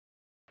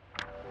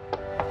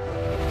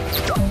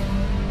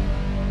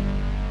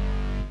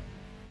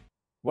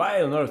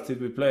Why on earth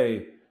did we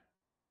play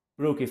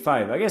rook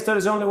e5? I guess there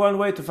is only one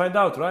way to find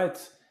out, right?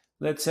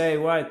 Let's say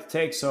white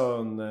takes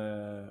on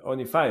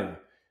e5.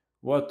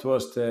 What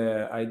was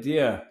the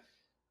idea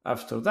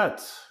after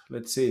that?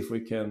 Let's see if we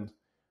can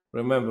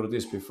remember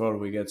this before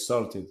we get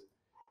started.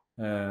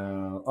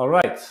 All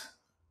right.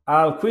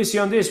 I'll quiz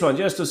you on this one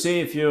just to see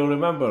if you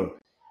remember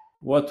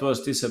what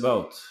was this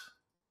about.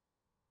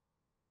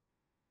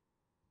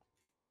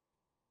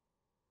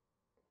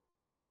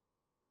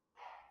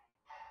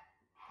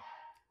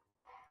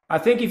 I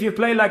think if you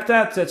play like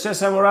that, Chess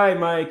Samurai,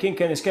 my king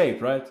can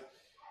escape, right?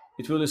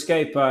 It will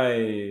escape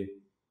by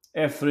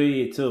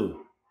f3, e2.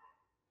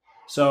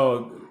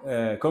 So,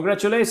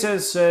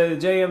 congratulations,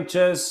 JM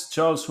Chess,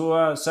 Charles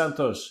Hua,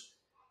 Santos.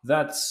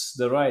 That's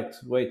the right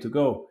way to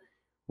go.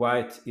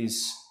 White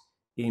is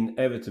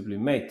inevitably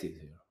mated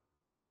here.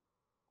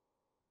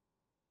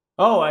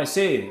 Oh, I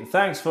see.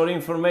 Thanks for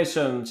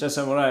information, Chess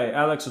Samurai.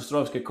 Alex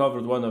Ostrovsky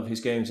covered one of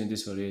his games in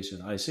this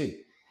variation. I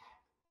see.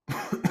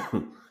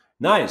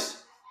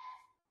 Nice.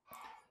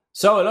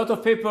 So a lot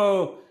of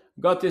people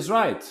got this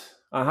right.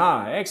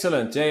 Aha,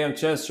 excellent. JM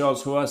Chess,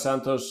 Charles Hua,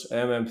 Santos,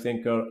 MM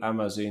Thinker,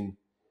 Amazon.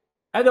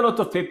 And a lot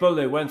of people,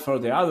 they went for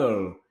the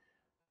other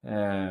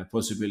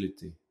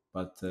possibility.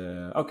 But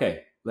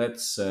okay,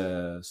 let's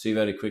see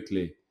very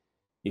quickly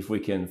if we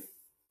can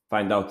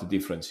find out the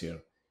difference here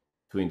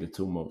between the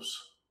two moves.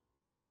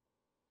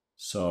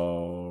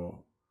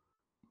 So,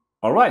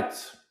 all right.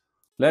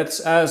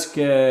 Let's ask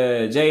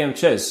JM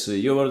Chess.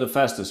 You were the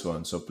fastest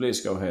one, so please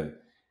go ahead.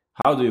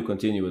 How do you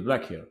continue with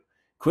black here?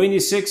 Queen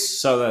e6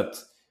 so that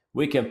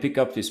we can pick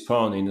up this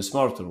pawn in a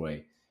smarter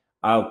way.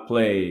 I'll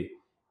play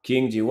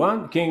king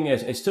g1, king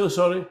s2,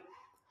 sorry.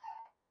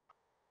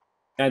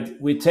 And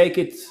we take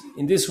it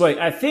in this way.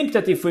 I think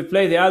that if we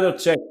play the other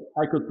check,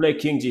 I could play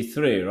king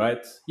g3,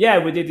 right? Yeah,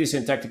 we did this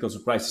in Tactical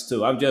Surprises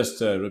too. I'm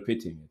just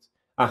repeating it.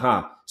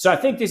 Aha. So I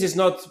think this is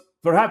not,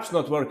 perhaps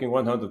not working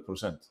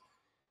 100%.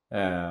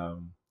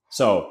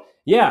 So,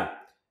 yeah.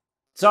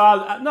 So,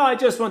 I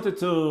just wanted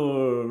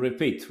to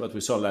repeat what we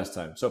saw last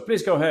time. So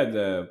please go ahead,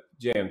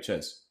 JM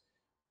Chess.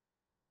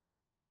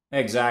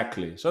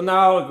 Exactly. So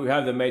now we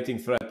have the mating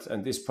threat,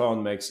 and this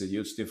pawn makes a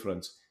huge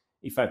difference.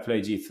 If I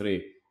play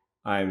g3,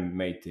 I'm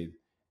mated.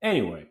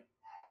 Anyway.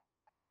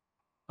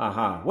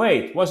 Aha.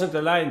 Wait, wasn't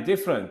the line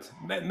different?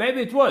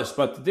 Maybe it was,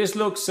 but this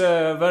looks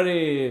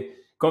very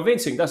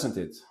convincing, doesn't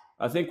it?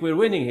 I think we're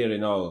winning here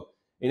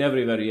in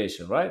every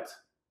variation, right?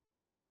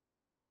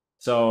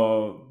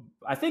 So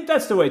I think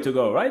that's the way to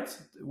go, right?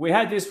 We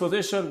had this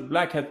position.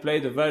 Black had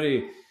played a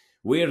very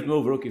weird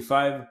move, rook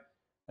e5.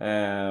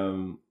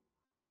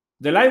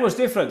 The line was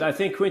different. I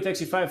think queen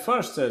takes e5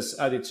 first, says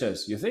Adi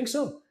Chess. You think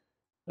so?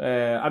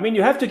 I mean,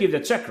 you have to give the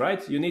check,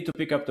 right? You need to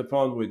pick up the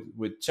pawn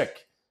with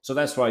check. So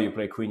that's why you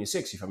play queen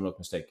e6, if I'm not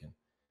mistaken.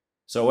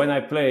 So when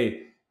I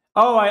play...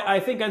 Oh, I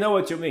think I know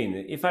what you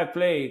mean. If I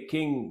play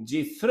king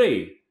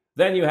g3,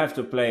 then you have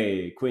to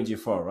play queen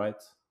g4,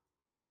 right?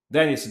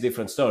 Then it's a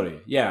different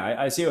story. Yeah,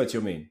 I see what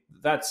you mean.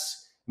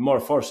 That's more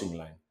forcing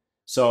line.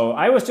 So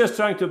I was just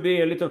trying to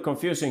be a little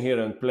confusing here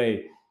and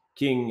play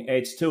king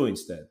h2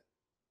 instead.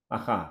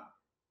 Aha.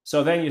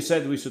 So then you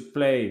said we should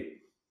play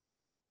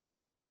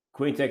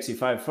queen takes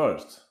e5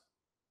 first.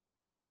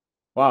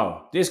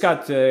 Wow, this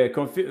got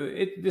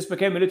this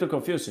became a little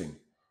confusing.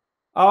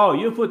 Oh,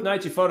 you put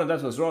knight g4 and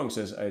that was wrong,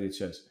 says Edith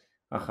Chess.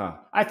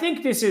 Aha. I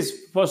think this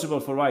is possible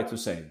for white to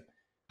save.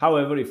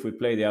 However, if we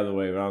play the other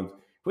way around,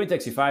 queen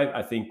takes e5,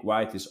 I think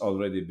white is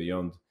already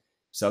beyond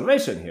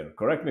salvation here.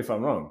 Correct me if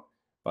I'm wrong.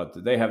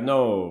 But they have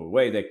no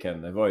way they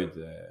can avoid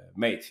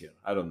mate here.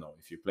 I don't know.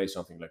 If you play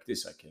something like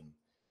this,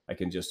 I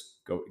can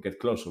just go get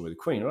closer with the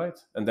queen, right?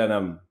 And then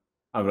I'm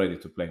ready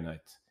to play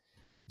knight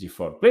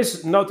g4.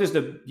 Please notice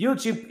the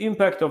huge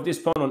impact of this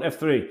pawn on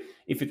f3.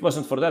 If it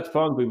wasn't for that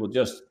pawn, we would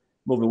just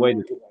move away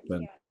the king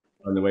and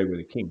run away with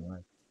the king,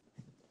 right?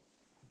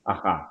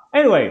 Aha.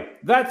 Anyway,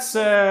 that's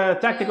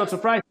Tactical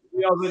Surprise.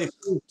 We already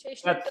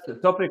finished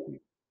that topic.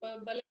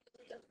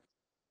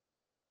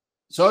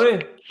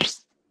 Sorry?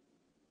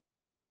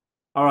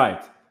 All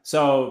right.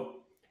 So,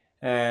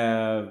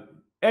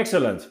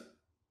 excellent.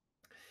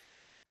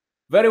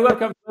 Very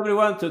welcome to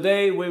everyone.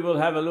 Today we will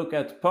have a look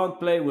at pawn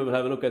play. We will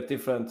have a look at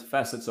different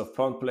facets of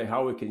pawn play,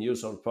 how we can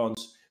use our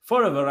pawns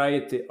for a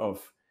variety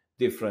of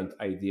different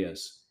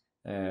ideas.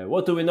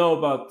 What do we know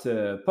about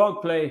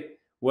pawn play?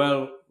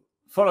 Well,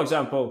 for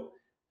example,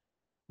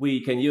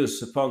 we can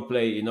use pawn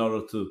play in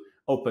order to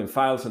open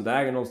files and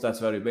diagonals. That's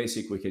very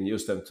basic. We can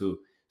use them to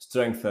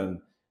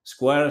strengthen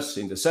squares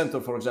in the center,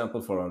 for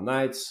example, for our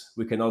knights.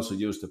 We can also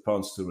use the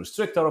pawns to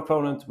restrict our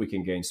opponent. We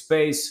can gain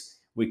space.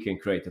 We can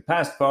create a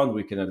passed pawn.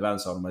 We can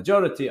advance our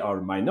majority, our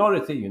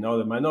minority, you know,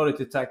 the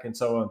minority attack and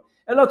so on.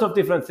 A lot of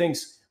different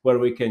things where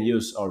we can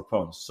use our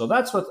pawns. So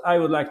that's what I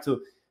would like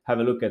to have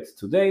a look at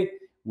today.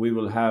 We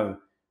will have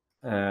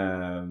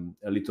a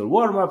little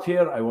warm-up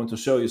here. I want to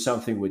show you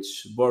something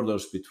which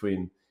borders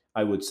between,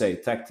 I would say,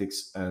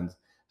 tactics and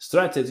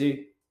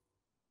strategy.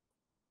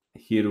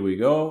 Here we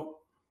go.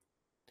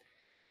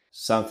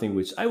 something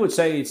which I would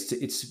say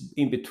it's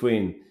in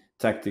between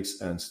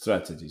tactics and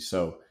strategy.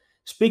 So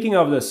speaking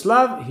of the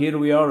Slav, here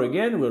we are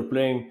again. We're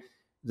playing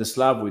the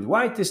Slav with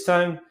white this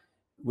time.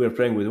 We're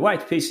playing with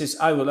white pieces.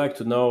 I would like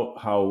to know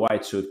how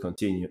white should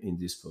continue in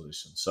this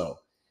position. So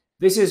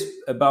this is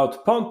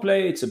about pawn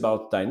play. It's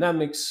about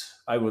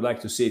dynamics. I would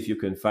like to see if you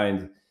can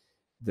find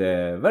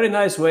the very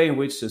nice way in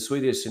which the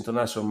Swedish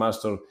international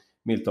master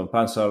Milton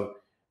Pansar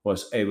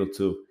was able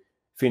to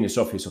finish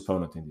off his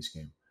opponent in this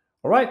game.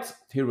 All right,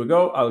 here we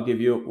go. I'll give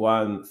you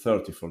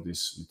 130 for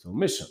this little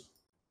mission.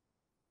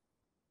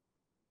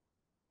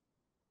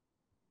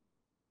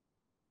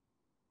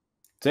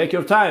 Take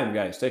your time,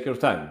 guys. Take your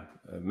time.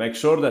 Make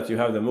sure that you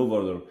have the move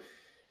order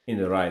in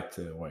the right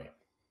way.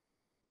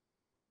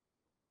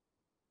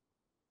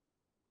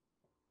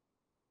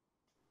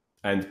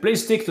 And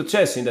please stick to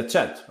chess in the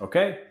chat,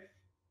 okay?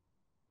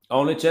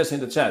 Only chess in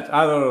the chat.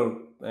 Other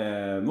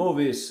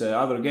movies,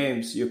 other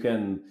games, you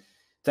can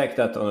take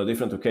that on a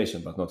different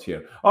occasion, but not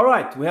here. All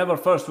right, we have our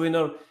first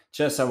winner,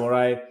 Chess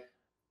Samurai.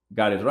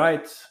 Got it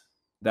right.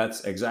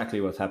 That's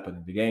exactly what happened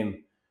in the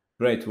game.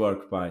 Great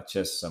work by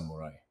Chess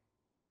Samurai.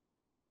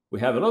 We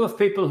have a lot of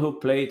people who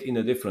play it in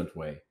a different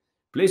way.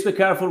 Please be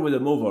careful with the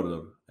move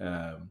order.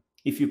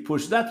 If you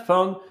push that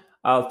pawn,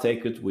 I'll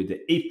take it with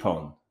the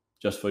e-pawn.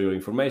 Just for your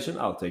information,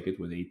 I'll take it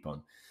with the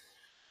e-pawn.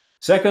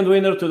 Second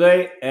winner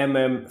today,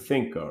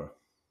 Thinker.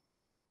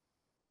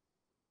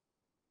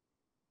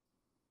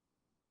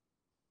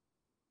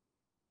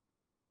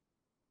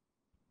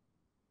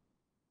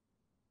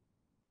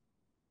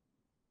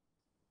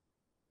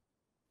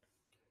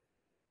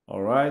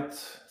 All right,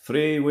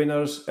 3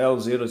 winners,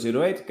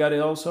 L008 got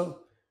it also.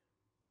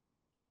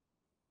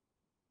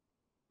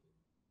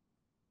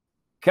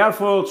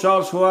 Careful,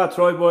 Charles Hua,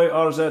 Troy Boy,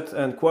 RZ,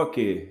 and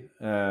Quacky.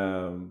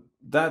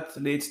 That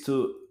leads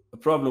to a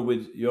problem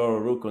with your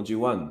rook on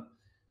G1,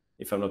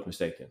 if I'm not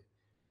mistaken.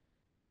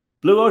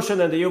 Blue Ocean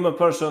and the human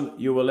person,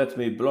 you will let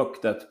me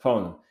block that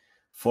pawn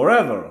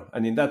forever.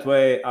 And in that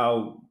way,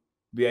 I'll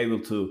be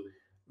able to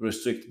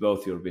restrict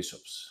both your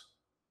bishops.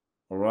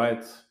 All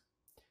right.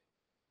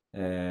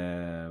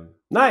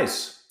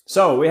 Nice.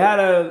 So we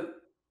had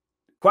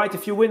quite a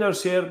few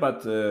winners here,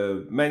 but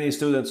many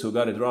students who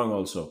got it wrong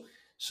also.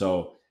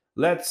 So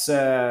let's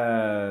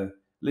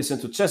listen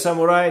to Chess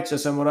Samurai.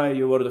 Chess Samurai,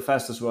 you were the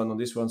fastest one on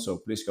this one, so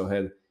please go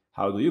ahead.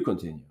 How do you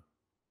continue?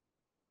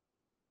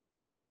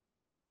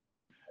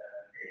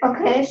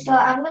 Okay, so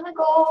I'm gonna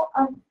go.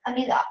 I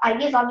mean, the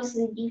idea is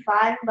obviously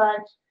d5,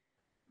 but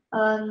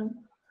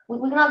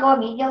we cannot go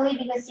immediately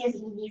because he has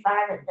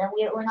d5, and then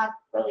we're not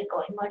really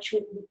going much.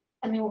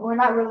 I mean, we're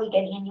not really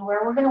getting anywhere.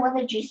 We're gonna win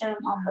the g7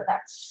 pawn, but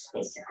that's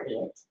basically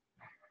it.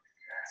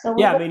 So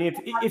yeah, I mean,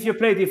 if you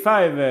play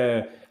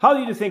d5, how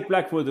do you think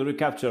Black would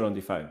recapture on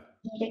d5?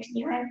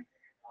 d5.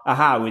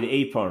 Aha, with the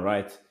a pawn,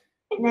 right?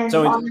 And then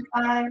so on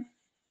f5,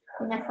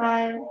 on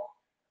f5.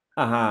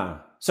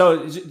 Aha.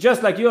 So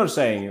just like you're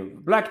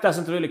saying, Black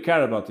doesn't really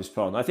care about this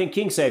pawn. I think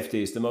king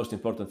safety is the most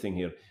important thing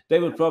here. They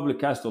will probably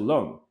castle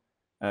long,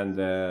 and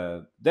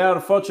they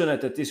are fortunate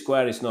that this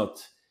square is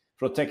not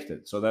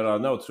protected. So there are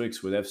no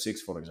tricks with f6,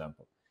 for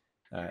example.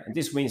 And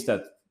this means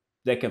that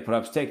they can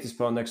perhaps take this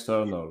pawn next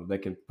turn, or they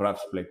can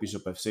perhaps play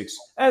bishop f6,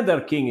 and their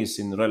king is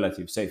in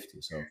relative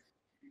safety. So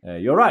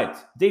you're right.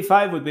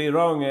 d5 would be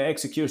wrong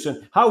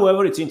execution.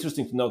 However, it's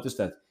interesting to notice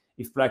that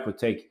if Black would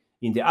take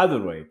in the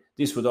other way,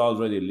 this would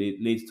already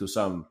lead to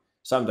some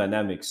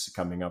dynamics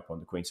coming up on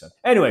the queen side.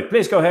 Anyway,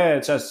 please go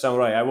ahead, Chess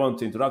Samurai. I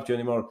won't interrupt you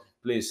anymore.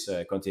 Please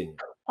continue.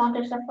 Pawn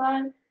to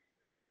f5.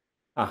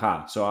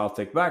 Aha, so I'll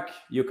take back.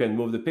 You can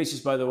move the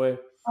pieces, by the way.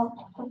 Oh,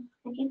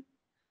 thank you.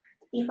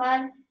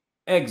 d5.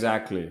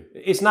 Exactly.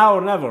 It's now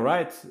or never,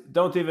 right?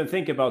 Don't even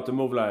think about the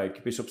move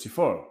like bishop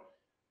c4.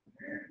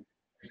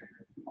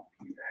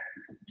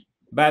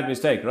 Bad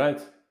mistake, right?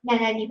 Yeah,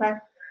 95.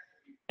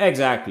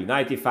 Exactly,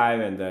 95,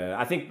 and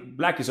I think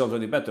Black is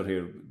already better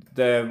here.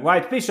 The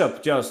white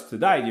bishop just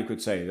died, you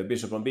could say. The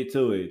bishop on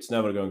b2, it's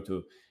never going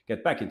to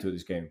get back into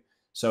this game.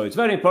 So it's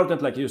very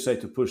important, like you say,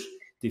 to push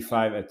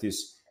d5 at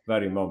this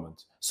very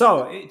moment.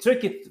 So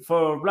tricky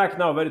for Black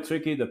now, very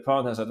tricky. The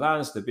pawn has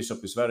advanced, the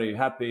bishop is very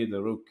happy,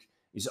 the rook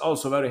is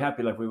also very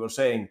happy, like we were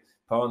saying.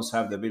 Pawns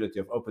have the ability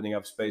of opening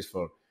up space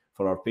for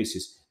our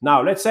pieces.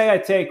 Now, let's say I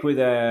take with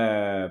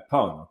a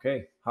pawn,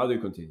 okay? How do you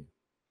continue?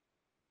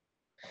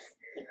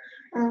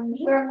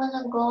 Here I'm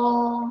gonna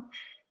go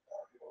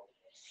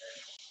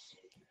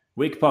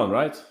weak pawn,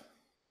 right?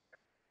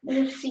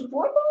 Bishop c4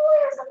 or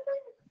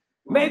something?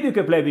 Maybe you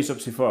could play bishop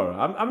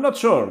c4. I'm not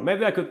sure.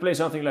 Maybe I could play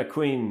something like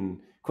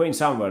queen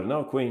somewhere.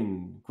 No,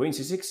 queen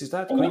c6, is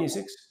that? Queen e6?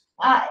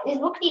 Is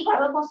rook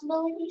d5 a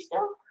possibility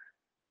still?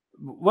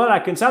 Well, I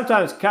can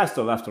sometimes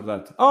castle after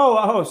that.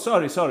 Oh,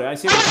 sorry. I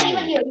see what you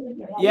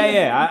mean.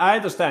 Yeah, I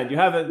understand. You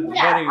have a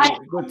very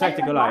good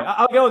tactical eye.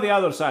 I'll go the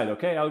other side,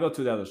 okay? I'll go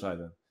to the other side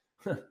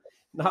then.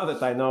 Now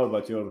that I know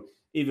about your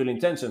evil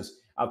intentions,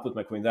 I'll put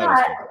my queen there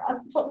instead.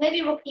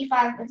 Maybe rook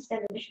d5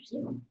 instead of bishop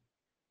c1.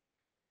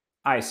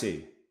 I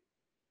see.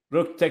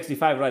 Rook takes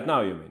d5 right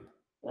now, you mean?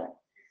 Yeah.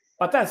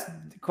 But that's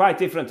quite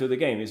different to the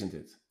game, isn't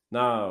it?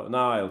 Now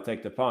I'll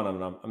take the pawn.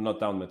 I'm not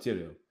down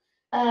material.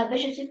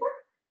 Bishop c4.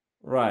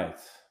 Right.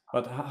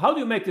 But how do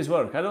you make this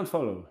work? I don't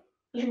follow.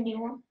 Bishop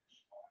d1.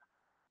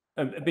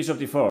 Bishop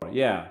d4,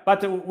 yeah.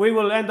 But we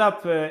will end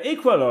up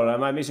equal, or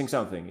am I missing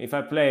something? If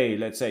I play,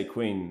 let's say,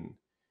 queen...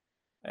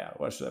 Yeah,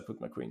 where should I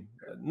put my queen?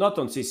 Not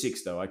on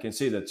c6, though. I can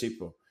see the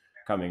cheapo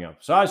coming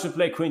up. So I should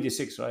play queen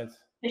d6, right?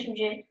 Bishop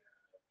g8.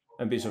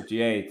 And bishop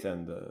g8,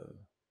 and...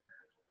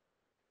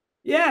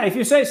 Yeah, if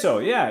you say so.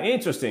 Yeah,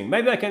 interesting.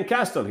 Maybe I can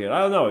castle here. I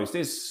don't know. Is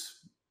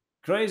this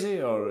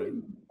crazy, or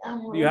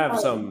do you have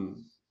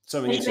some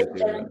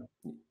initiative?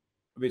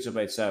 Bishop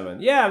h7.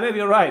 Yeah, maybe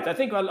you're right. I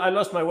think I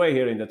lost my way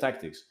here in the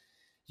tactics.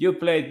 You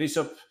played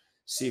bishop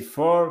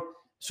c4.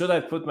 Should I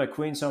put my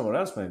queen somewhere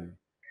else, maybe?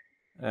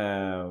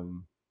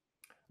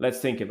 Let's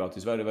think about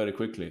this very, very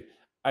quickly.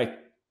 I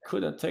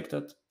couldn't take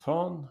that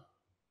pawn.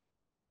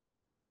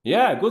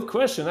 Yeah, good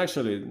question,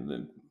 actually.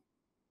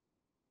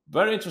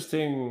 Very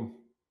interesting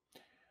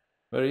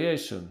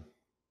variation.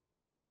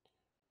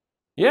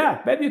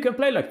 Yeah, maybe you can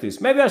play like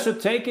this. Maybe I should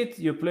take it.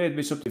 You played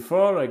bishop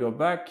d4. I go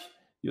back.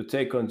 You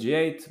take on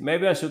g8.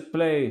 Maybe I should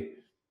play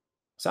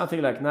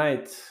something like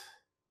knight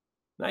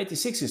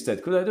e6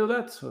 instead. Could I do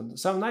that?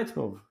 Some knight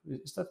move.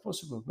 Is that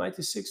possible? Knight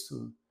e6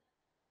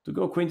 to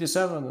go queen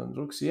d7 and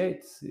rook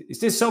c8. Is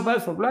this so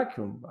bad for black?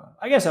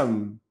 I guess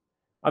I'm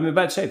in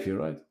bad shape here,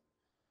 right?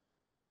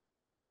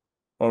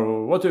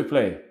 Or what do we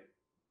play?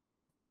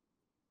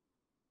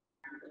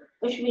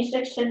 Bishop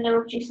b6 and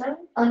rook g7.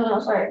 Oh no,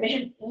 sorry,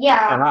 bishop.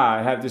 Yeah. Aha,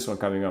 I have this one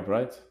coming up,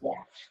 right? Yeah.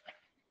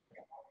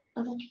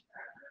 Okay.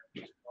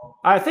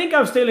 I think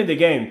I'm still in the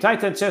game.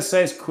 Titan Chess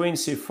says queen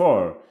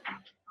c4.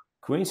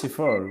 Queen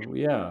c4,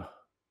 yeah.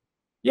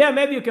 Yeah,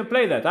 maybe you can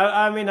play that.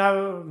 I mean,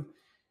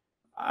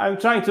 I'm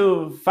trying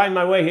to find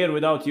my way here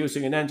without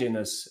using an engine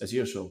as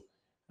usual.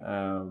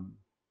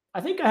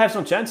 I think I have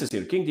some chances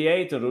here. King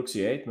d8 and rook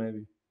c8,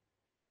 maybe.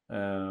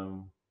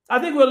 I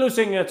think we're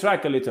losing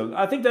track a little.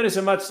 I think there is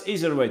a much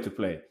easier way to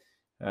play.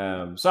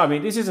 So, I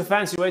mean, this is a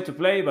fancy way to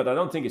play, but I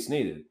don't think it's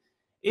needed.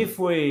 If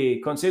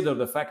we consider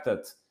the fact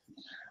that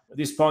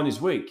this pawn is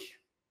weak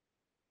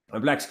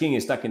and black's king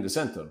is stuck in the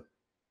center,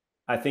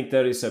 I think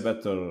there is a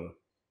better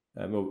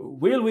move.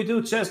 Will we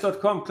do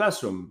chess.com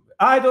classroom?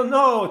 I don't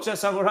know, Chess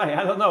Samurai.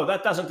 I don't know.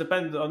 That doesn't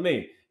depend on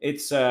me.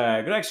 It's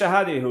Greg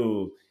Shahadi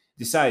who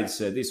decides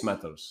these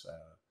matters.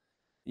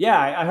 Yeah,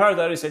 I heard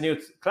there is a new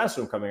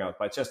classroom coming out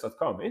by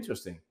chess.com.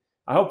 Interesting.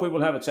 I hope we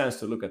will have a chance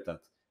to look at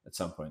that at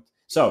some point.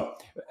 So,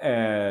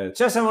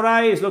 Chess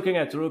Samurai is looking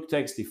at rook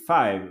takes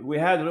d5. We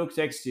had rook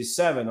takes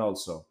d7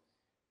 also.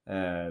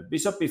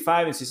 Bishop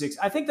b5 and c6.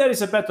 I think there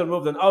is a better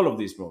move than all of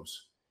these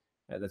moves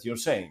that you're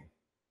saying.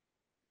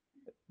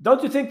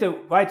 Don't you think the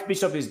white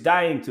bishop is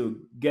dying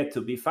to get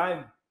to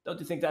b5? Don't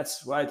you think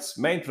that's white's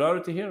main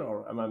priority here?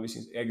 Or am I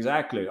missing?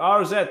 Exactly.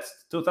 RZ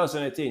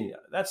 2018.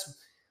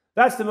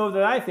 That's the move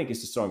that I think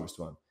is the strongest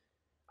one.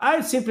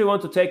 I simply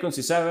want to take on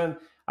c7.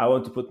 I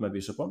want to put my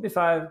bishop on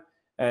b5.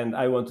 And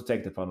I want to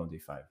take the pawn on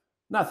d5.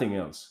 Nothing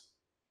else.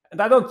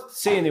 And I don't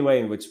see any way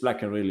in which black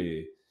can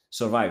really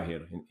survive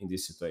here in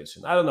this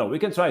situation. I don't know. We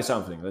can try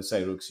something. Let's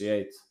say rook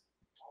c8.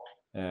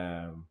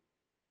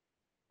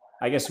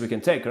 I guess we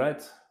can take,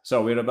 right?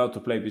 So we're about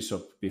to play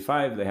bishop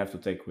b5. They have to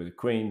take with the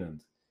queen.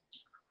 And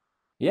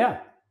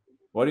yeah,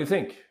 what do you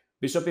think?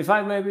 Bishop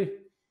b5 maybe?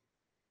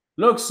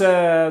 Looks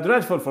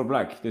dreadful for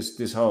black,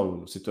 this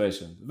whole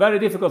situation. Very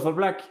difficult for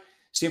black.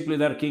 Simply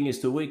their king is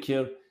too weak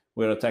here.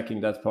 We're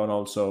attacking that pawn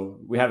also.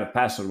 We have a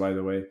passer, by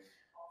the way.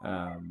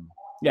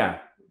 Yeah,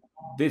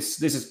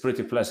 this is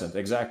pretty pleasant,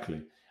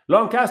 exactly.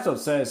 Long castle,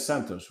 says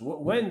Santos.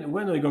 When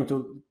are you going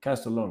to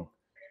castle long?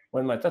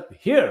 When might that be?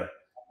 Here!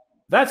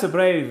 That's a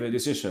brave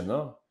decision,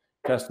 no?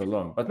 Castle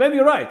long. But maybe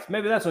you're right.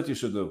 Maybe that's what you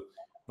should do.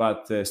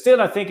 But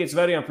still, I think it's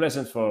very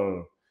unpleasant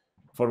for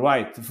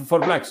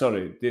black,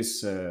 sorry,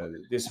 this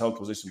whole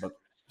position. But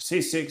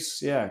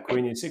c6, yeah,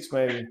 queen e6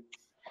 maybe.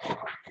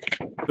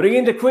 Bring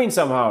in the queen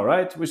somehow,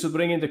 right? We should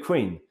bring in the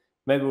queen.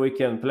 Maybe we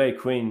can play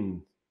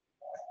queen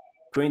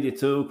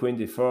d2, queen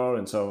d4,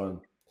 and so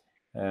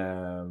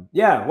on.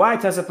 Yeah,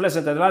 white has a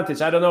pleasant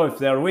advantage. I don't know if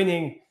they're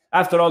winning.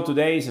 After all,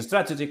 today is a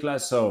strategy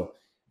class, so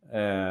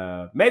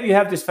maybe you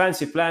have this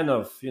fancy plan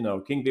of,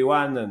 king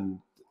b1 and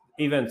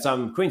even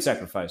some queen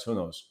sacrifice. Who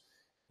knows?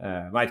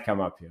 Might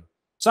come up here.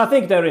 So I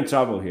think they're in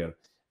trouble here.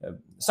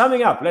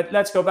 Summing up,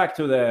 let's go back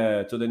to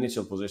the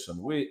initial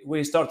position.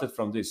 We started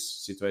from this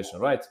situation,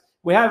 right?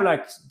 We have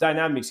like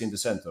dynamics in the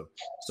center.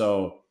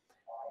 So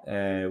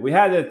we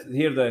had it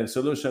here, the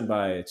solution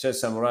by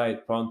Chess Samurai,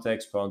 pawn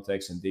takes,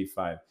 and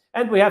d5.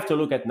 And we have to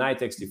look at knight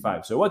takes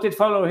d5. So what did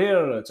follow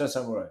here, Chess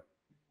Samurai?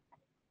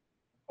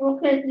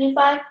 Rook takes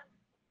d5.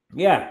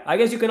 Yeah, I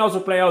guess you can also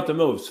play out the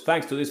moves.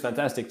 Thanks to this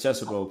fantastic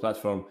chessable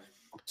platform,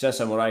 Chess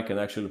Samurai can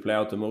actually play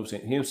out the moves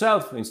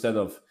himself instead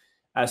of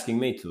asking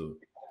me to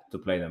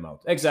play them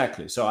out.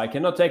 Exactly. So I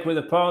cannot take with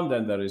the pawn.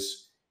 Then there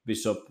is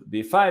bishop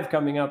b5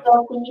 coming up.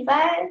 So queen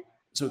d5.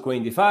 So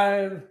queen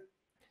d5.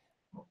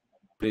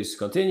 Please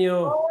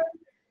continue.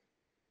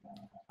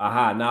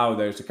 Aha, now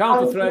there's a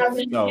counter threat.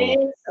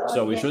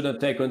 So we shouldn't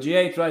take on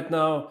g8 right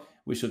now.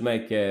 We should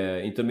make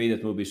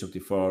intermediate move bishop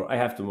d4. I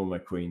have to move my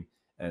queen,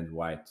 and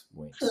white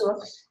wins. Sure.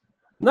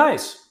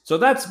 Nice. So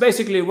that's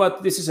basically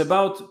what this is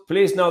about.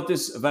 Please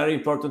notice a very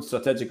important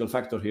strategical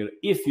factor here.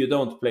 If you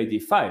don't play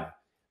d5,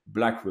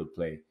 black will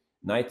play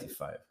knight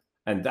e5.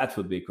 And that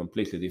would be a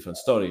completely different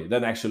story.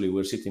 Then actually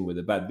we're sitting with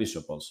a bad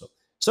bishop also.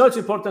 So it's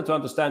important to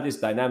understand this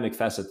dynamic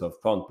facet of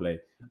pawn play.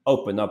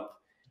 Open up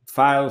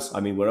files.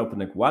 I mean, we're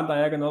opening one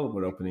diagonal,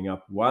 we're opening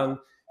up one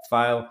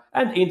file,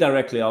 and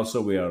indirectly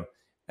also we are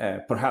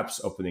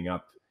perhaps opening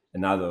up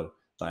another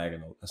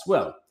diagonal as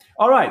well.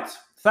 All right.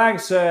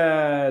 Thanks,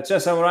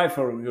 Chess Samurai,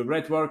 for your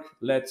great work.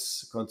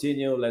 Let's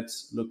continue.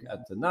 Let's look at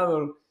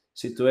another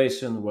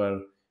situation where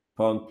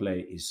pawn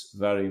play is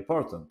very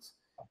important.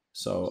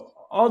 So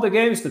all the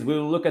games that we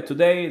will look at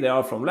today, they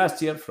are from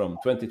last year, from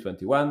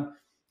 2021.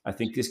 I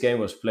think this game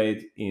was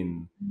played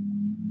in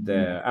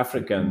the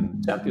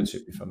African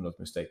Championship, if I'm not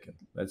mistaken.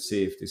 Let's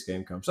see if this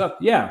game comes up.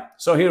 Yeah,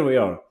 so here we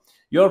are.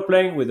 You're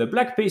playing with the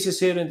black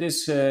pieces here in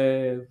this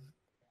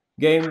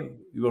game.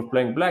 You're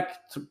playing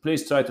black.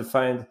 Please try to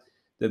find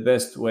the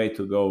best way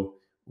to go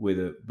with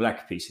the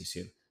black pieces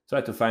here.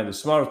 Try to find a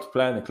smart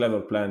plan, a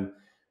clever plan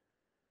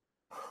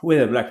with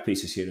the black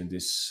pieces here in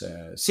this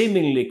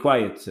seemingly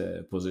quiet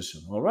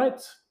position. All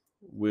right,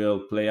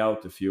 we'll play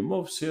out a few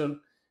moves here.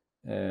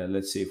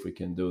 Let's see if we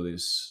can do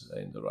this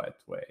in the right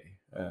way.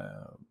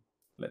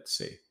 Let's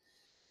see.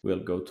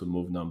 We'll go to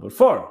move number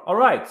 4. All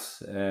right.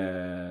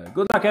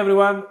 Good luck,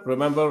 everyone.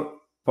 Remember,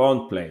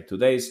 pawn play.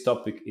 Today's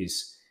topic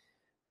is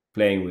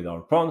playing with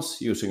our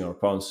pawns, using our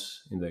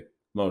pawns in the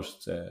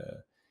most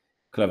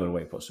clever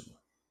way possible.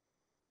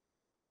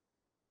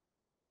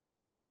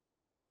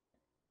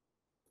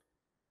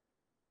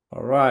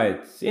 All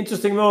right.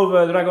 Interesting move,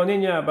 Dragon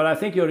Ninja, but I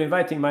think you're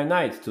inviting my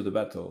knight to the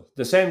battle.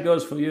 The same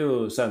goes for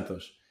you,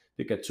 Santos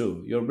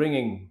Pikachu. You're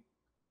bringing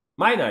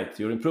my knight.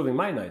 You're improving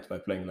my knight by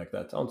playing like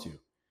that, aren't you?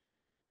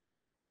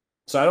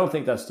 So I don't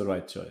think that's the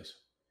right choice.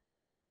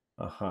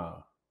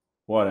 Aha.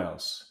 What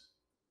else?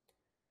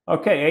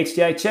 Okay,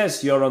 HDI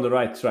Chess, you're on the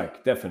right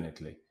track,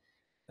 definitely.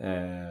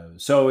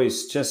 So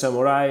is Chess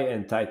Samurai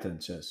and Titan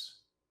Chess.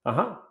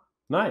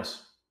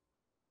 Nice.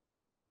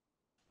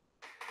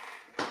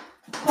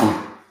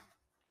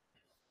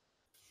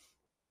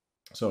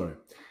 Sorry.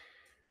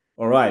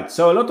 All right.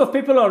 So a lot of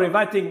people are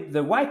inviting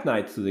the white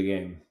knight to the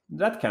game.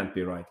 That can't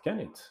be right,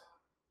 can it?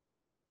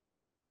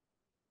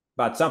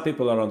 But some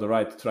people are on the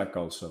right track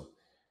also.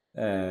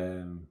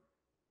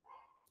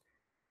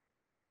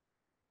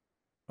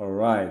 All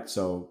right.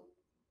 So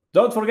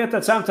don't forget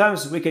that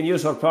sometimes we can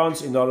use our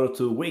pawns in order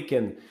to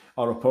weaken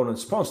our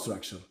opponent's pawn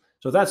structure.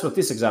 So that's what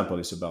this example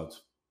is about.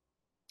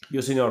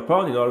 Using our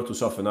pawn in order to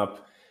soften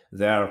up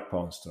their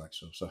pawn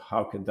structure. So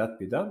how can that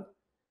be done?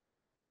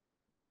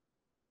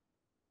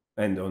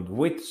 And on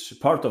which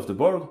part of the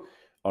board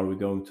are we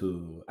going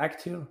to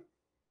act here?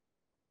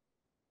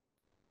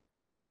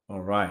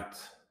 All right.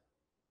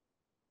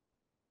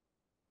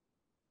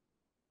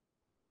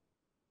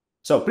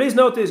 So please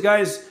notice,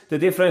 guys, the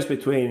difference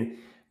between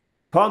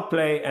pawn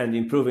play and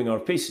improving our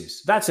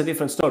pieces. That's a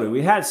different story.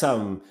 We had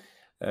some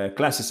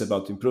classes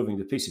about improving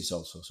the pieces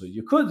also. So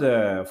you could,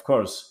 of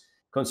course,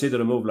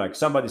 consider a move like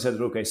somebody said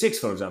rook a6,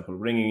 for example,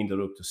 bringing in the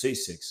rook to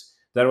c6.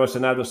 There was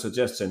another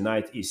suggestion,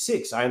 knight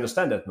e6. I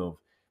understand that move.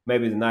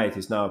 Maybe the knight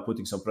is now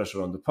putting some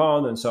pressure on the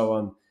pawn and so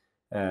on.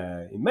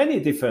 Many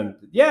different,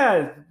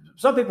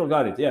 some people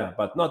got it,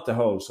 but not the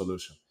whole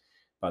solution.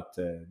 But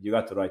you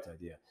got the right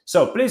idea.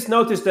 So please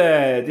notice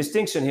the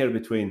distinction here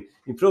between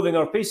improving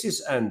our pieces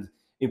and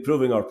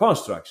improving our pawn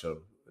structure.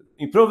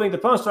 Improving the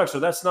pawn structure,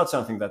 that's not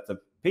something that the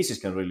pieces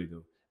can really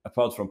do,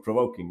 apart from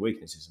provoking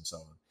weaknesses and so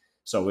on.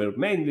 So we're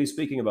mainly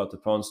speaking about the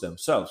pawns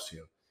themselves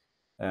here.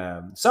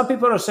 Some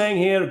people are saying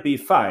here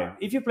b5.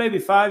 If you play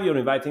b5, you're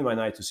inviting my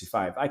knight to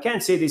c5. I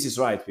can't say this is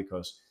right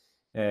because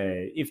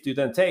if you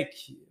then take,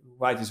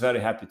 white is very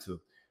happy to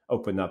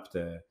open up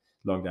the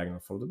long diagonal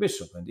for the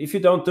bishop. And if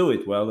you don't do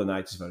it, well, the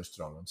knight is very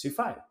strong on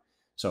c5.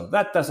 So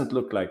that doesn't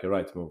look like a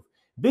right move.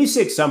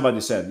 b6, somebody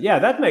said,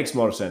 that makes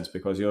more sense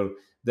because you're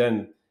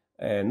then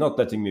not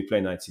letting me play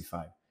knight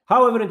c5.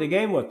 However, in the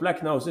game, what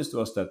black noticed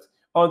was that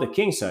on the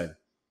king side,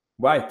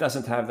 white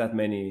doesn't have that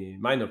many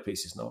minor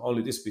pieces. No,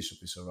 only this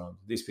bishop is around.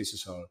 These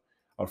pieces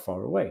are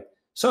far away.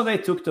 So they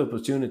took the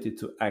opportunity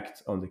to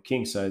act on the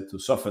king side to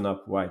soften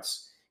up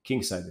white's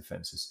king side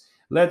defenses.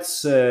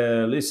 Let's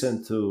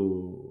listen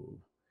to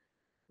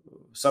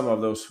some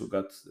of those who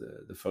got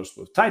the first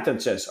move. Titan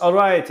Chess. All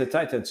right,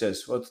 Titan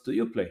Chess. What do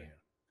you play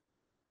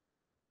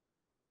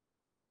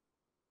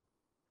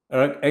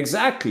here?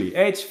 Exactly,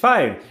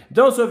 h5.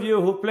 Those of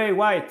you who play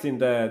white in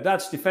the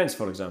Dutch defense,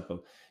 for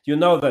example, you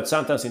know that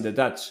sometimes in the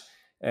Dutch,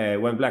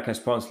 when black has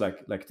pawns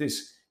like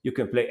this, you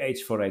can play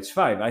h4,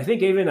 h5. I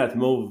think even at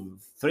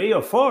move 3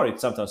 or 4, it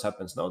sometimes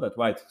happens, no? That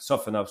white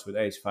soften up with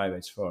h5,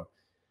 h4.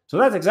 So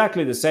that's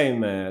exactly the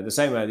same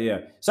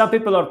idea. Some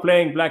people are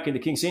playing black in the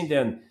King's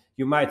Indian.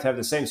 You might have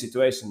the same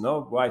situation,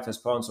 no? White has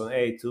pawns on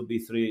a2,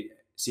 b3,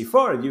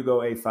 c4, and you go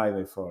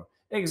a5, a4.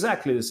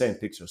 Exactly the same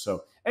picture.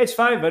 So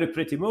h5, very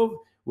pretty move.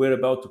 We're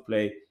about to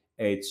play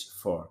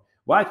h4.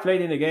 White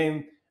played in the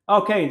game.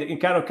 Okay, in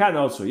Caro-Kann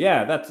also.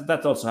 Yeah,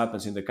 that also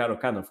happens in the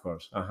Caro-Kann, of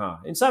course.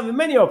 In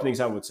many openings,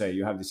 I would say,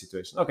 you have this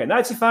situation. Okay,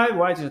 knight c5,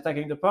 white is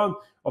attacking the pawn.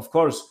 Of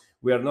course,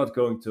 we are not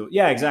going to...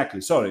 Yeah,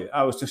 exactly. Sorry,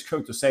 I was just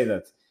going to say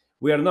that.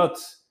 We are not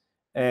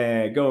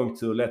going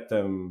to let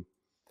them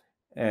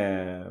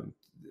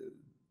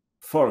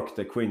fork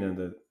the queen and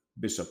the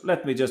bishop.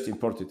 Let me just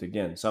import it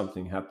again.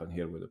 Something happened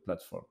here with the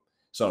platform.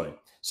 Sorry.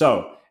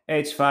 So,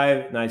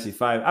 h5, knight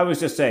c5. I was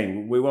just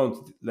saying, we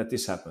won't let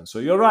this happen. So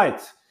you're right,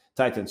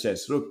 Titan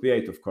chess. Rook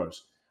b8, of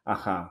course.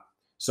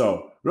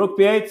 So, rook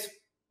b8.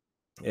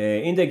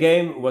 In the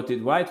game, what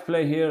did white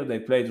play here? They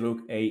played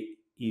rook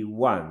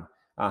e1.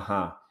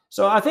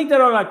 So I think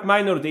there are like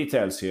minor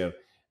details here.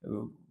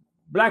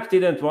 Black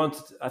didn't want...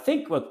 I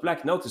think what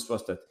black noticed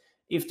was that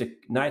if the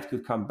knight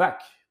could come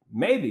back,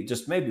 maybe,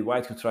 just maybe,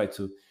 white could try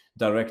to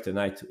direct the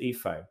knight to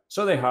e5.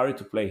 So they hurried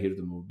to play here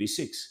the move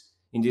b6.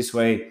 In this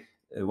way,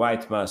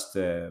 white must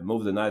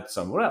move the knight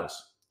somewhere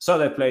else. So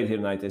they played here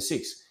knight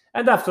a6.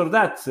 And after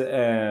that,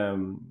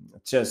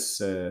 chess,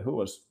 who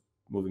was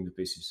moving the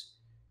pieces?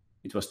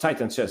 It was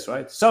Titan chess,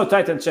 right? So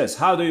Titan chess,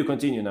 how do you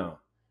continue now?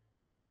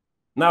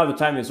 Now the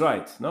time is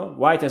right, no?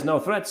 White has no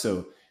threat,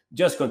 so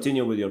just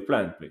continue with your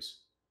plan, please.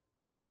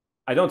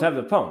 I don't have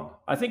the pawn.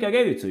 I think I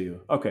gave it to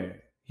you. Okay,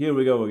 here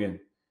we go again.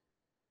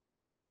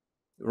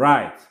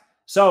 Right.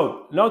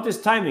 So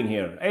notice timing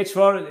here.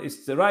 h4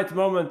 is the right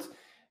moment.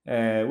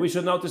 We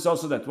should notice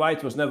also that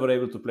white was never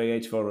able to play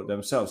h4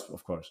 themselves,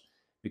 of course,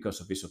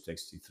 because of bishop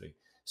takes d3.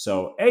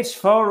 So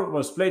h4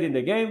 was played in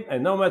the game,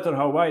 and no matter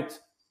how white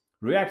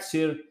reacts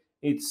here,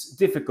 it's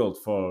difficult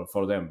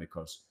for them,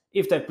 because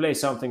if they play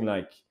something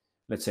like,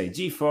 let's say,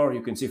 g4,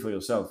 you can see for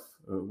yourself,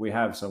 we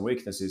have some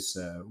weaknesses.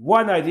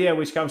 One idea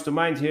which comes to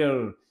mind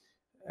here,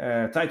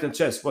 Titan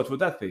chess, what would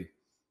that be?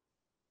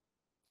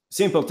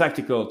 Simple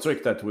tactical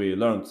trick that we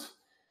learned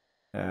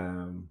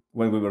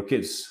when we were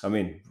kids. I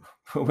mean,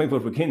 when we were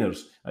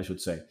beginners, I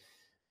should say.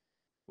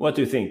 What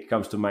do you think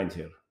comes to mind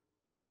here?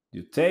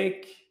 You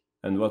take,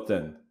 and what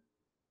then?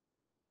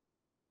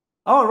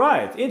 All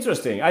right,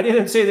 interesting. I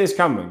didn't see this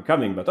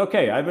coming, but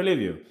okay, I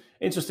believe you.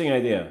 Interesting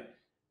idea.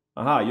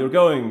 You're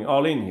going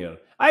all in here.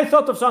 I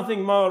thought of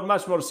something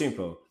much more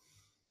simple.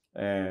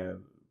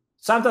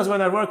 Sometimes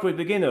when I work with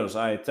beginners,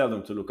 I tell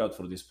them to look out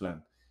for this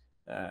plan.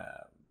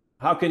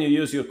 How can you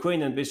use your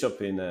queen and bishop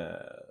in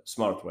a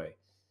smart way?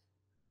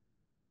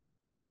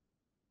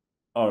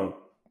 Or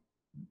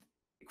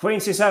queen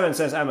c7,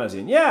 says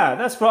Amazon. Yeah,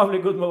 that's probably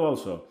a good move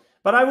also.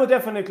 But I would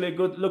definitely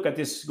look at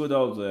this good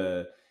old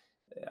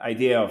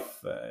idea of,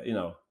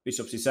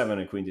 bishop c7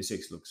 and queen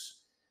d6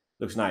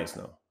 looks nice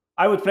now.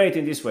 I would play it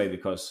in this way,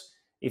 because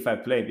if I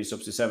play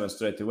bishop c7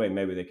 straight away,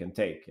 maybe they can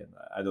take. And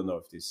I don't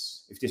know if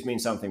this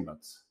means something,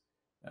 but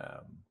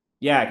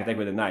yeah, I can take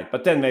with the knight.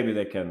 But then maybe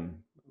they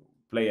can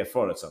play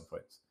f4 at some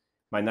point.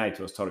 My knight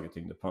was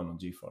targeting the pawn on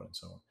g4 and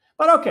so on.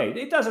 But okay,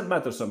 it doesn't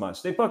matter so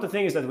much. The important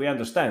thing is that we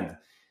understand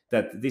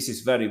that this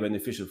is very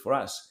beneficial for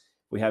us.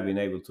 We have been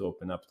able to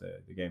open up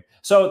the game.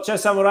 So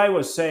Chess Samurai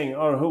was saying,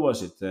 or who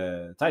was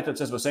it? Titan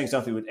Chess was saying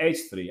something with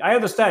h3. I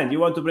understand you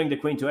want to bring the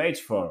queen to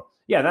h4.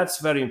 Yeah, that's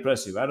very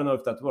impressive. I don't know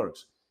if that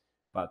works.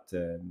 But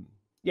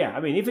yeah, I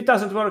mean, if it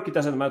doesn't work, it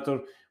doesn't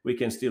matter. We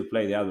can still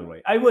play the other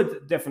way. I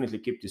would definitely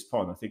keep this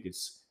pawn. I think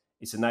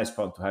it's a nice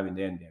pawn to have in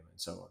the endgame and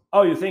so on.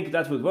 Oh, you think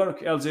that would work?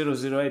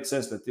 L008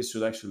 says that this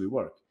should actually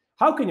work.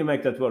 How can you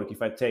make that work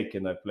if I take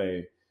and I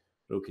play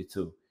rook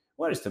e2?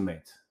 Where is the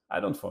mate? I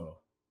don't follow.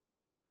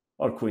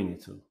 Or queen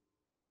e2.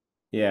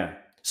 Yeah.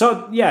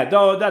 So, yeah,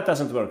 though that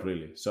doesn't work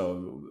really.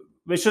 So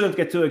we shouldn't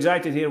get too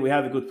excited here. We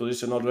have a good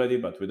position already,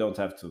 but we don't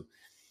have to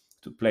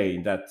play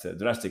in that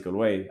drastic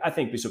way. I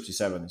think bishop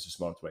c7 is a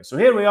smart way. So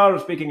here we are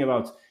speaking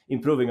about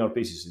improving our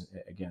pieces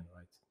again,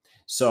 right?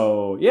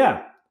 So,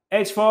 yeah,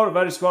 h4,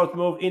 very smart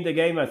move. In the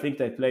game, I think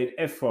they played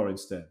f4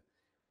 instead.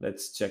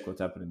 Let's check what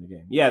happened in the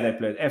game. Yeah, they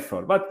played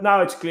f4. But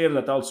now it's clear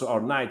that also our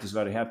knight is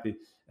very happy.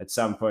 At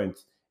some point,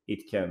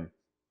 it can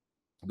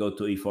go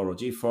to e4 or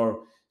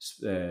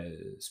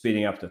g4,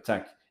 speeding up the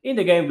attack. In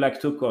the game, black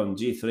took on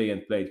g3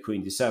 and played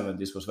queen d7.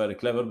 This was very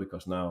clever,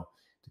 because now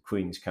the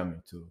queen is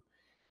coming to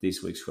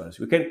these weak squares.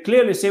 We can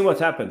clearly see what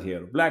happened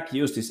here. Black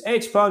used his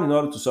h-pawn in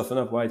order to soften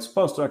up white's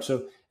pawn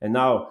structure, and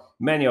now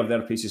many of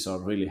their pieces are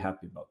really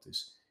happy about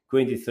this.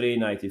 Queen d3,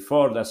 knight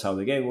e4, that's how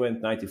the game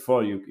went. Knight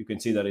e4, you can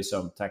see there is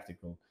some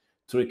tactical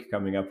trick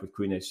coming up with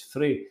queen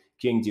h3,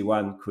 king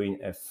g1, queen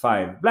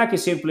f5. Black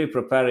is simply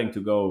preparing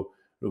to go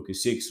rook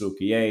e6, rook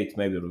e8,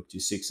 maybe rook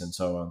g6, and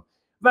so on.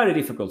 Very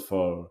difficult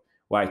for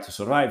white to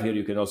survive here.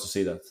 You can also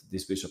see that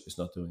this bishop is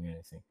not doing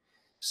anything.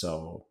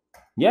 So,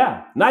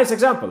 yeah, nice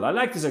example. I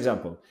like this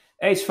example.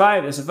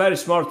 h5 is a very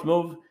smart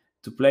move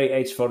to play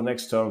h4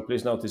 next turn.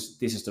 Please notice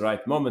this is the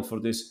right moment for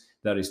this.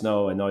 There is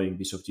no annoying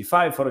bishop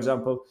g5, for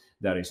example.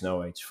 There is no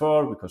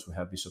h4 because we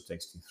have bishop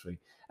takes d3.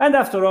 And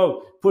after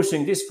all,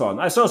 pushing this pawn.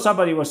 I saw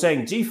somebody was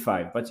saying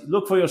g5, but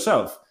look for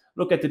yourself.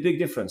 Look at the big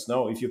difference.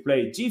 No, if you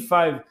play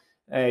g5,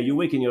 you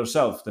weaken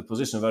yourself, the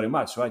position very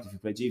much, right? If you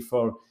play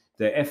g4,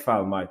 the f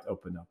file might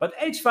open up. But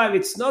h5,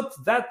 it's not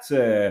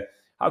that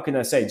how can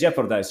I say,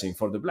 jeopardizing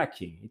for the black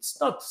king. It's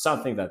not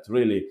something that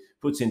really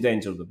puts in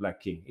danger the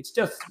black king. It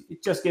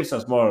just gives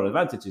us more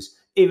advantages,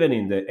 even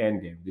in the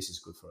end game. This is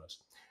good for us.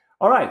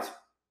 All right.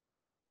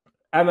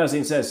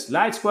 Amazon says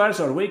light squares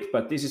are weak,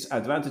 but this is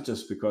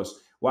advantageous because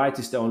white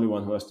is the only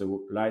one who has the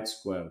light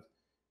squared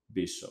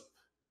bishop.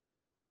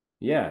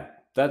 Yeah,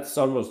 that's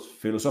almost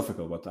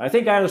philosophical, but I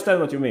think I understand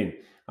what you mean.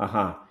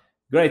 Aha.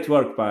 Great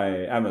work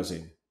by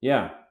Amazon.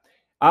 Yeah.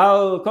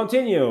 I'll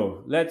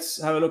continue.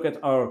 Let's have a look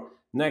at our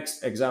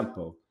next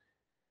example.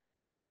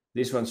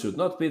 This one should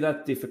not be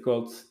that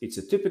difficult. It's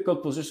a typical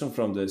position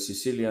from the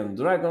Sicilian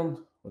dragon.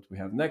 What we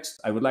have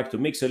next, I would like to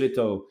mix a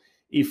little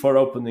e4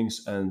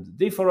 openings and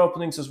d4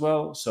 openings as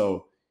well.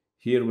 So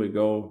here we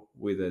go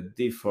with a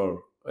d4,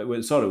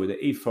 with the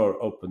e4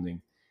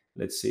 opening.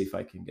 Let's see if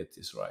I can get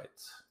this right.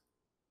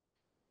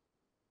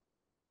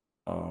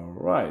 All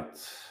right,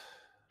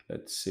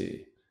 let's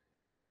see.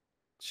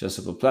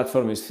 Chessable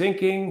platform is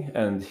thinking,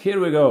 and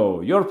here we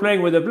go. You're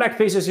playing with the black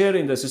pieces here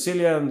in the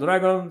Sicilian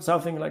dragon,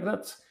 something like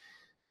that.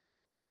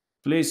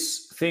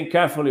 Please think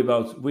carefully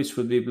about which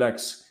would be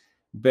black's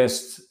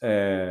best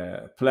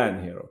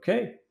plan here,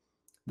 okay?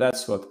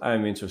 That's what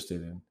I'm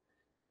interested in.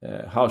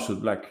 How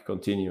should black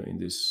continue in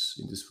this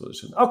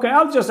position? Okay,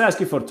 I'll just ask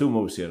you for 2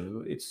 moves here.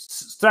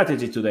 It's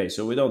strategy today,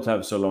 so we don't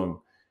have so long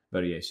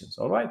variations,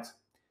 all right?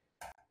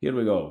 Here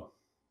we go.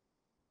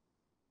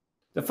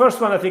 The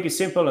first one I think is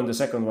simple, and the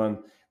second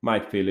one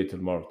might be a little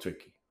more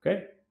tricky,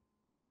 okay?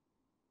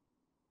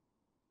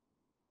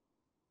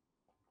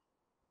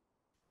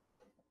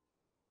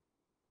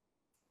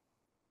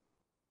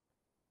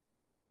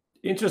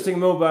 Interesting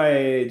move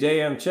by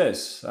JM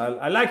Chess.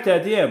 I like the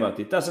idea, but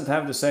it doesn't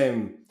have the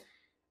same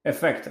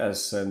effect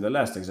as in the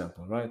last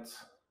example, right?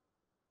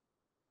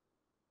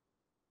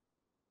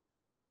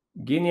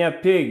 Guinea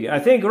pig. I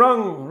think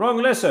wrong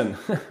lesson.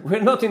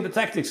 We're not in the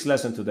tactics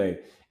lesson today.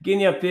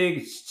 Guinea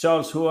pig,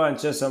 Charles Hua, and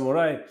Chess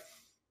Samurai.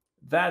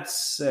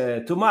 That's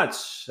too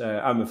much,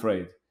 I'm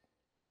afraid.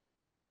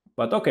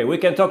 But okay, we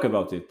can talk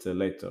about it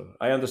later.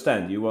 I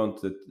understand you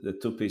want the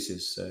 2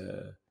 pieces,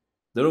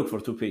 the rook for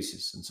 2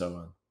 pieces, and so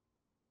on.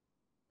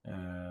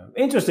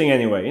 Interesting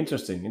anyway.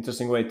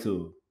 Interesting way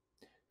to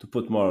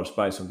put more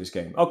spice on this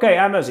game. Okay,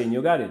 Amazon,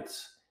 you got it.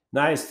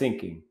 Nice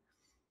thinking.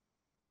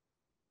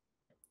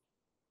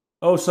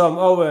 Awesome,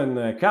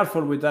 Owen.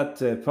 Careful with that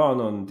pawn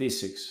on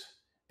d6.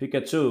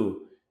 Pikachu,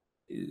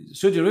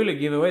 should you really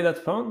give away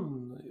that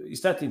pawn?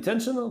 Is that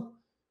intentional?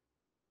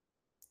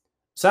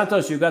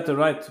 Santos, you got the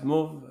right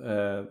move,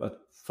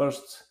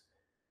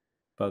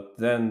 but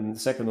then the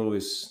second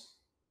move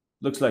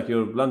looks like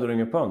you're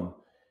blundering a pawn.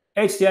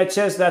 HDI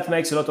chess, that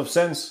makes a lot of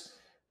sense.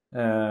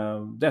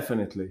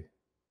 Definitely.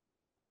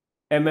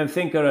 MM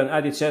Thinker and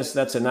Adi chess,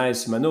 that's a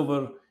nice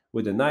maneuver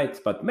with the knight,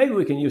 but maybe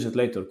we can use it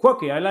later.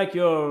 Quacky, I like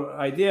your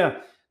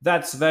idea.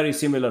 That's very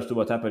similar to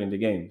what happened in the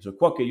game. So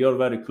Quacky, you're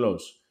very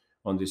close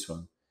on this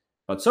one.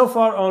 But so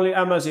far, only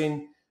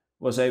Amazon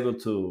was able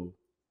to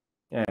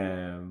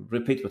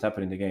repeat what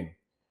happened in the game.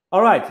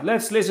 All right,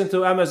 let's listen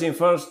to Amazon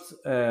first.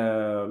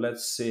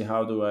 Let's see,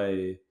 how do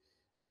I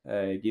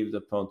give the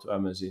pawn to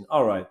Amazon?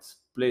 All right,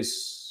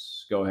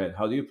 please go ahead.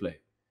 How do you play?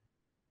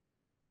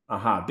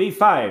 Aha,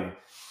 b5.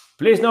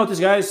 Please notice,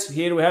 guys,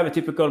 here we have a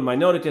typical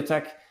minority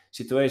attack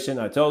situation.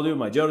 I told you,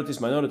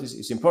 minorities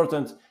is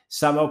important.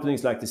 Some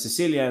openings like the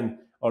Sicilian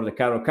or the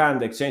Caro-Kann,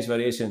 the exchange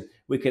variation,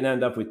 we can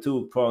end up with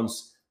 2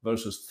 pawns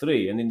versus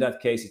 3. And in that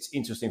case, it's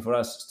interesting for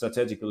us,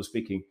 strategically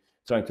speaking,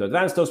 trying to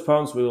advance those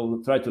pawns. We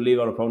will try to leave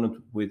our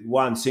opponent with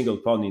 1 single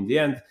pawn in the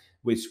end,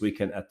 which we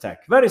can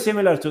attack. Very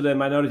similar to the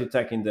minority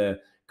attack in the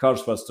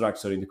Karlsbad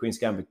structure in the Queen's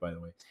Gambit, by the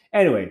way.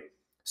 Anyway,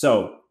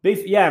 so,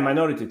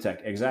 minority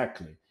attack,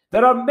 exactly.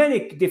 There are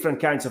many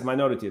different kinds of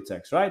minority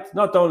attacks, right?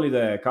 Not only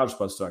the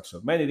Karlsbad structure,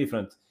 many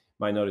different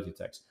minority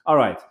attacks. All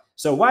right,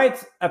 so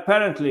white,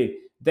 apparently,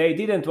 they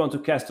didn't want to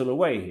castle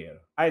away here.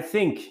 I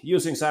think,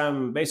 using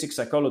some basic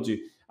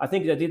psychology, I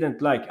think they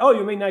didn't like, oh,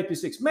 you mean knight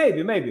b6?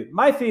 Maybe.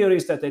 My theory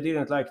is that they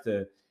didn't like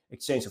the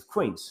exchange of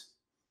queens.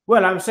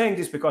 Well, I'm saying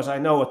this because I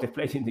know what they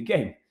played in the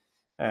game.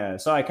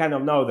 So I kind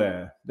of know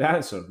the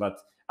answer. But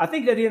I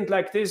think they didn't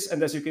like this.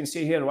 And as you can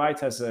see here, white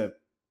has a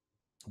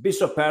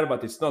bishop pair,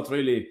 but it's not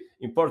really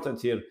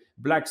important here.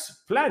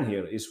 Black's plan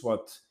here is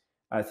what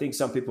I think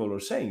some people were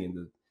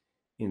saying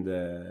in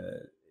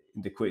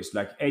the quiz,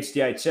 like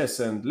HDI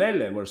Chess and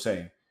Lele were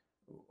saying,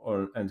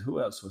 and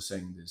who else was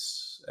saying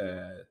this?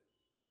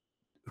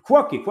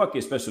 Quacky,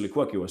 especially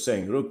Quacky was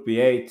saying rook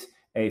b8,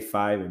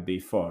 a5, and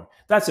b4.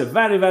 That's a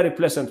very, very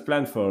pleasant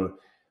plan for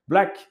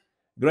black.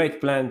 Great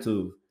plan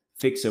to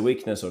fix a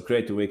weakness or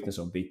create a weakness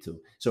on b2.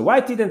 So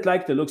white didn't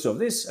like the looks of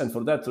this, and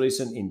for that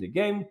reason in the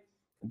game,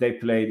 they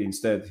played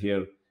instead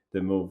here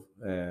the move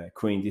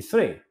queen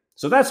d3.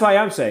 So that's why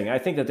I'm saying I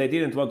think that they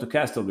didn't want to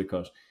castle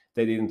because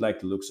they didn't like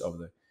the looks of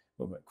the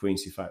queen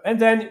c5. And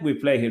then we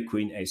play here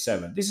queen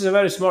a7. This is a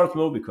very smart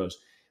move because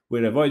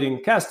we're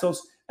avoiding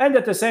castles. And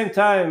at the same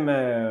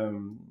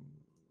time,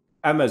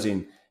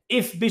 Amazon,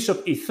 if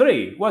bishop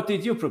e3, what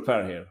did you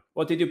prepare here?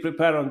 What did you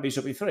prepare on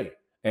bishop e3?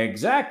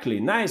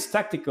 Exactly. Nice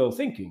tactical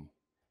thinking.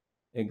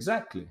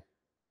 Exactly.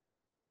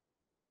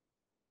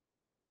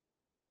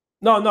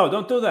 No, no,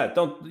 don't do that.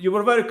 Don't. You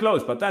were very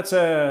close, but that's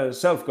a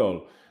self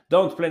goal.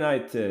 Don't play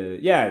knight.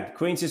 Yeah,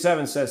 queen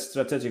c7 says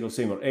strategical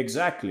simmer.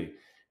 Exactly.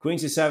 Queen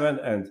c7,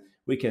 and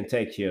we can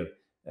take here.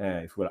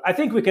 If we, I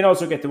think we can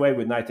also get away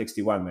with knight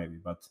xd1 maybe,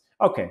 but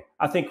okay.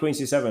 I think queen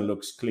c7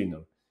 looks cleaner.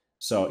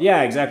 So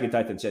yeah, exactly.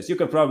 Titan chess. You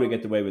can probably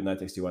get away with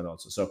knight xd1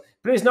 also. So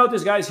please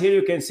notice, guys. Here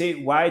you can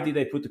see why did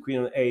they put the queen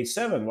on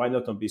a7? Why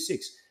not on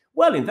b6?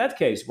 Well, in that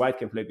case, white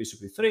can play bishop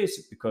e3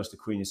 because the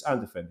queen is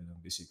undefended on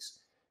b6.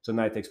 So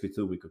knight takes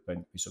b2, we could play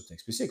bishop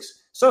takes b6.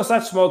 So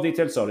such small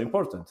details are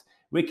important.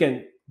 We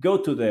can go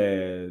to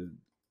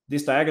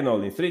this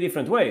diagonal in 3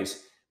 different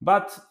ways,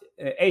 but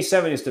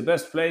a7 is the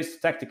best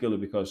place tactically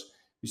because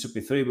bishop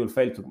b3 will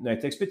fail to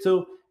knight takes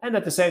b2, and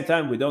at the same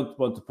time we don't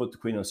want to put the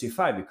queen on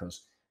c5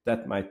 because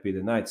that might be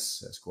the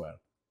knight's square.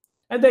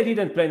 And they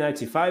didn't play knight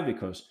c5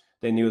 because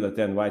they knew that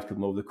then white could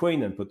move the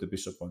queen and put the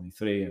bishop on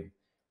e3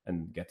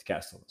 and get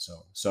castle.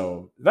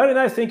 So very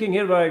nice thinking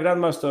here by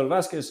Grandmaster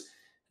Vasquez.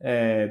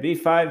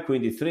 b5,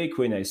 queen d3,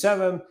 queen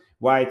a7.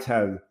 White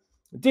had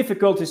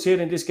difficulties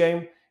here in this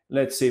game.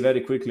 Let's see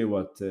very quickly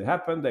what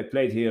happened. They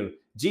played here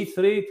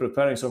g3,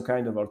 preparing some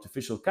kind of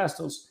artificial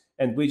castles,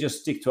 and we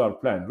just stick to our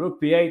plan.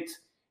 Rook b8,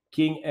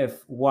 king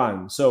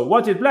f1. So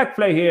what did black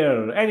play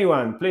here?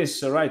 Anyone,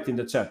 please write in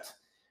the chat.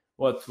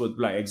 What would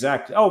black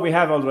exactly? Oh, we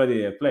have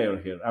already a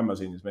player here.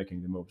 Amazon is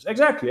making the moves.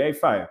 Exactly,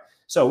 a5.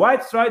 So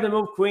white tried the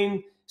move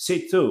queen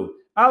c2.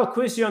 I'll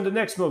quiz you on the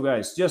next move,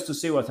 guys, just to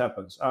see what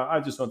happens. I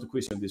just want to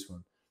quiz you on this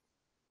one.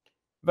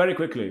 Very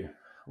quickly,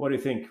 what do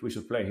you think we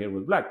should play here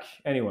with black?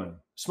 Anyone?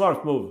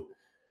 Smart move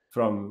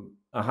from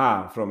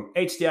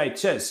HDI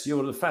Chess.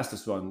 You're the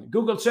fastest one.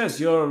 Google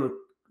Chess, you're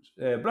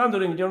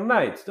blundering your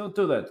knight. Don't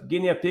do that.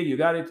 Guinea Pig, you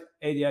got it.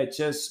 ADI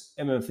Chess,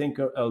 MM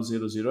Thinker,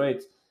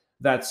 L008.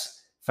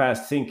 That's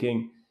fast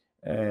thinking,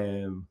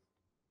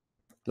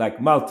 like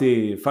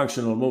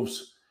multifunctional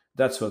moves.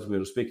 That's what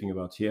we're speaking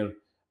about here.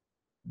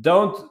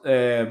 Don't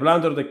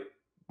blunder the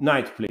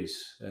knight,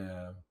 please.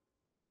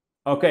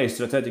 Okay,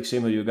 strategic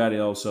simmer, you got it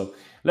also.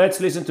 Let's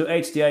listen to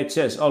HDI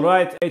Chess. All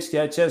right,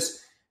 HDI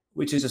Chess,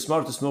 which is the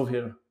smartest move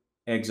here?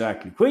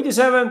 Exactly. Queen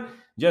d7,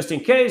 just in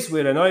case,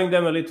 we're annoying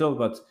them a little,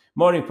 but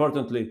more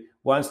importantly,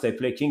 once they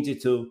play king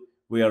g2,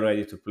 we are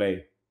ready to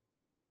play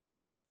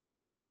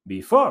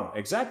b4.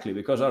 Exactly,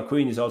 because our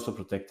queen is also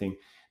protecting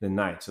the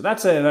knight. So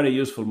that's a very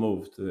useful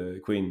move to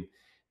queen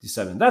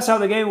d7. That's how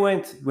the game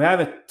went. We have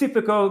a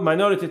typical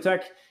minority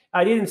attack.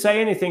 I didn't say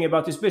anything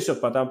about this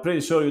bishop, but I'm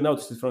pretty sure you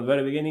noticed it from the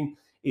very beginning.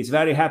 It's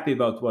very happy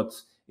about what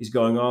is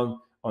going on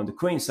the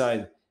queen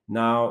side.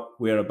 Now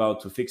we're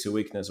about to fix a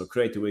weakness or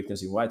create a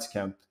weakness in white's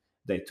camp.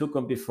 They took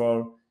on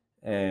before.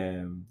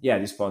 Yeah,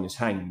 this pawn is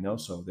hanging now,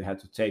 so they had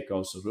to take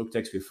also rook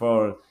takes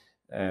before.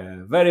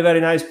 Very, very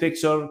nice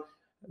picture.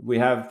 We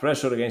have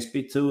pressure against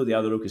b2. The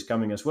other rook is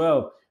coming as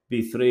well.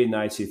 b3,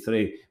 knight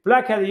c3.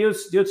 Black had a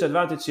huge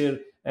advantage here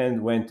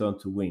and went on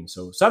to win.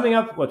 So summing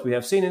up what we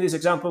have seen in this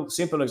example,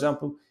 simple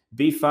example,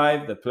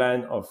 b5, the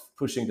plan of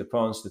pushing the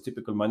pawns, the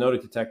typical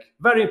minority attack.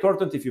 Very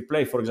important if you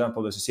play, for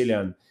example, the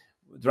Sicilian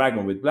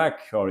dragon with black,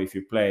 or if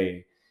you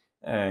play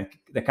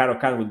the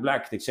Caro-Kann with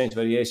black, the exchange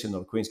variation,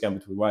 or Queen's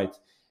Gambit with white.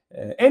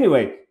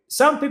 Anyway,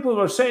 some people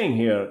were saying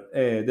here,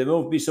 the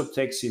move bishop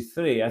takes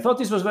c3. I thought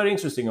this was very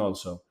interesting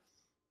also.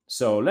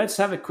 So let's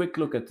have a quick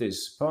look at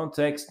this. Pawn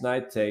takes,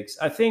 knight takes.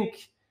 I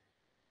think,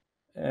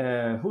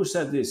 who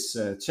said this?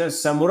 Chess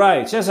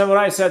Samurai. Chess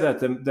Samurai said that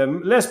the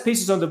less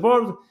pieces on the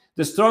board,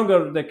 the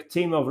stronger the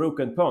team of rook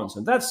and pawns.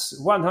 And that's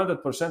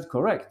 100%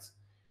 correct.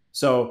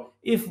 So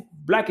if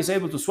black is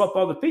able to swap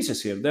all the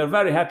pieces here, they're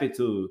very happy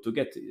to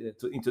get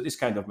into this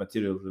kind of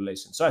material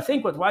relation. So I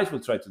think what white will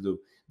try to do,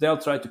 they'll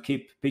try to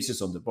keep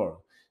pieces on the board.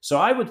 So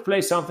I would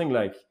play something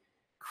like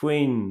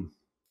queen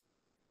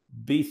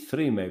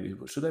b3 maybe.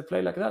 Should I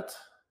play like that?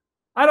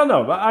 I don't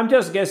know, but I'm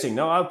just guessing.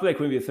 No, I'll play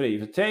queen b3.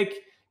 If I take,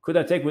 could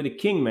I take with the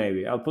king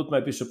maybe? I'll put my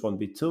bishop on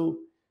b2.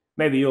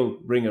 Maybe you'll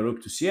bring a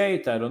rook to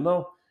c8. I don't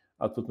know.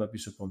 I'll put my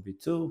bishop on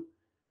b2.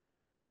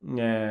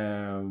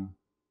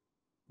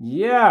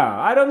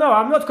 Yeah, I don't know.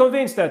 I'm not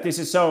convinced that this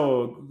is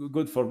so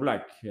good for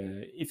black.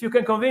 If you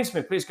can convince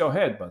me, please go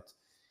ahead. But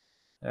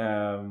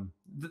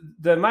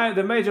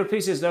the major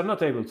pieces, they're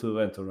not able to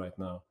enter right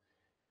now.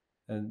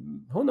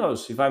 And who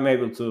knows if I'm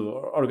able to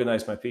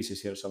organize my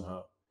pieces here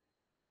somehow.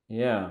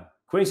 Yeah.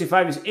 Queen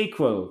c5 is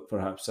equal,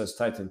 perhaps, says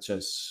Titan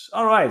Chess.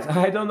 All right,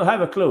 I don't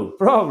have a clue.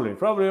 Probably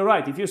you're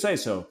right, if you say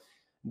so.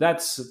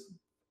 That's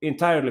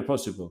entirely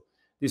possible.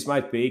 This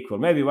might be equal.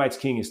 Maybe white's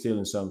king is still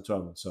in some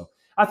trouble. So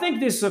I think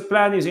this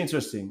plan is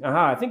interesting.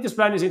 I think this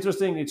plan is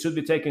interesting. It should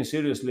be taken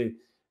seriously.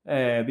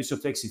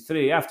 Bishop takes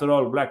c3. After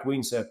all, black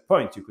wins a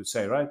point, you could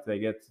say, right? They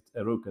get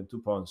a rook and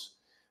 2 pawns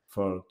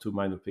for 2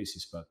 minor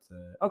pieces. But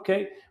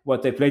okay,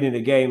 what they played in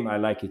the game, I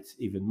like it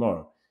even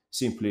more.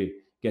 Simply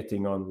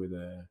getting on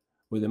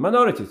with a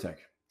minority attack.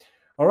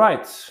 All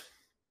right,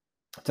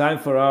 time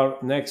for our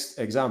next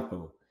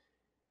example.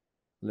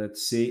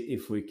 Let's see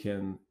if we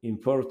can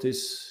import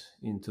this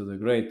into the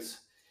great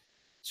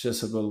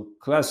Chessable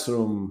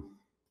Classroom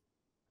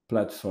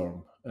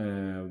platform.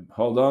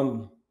 Hold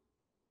on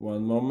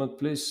one moment,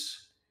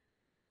 please.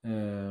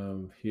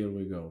 Here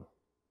we go.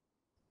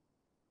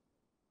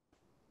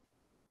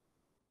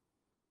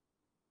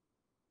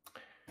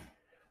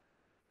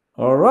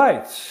 All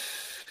right.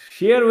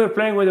 Here we're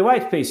playing with the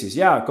white pieces.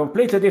 Yeah,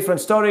 completely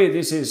different story.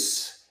 This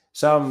is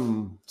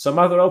some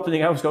other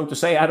opening I was going to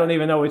say. I don't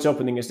even know which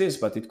opening is this,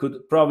 but it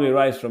could probably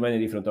rise from many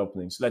different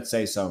openings. Let's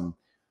say some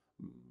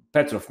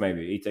Petrov,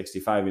 maybe e takes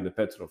d5 in the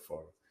Petrov,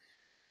 or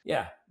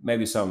yeah,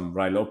 maybe some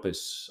Rai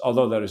Lopez,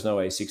 although there is no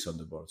a6 on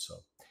the board, so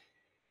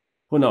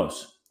who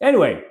knows.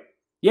 Anyway,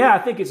 yeah, I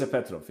think it's a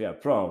Petrov. Yeah,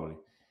 probably.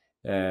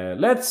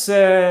 Let's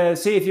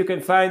see if you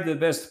can find the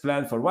best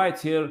plan for white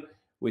here,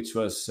 which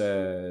was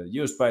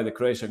used by the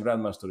Croatian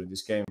Grandmaster in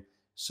this game.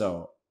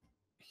 So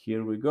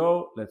here we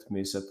go. Let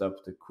me set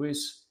up the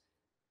quiz.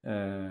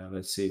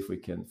 Let's see if we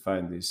can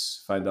find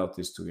out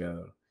this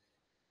together.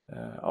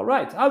 All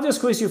right, I'll just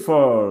quiz you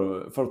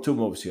for 2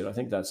 moves here. I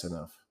think that's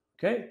enough.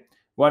 Okay,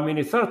 1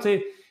 minute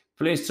 30.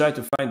 Please try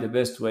to find the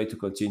best way to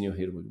continue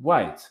here with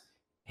white.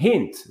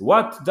 Hint: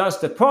 what does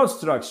the pawn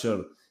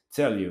structure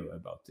tell you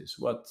about this?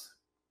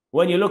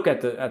 When you look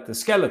at the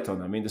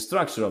skeleton, I mean the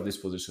structure of this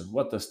position,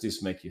 what does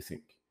this make you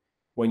think?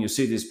 When you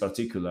see this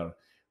particular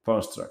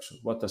pawn structure,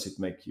 what does it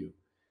make you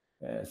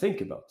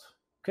think about?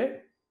 Okay.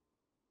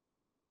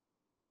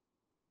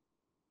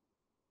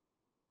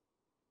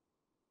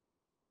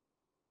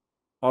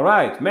 All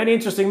right, many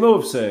interesting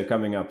moves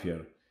coming up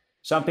here.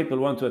 Some people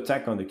want to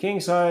attack on the king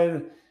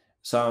side.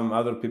 Some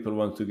other people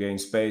want to gain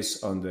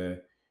space on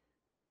the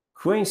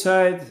queen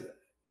side.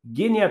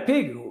 Guinea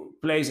Pig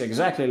plays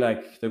exactly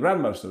like the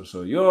Grandmaster.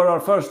 So you're our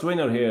first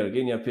winner here,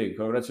 Guinea Pig.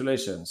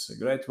 Congratulations.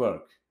 Great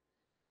work.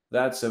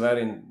 That's a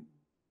very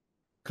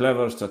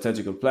clever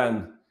strategical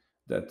plan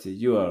that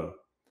you are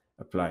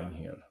applying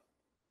here.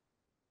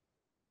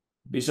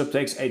 Bishop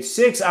takes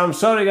h6. I'm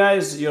sorry,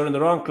 guys. You're in the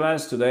wrong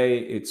class today.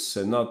 It's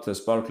not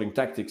sparkling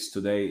tactics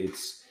today.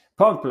 It's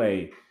pawn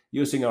play,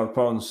 using our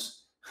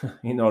pawns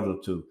in order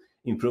to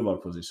improve our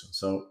position.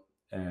 So,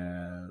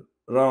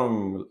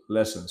 wrong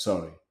lesson.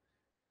 Sorry.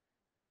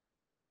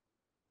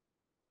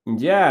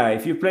 Yeah,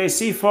 if you play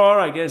c4,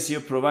 I guess you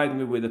provide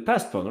me with a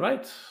passed pawn,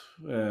 right?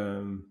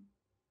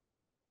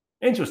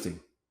 Interesting.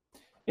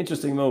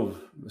 Interesting move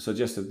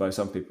suggested by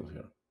some people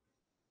here.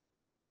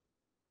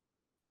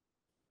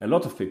 A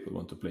lot of people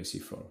want to play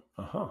c4.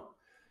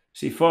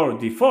 C4,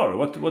 d4.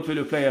 What will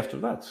you play after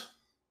that?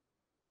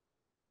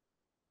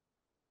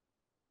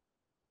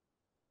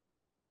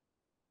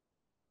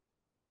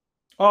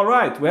 All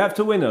right, we have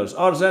 2 winners.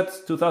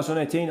 RZ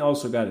 2018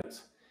 also got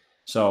it.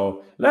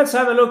 So let's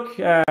have a look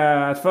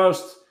at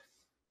first.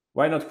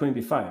 Why not queen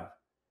b5?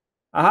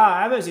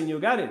 Aha, Amazon, you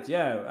got it.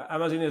 Yeah,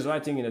 Amazon is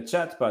writing in the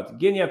chat, but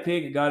Guinea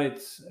Pig got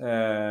it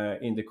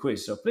in the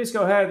quiz. So please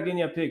go ahead,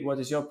 Guinea Pig. What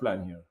is your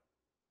plan here?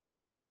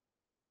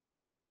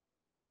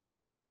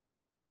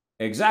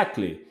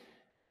 Exactly.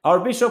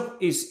 Our bishop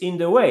is in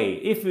the way.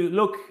 If we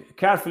look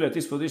carefully at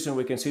this position,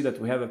 we can see that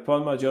we have a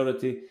pawn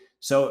majority.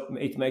 So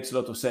it makes a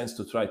lot of sense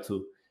to try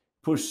to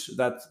push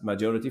that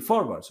majority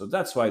forward. So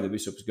that's why the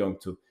bishop is going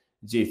to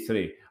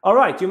g3. All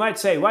right, you might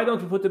say, why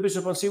don't we put the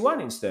bishop on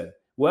c1 instead?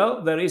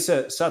 Well, there is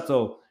a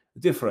subtle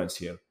difference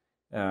here.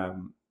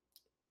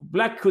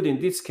 Black could, in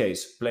this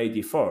case, play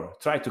d4,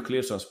 try to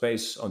clear some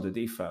space on the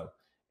d file.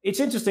 It's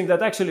interesting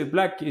that actually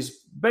black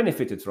is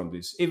benefited from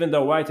this. Even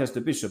though white has the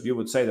bishop, you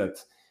would say that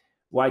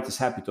white is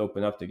happy to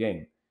open up the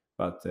game.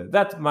 But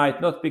that might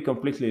not be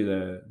completely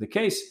the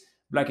case.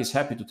 Black is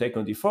happy to take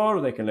on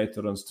d4. They can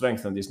later on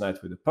strengthen this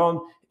knight with a pawn.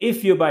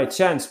 If you by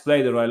chance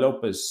play the Rai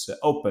Lopez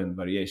open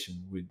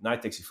variation with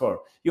knight takes e4,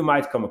 you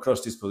might come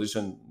across this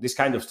position, this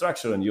kind of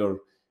structure, and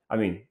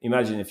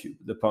imagine if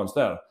the pawn's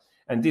there.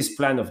 And this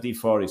plan of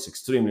d4 is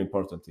extremely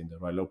important in the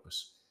Rai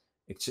Lopez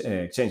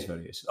exchange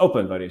variation,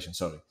 open variation,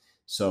 sorry.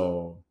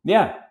 So,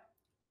 yeah,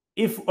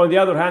 if on the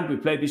other hand we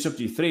play bishop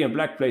g3 and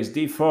black plays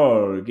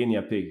d4,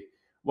 Guinea Pig,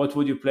 what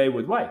would you play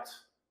with white?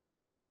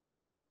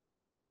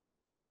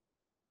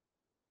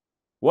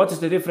 What is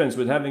the difference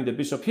with having the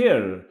bishop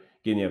here,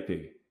 Guinea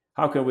Pig?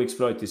 How can we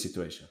exploit this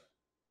situation?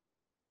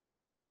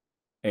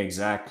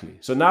 Exactly.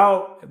 So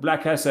now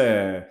black has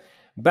a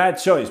bad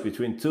choice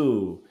between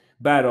 2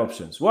 bad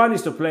options. One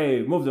is to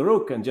move the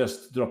rook and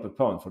just drop a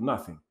pawn for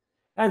nothing.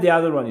 And the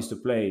other one is to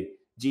play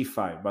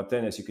g5. But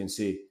then, as you can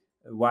see,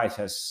 white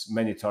has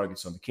many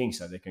targets on the king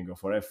side. They can go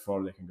for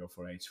f4, they can go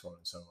for h4,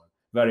 and so on.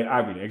 Very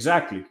ugly.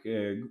 Exactly.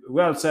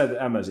 Well said,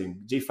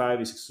 Amazon.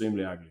 g5 is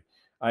extremely ugly.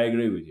 I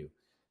agree with you.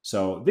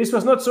 So this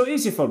was not so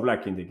easy for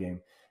black in the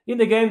game. In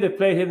the game, they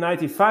played here knight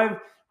e5,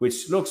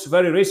 which looks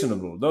very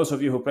reasonable. Those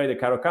of you who play the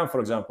Caro-Kann, for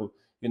example,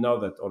 you know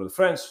that, or the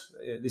French,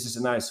 this is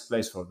a nice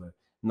place for the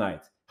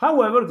knight.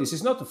 However, this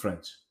is not the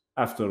French.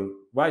 After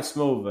white's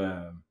move,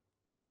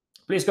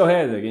 please go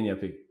ahead, Guinea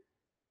Pig.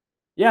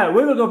 Yeah,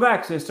 we will go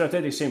back to the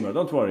strategic simmer,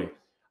 don't worry.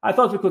 I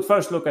thought we could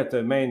first look at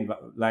the main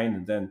line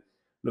and then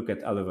look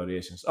at other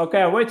variations.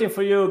 Okay, I'm waiting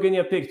for you,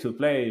 Guinea Pig, to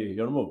play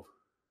your move.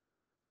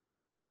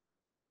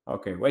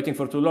 Okay, waiting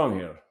for too long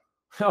here.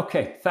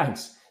 Okay,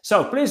 thanks.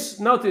 So please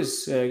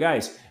notice,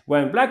 guys,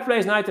 when black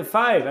plays knight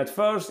f5, at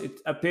first it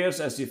appears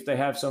as if they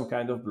have some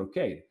kind of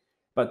blockade.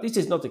 But this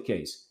is not the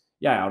case.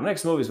 Yeah, our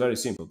next move is very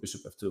simple,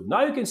 bishop f2.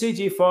 Now you can see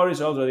g4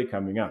 is already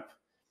coming up.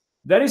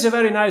 There is a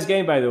very nice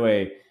game, by the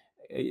way,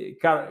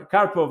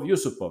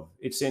 Karpov-Yusupov.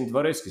 It's in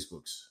Dvoretsky's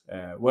books,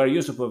 where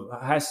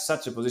Yusupov has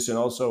such a position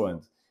also,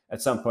 and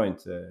at some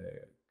point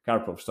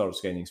Karpov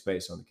starts gaining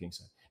space on the king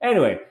side.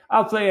 Anyway,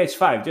 I'll play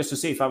h5 just to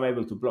see if I'm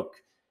able to block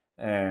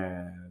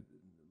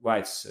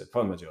White's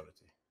pawn majority.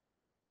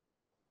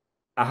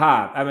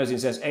 Aha, Amazon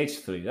says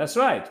h3. That's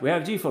right, we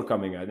have g4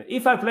 coming out.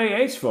 If I play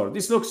h4,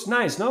 this looks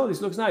nice, no?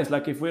 This looks nice,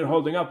 like if we're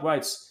holding up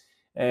White's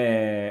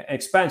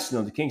expansion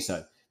on the king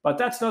side. But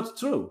that's not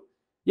true.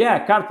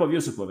 Yeah,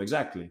 Karpov-Yusupov,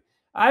 exactly.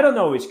 I don't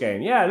know which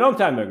game. Yeah, a long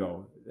time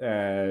ago.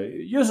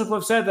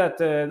 Yusupov said that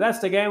that's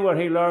the game where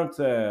he learned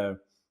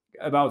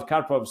about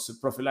Karpov's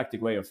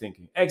prophylactic way of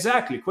thinking.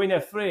 Exactly, queen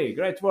f3,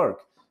 great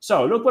work.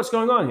 So look what's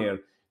going on here.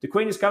 The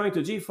queen is coming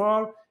to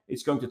g4.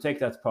 It's going to take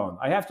that pawn.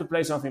 I have to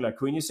play something like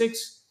queen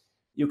e6.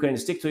 You can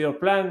stick to your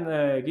plan,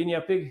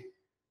 guinea pig.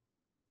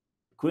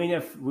 Queen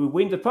f, we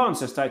win the pawn,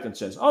 says Titan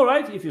Chess. All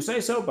right, if you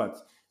say so, but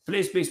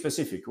please be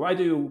specific. Why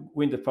do you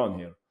win the pawn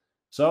here?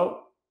 So,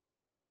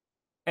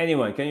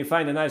 anyone, can you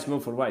find a nice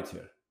move for White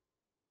here?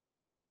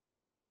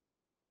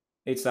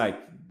 It's like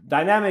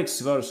dynamics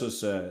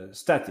versus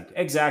static.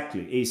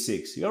 Exactly,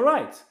 e6. You're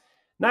right.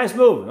 Nice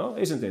move, no?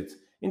 Isn't it?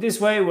 In this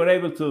way, we're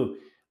able to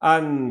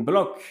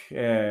unblock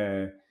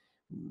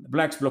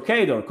Black's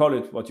blockade, or call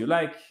it what you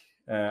like.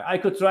 I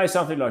could try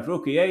something like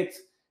rook e8.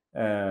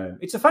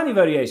 It's a funny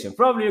variation.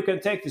 Probably you can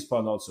take this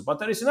pawn also. But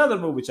there is another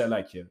move which I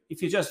like here.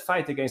 If you just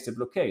fight against the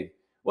blockade,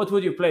 what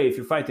would you play if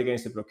you fight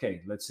against the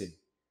blockade? Let's see.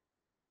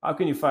 How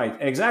can you fight?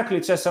 Exactly,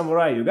 Chess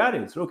Samurai. You got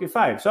it. Rook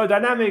e5. So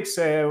dynamics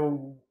are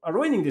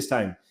winning this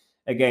time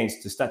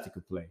against the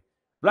statical play.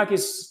 Black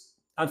is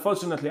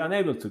unfortunately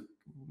unable to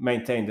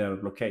maintain their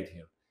blockade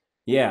here.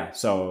 Yeah,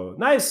 so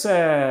nice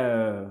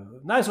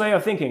way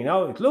of thinking.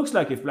 Now it looks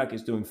like if Black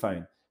is doing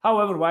fine.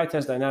 However, White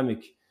has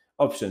dynamic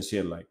options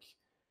here, like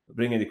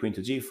bringing the queen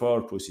to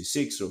g4, push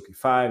e6, rook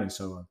e5, and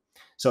so on.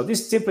 So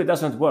this simply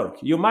doesn't work.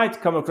 You might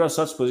come across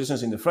such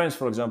positions in the French,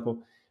 for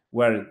example,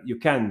 where you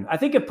can... I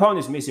think a pawn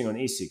is missing on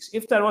e6.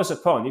 If there was a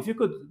pawn, if you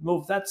could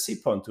move that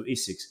c-pawn to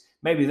e6,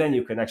 maybe then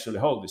you can actually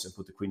hold this and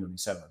put the queen on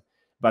e7.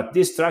 But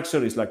this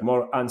structure is like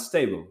more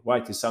unstable.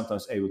 White is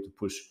sometimes able to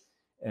push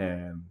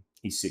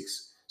e6.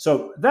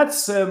 So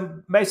that's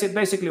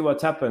basically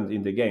what happened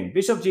in the game.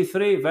 Bishop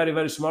g3, very,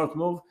 very smart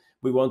move.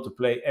 We want to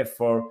play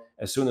f4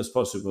 as soon as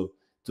possible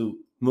to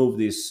move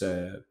this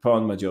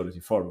pawn majority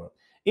forward.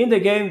 In the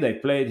game, they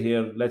played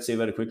here, let's say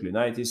very quickly,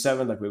 knight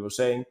e7, like we were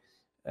saying.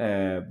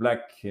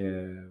 Black,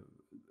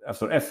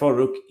 after f4,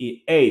 rook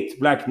e8.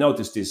 Black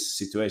noticed this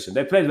situation.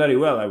 They played very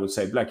well, I would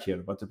say, Black here,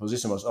 but the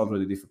position was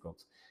already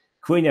difficult.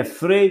 Queen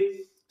f3,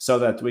 so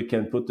that we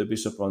can put the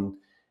bishop on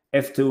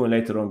f2 and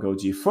later on go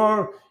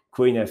g4.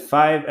 Queen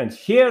f5, and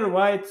here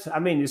White, I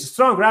mean, he's a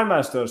strong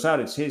grandmaster,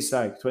 Saric. He's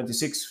like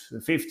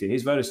 2650.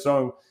 He's very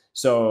strong.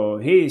 So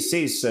he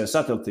sees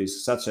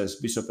subtleties such as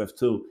bishop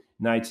f2,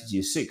 knight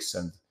g6,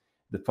 and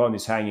the pawn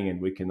is hanging and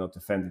we cannot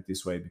defend it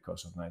this way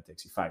because of knight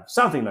takes e5.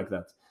 Something like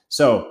that.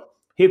 So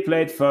he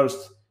played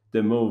first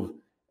the move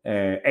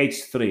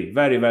h3.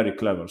 Very, very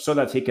clever. So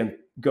that he can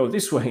go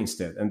this way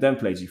instead and then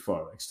play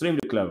g4.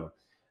 Extremely clever.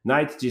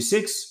 Knight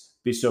g6,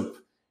 bishop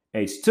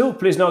h2.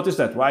 Please notice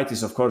that White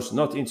is, of course,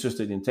 not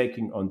interested in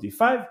taking on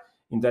d5.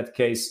 In that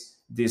case,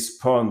 this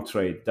pawn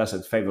trade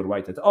doesn't favor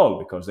White at all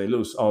because they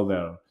lose all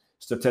their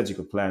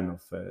strategical plan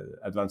of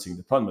advancing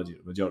the pawn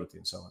majority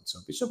and so on. So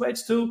bishop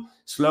h2,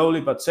 slowly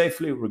but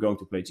safely, we're going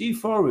to play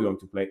g4, we're going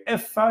to play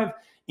f5.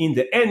 In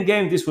the end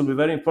game, this will be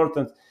very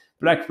important.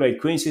 Black played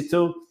queen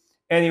c2.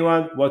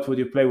 Anyone, what would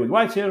you play with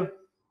White here?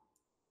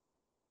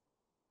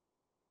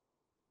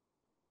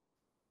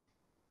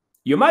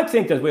 You might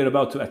think that we're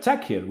about to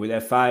attack here with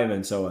f5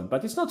 and so on,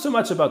 but it's not so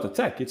much about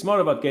attack. It's more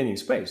about gaining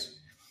space.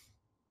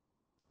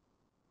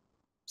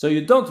 So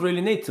you don't really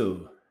need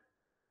to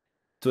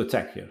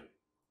attack here.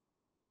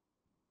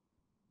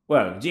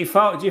 Well,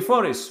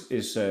 g4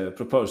 is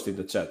proposed in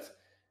the chat.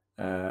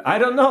 I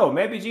don't know.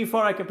 Maybe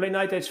g4 I can play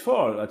knight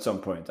h4 at some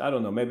point. I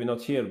don't know. Maybe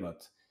not here,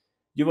 but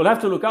you will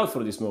have to look out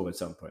for this move at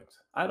some point.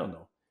 I don't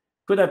know.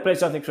 Could I play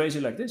something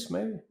crazy like this,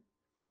 maybe?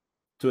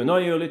 To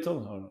annoy you a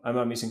little, or am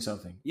I missing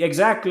something?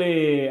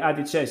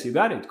 Adi Chess, you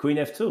got it. Queen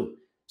f2.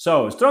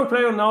 So a strong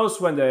player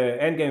knows when the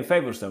endgame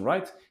favors them,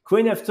 right?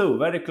 Queen f2,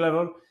 very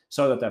clever.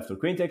 So that after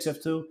queen takes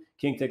f2,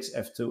 king takes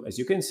f2. As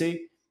you can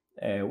see,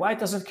 White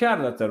doesn't care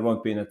that there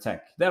won't be an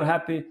attack. They're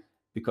happy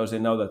because they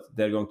know that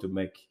they're going to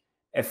make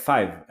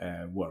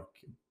f5 work.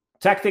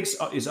 Tactics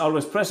is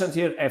always present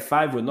here.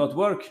 f5 will not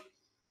work.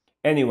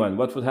 Anyone,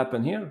 what would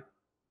happen here?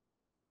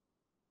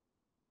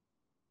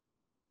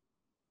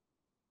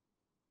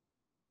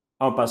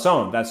 En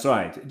passant, that's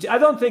right. I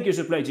don't think you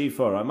should play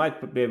g4. I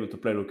might be able to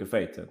play rook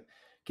f8 and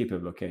keep a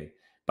blockade.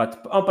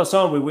 But en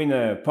passant, we win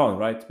a pawn,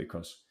 right?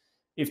 Because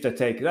if they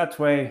take that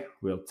way,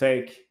 we'll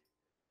take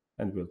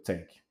and we'll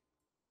take.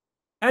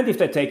 And if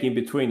they take in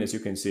between, as you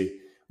can see,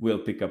 we'll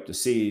pick up the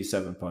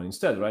c7 pawn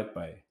instead, right?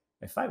 By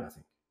f5, I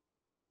think.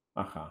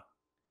 Aha.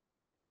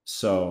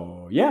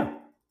 So, yeah.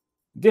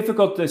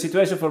 Difficult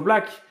situation for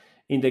black.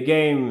 In the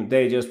game,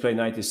 they just play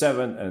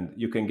 97, and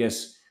you can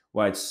guess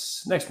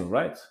white's next move,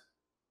 right?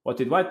 What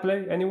did white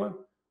play? Anyone?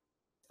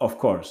 Of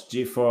course,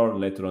 g4.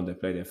 Later on, they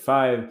played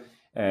f5.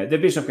 The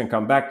bishop can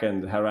come back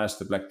and harass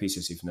the black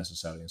pieces if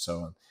necessary, and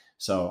so on.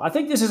 So I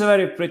think this is a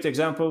very pretty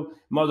example,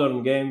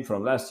 modern game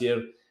from last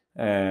year.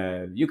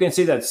 You can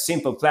see that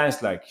simple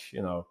plans, like,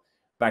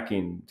 back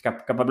in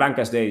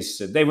Capablanca's days,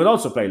 they would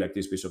also play like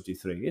this, bishop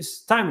g3.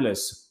 It's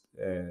timeless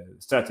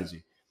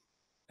strategy.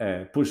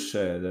 Push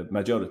the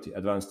majority,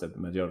 advance the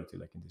majority,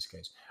 like in this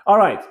case. All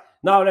right,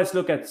 now let's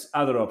look at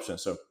other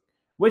options. So,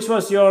 which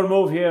was your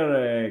move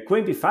here?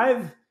 Queen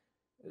b5?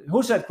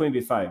 Who said queen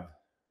b5?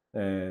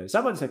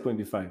 Somebody said queen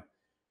b5.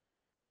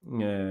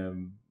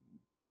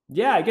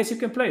 Yeah, I guess you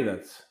can play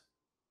that.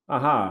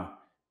 Aha.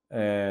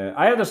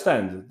 I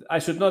understand. I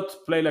should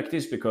not play like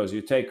this because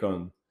you take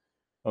on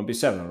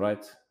b7,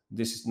 right?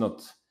 This is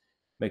not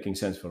making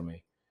sense for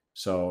me.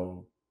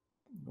 So,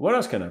 what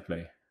else can I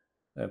play?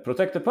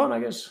 Protect the pawn, I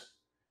guess.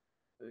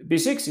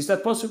 b6, is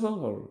that possible,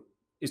 or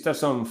is there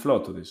some flaw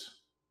to this?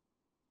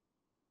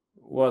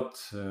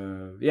 What's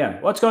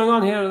going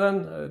on here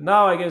then?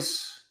 Now I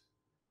guess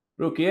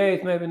rook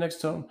e8 maybe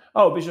next turn.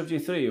 Oh, bishop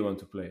g3 you want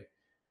to play.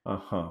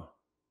 All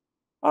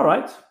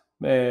right.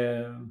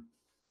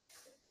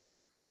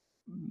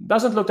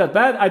 Doesn't look that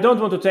bad. I don't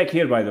want to take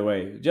here, by the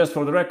way. Just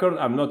for the record,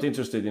 I'm not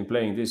interested in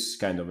playing this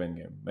kind of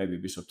endgame. Maybe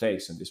bishop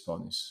takes and this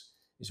pawn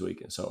is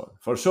weak and so on.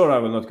 For sure, I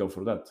will not go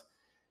for that.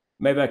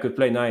 Maybe I could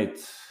play knight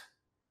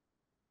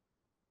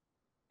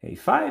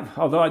a5,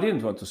 although I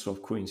didn't want to swap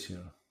queens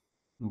here.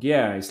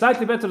 Yeah, it's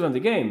slightly better than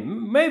the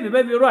game. Maybe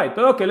you're right.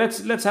 But okay,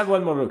 let's have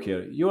one more rook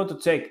here. You want to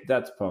take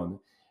that pawn.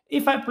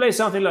 If I play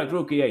something like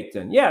rook e8,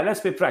 then yeah, let's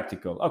be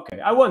practical.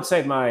 Okay, I won't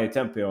save my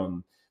tempo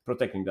on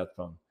protecting that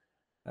pawn.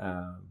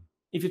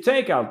 If you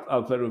take,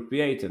 I'll play rook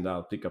b8 and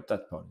I'll pick up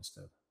that pawn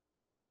instead.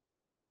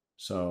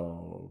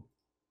 So,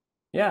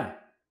 yeah.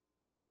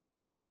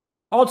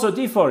 Also,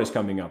 d4 is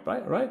coming up,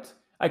 right?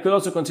 I could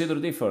also consider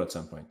d4 at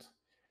some point,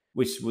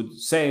 which would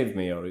save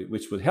me, or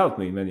which would help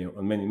me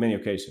on many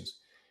occasions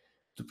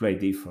to play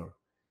d4.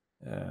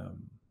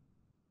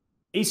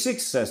 e6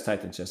 says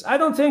Titan Chess. I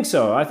don't think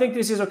so. I think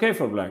this is okay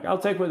for black. I'll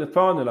take with the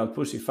pawn and I'll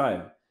push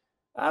e5.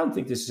 I don't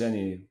think this is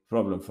any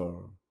problem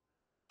for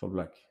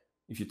black.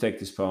 If you take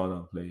this pawn,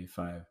 I'll play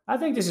e5. I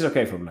think this is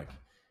okay for black.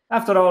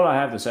 After all, I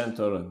have the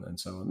center and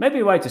so on.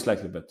 Maybe white is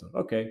slightly better.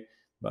 Okay,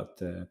 but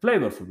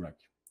playable for black.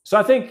 So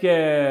I think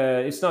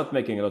it's not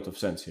making a lot of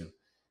sense here,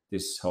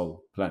 this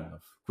whole plan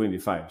of queen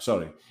b5.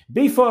 Sorry.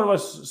 b4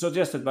 was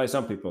suggested by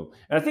some people.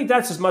 And I think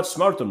that's a much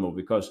smarter move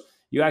because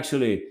you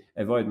actually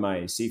avoid my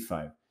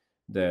c5.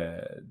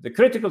 The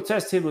critical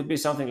test here would be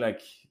something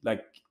like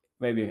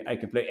maybe I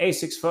can play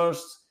a6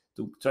 first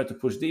to try to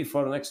push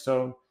d4 next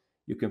turn.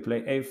 You can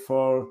play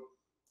a4.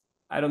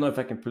 I don't know if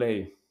I can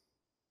play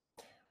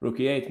rook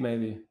e8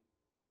 maybe.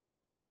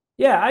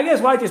 Yeah, I guess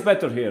white is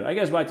better here. I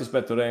guess white is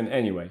better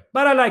anyway.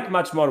 But I like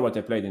much more what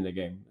I played in the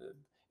game.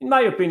 In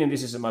my opinion,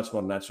 this is a much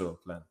more natural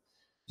plan.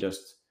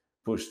 Just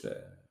push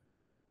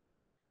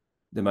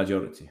the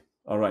majority.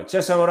 All right.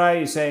 Chess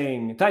Samurai is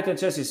saying, Titan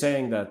Chess is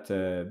saying that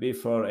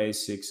b4,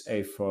 a6,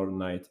 a4,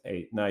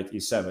 knight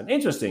e7.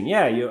 Interesting.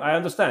 Yeah, I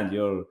understand.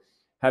 You're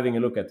having a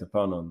look at the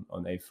pawn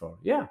on a4.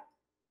 Yeah.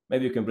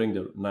 Maybe you can bring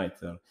the knight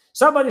there.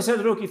 Somebody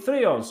said rook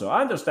e3 also.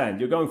 I understand.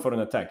 You're going for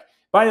an attack.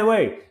 By the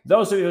way,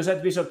 those of you who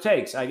said bishop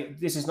takes,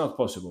 this is not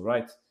possible,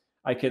 right?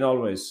 I can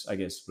always, I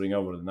guess, bring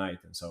over the knight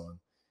and so on.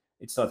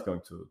 It's not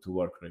going to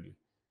work really.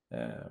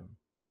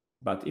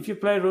 But if you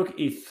play rook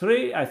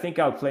e3, I think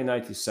I'll play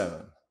knight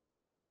e7.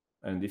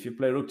 And if you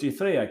play rook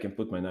g3, I can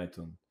put my knight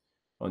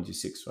on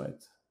g6,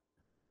 right?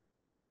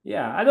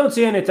 Yeah, I don't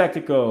see any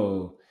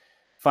tactical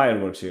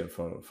fireworks here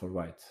for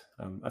white.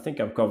 I think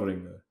I'm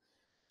covering the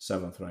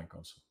 7th rank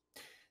also.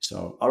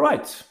 So, all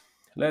right,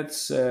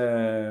 let's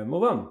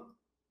move on.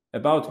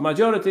 About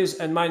majorities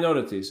and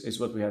minorities is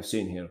what we have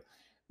seen here.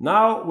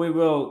 Now we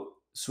will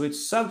switch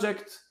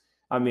subject.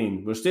 I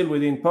mean, we're still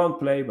within pawn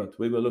play, but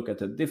we will look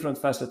at a different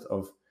facet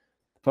of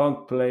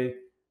pawn play.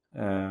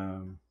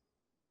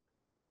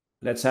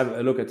 Let's have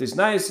a look at this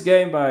nice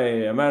game by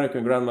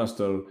American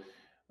Grandmaster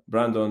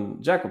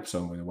Brandon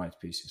Jacobson with the white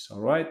pieces.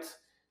 All right,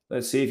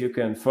 let's see if you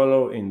can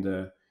follow in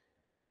the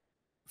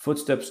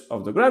footsteps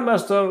of the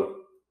Grandmaster.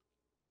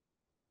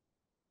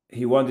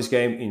 He won this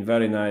game in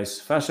very nice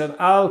fashion.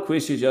 I'll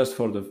quiz you just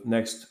for the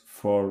next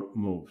 4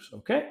 moves,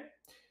 okay?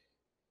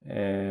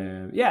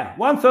 Yeah,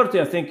 130,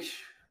 I think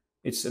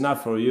it's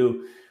enough for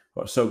you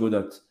who are so good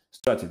at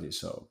strategy.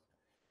 So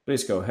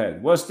please go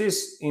ahead. Was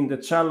this in the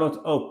Charlotte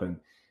Open?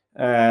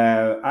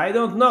 I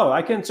don't know.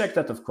 I can check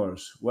that, of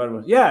course.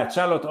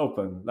 Charlotte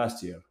Open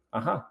last year.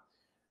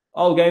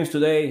 All games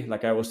today,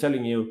 like I was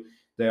telling you,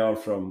 they are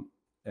from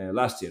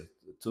last year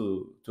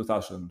to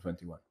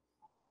 2021.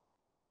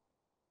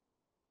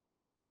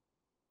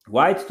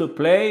 White to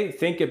play,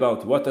 think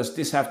about what does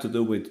this have to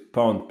do with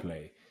pawn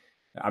play.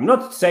 I'm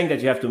not saying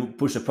that you have to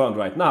push a pawn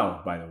right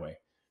now, by the way.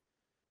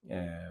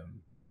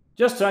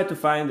 Just try to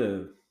find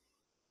a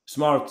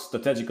smart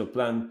strategical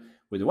plan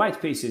with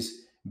white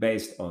pieces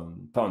based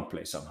on pawn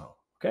play somehow.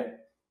 Okay?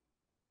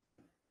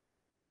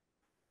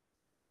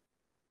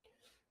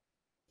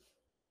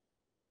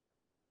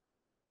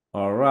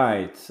 All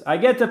right. I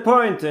get the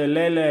point,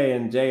 Lele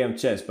and JM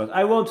Chess, but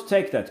I won't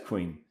take that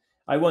queen.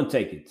 I won't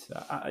take it.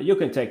 You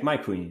can take my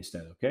queen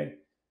instead, okay?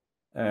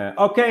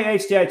 Okay,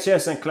 HDI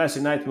Chess and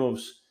classic knight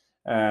moves.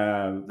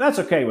 That's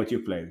okay what you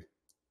played.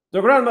 The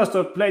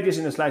Grandmaster played this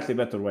in a slightly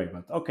better way,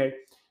 but okay,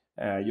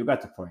 you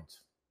got the point.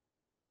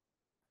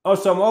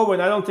 Also, Owen,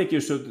 I don't think you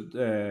should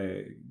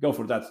go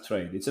for that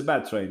trade. It's a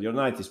bad trade. Your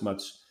knight is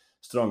much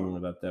stronger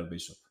than that there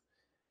bishop.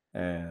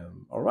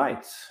 All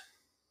right.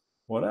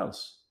 What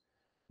else?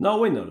 No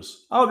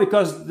winners. Oh,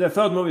 because the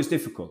third move is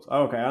difficult.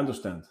 Okay, I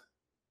understand.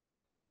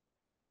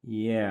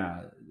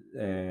 Yeah.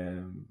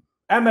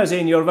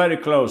 Amazon, you're very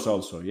close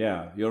also.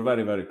 Yeah, you're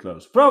very, very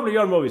close. Probably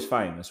your move is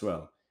fine as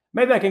well.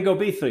 Maybe I can go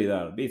b3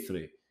 there,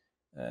 b3.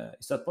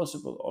 Is that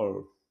possible?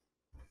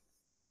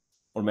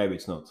 Or maybe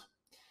it's not.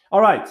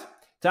 All right,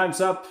 time's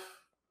up.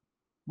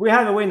 We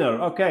have a winner.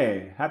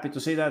 Okay, happy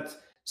to see that.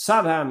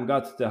 Sabham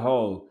got the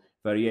whole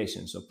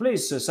variation. So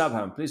please,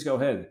 Sabham, please go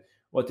ahead.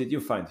 What did you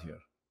find here?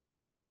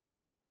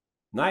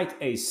 Knight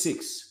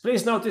a6.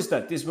 Please notice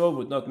that this move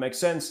would not make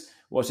sense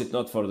was it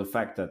not for the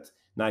fact that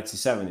knight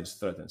c7 is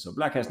threatened. So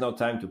black has no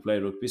time to play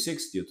rook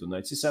b6 due to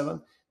knight c7.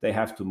 They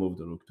have to move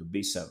the rook to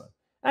b7.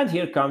 And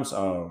here comes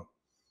our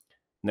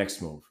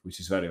next move, which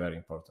is very, very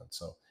important.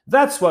 So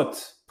that's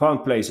what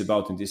pawn play is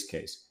about in this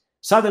case.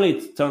 Suddenly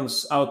it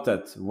turns out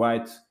that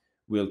white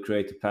will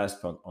create a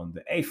passed pawn on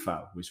the a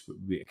file, which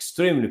would be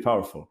extremely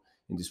powerful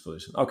in this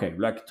position. Okay,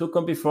 black took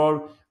on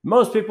b4.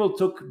 Most people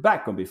took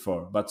back on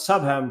b4, but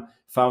Sabham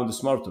found a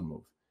smarter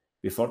move.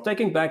 Before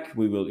taking back,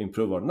 we will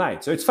improve our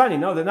knight. So it's funny,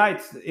 now the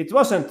knight, it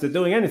wasn't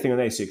doing anything on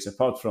a6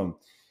 apart from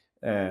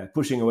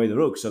pushing away the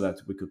rook so that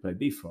we could play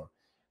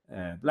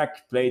b4.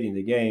 Black played in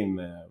the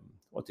game,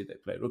 what did they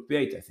play? Rook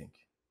b8, I think.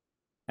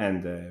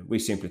 And we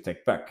simply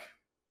take back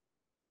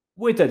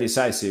with a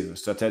decisive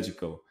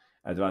strategical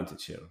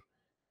advantage here.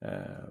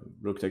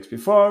 Rook takes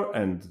b4,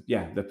 and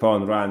yeah, the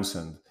pawn runs,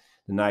 and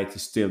the knight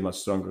is still much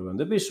stronger than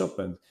the bishop,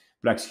 and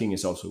black's king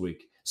is also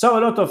weak. So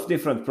a lot of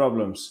different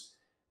problems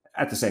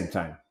at the same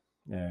time.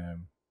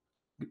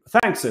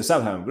 Thanks,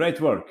 Sabham. Great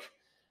work.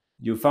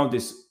 You found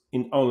this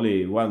in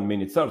only 1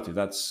 minute 30.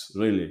 That's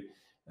really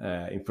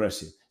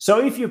impressive. So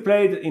if you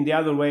played in the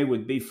other way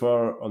with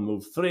b4 on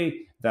move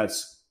 3,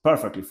 that's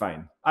perfectly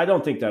fine. I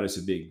don't think there is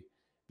a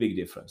big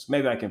difference.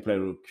 Maybe I can play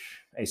rook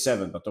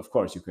a7, but of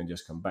course you can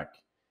just come back.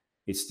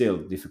 It's still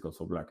difficult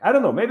for black. I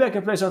don't know. Maybe I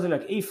can play something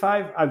like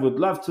e5. I would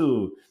love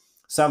to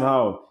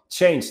somehow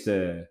change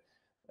the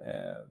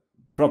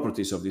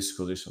properties of this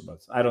position, but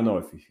I don't know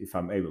if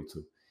I'm able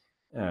to.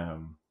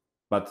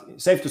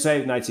 But safe to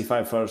say, knight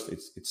c5 first.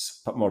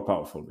 It's more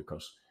powerful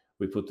because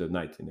we put the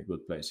knight in a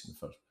good place in the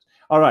first place.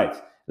 All right,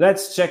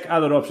 let's check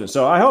other options.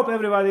 So I hope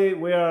everybody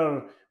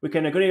we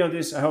can agree on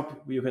this. I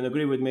hope you can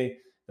agree with me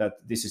that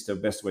this is the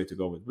best way to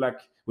go with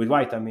black. With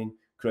white, I mean,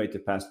 create a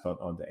passed pawn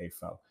on the a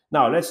file.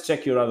 Now let's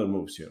check your other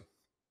moves here.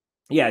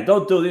 Yeah,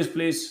 don't do this,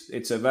 please.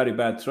 It's a very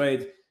bad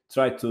trade.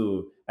 Try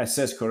to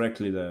assess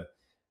correctly the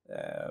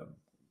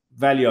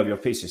value of your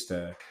pieces,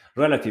 the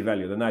relative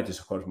value. The knight is,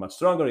 of course, much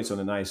stronger. It's on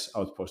a nice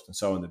outpost and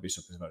so on. The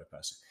bishop is very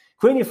passive.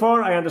 Queen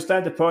e4, I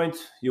understand the point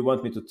you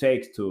want me to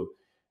take to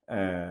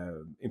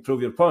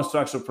improve your pawn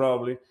structure,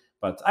 probably.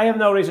 But I have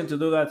no reason to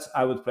do that.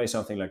 I would play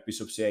something like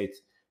bishop c8,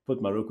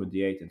 put my rook on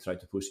d8, and try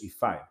to push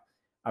e5.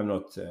 I'm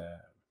not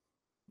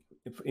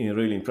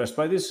really impressed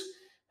by this.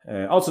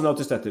 Also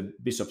notice that the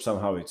bishop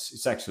somehow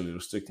it's actually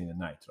restricting the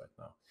knight right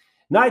now.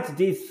 Knight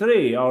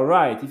d3, all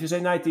right. If you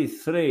say knight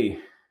d3,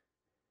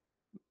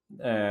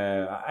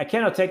 I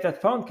cannot take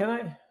that pawn, can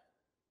I?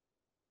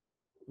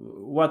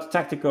 What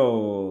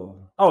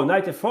tactical? Oh,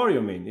 knight f4,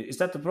 you mean? Is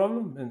that the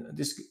problem? And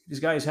this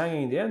guy is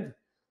hanging in the end?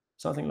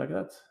 Something like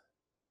that?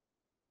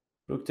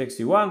 Rook takes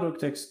d1, rook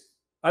takes...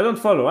 I don't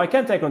follow. I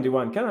can't take on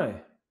d1, can I?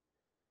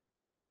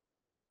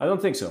 I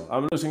don't think so.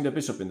 I'm losing the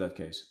bishop in that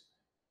case.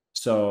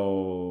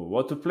 So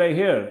what to play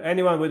here?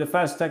 Anyone with a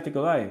fast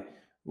tactical eye,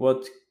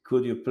 what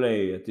could you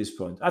play at this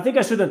point? I think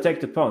I shouldn't take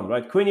the pawn,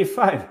 right? Queen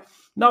e5.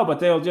 No, but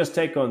they'll just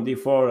take on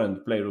d4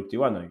 and play rook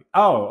d1.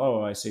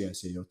 Oh, I see.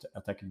 You're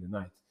attacking the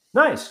knight.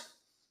 Nice.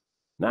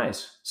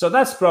 So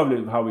that's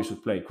probably how we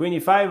should play. Queen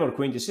e5 or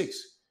queen d6.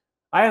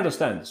 I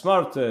understand.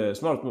 Smart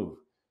move.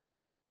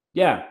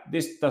 Yeah,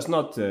 this does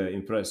not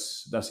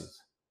impress, does it?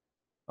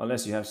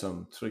 Unless you have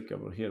some trick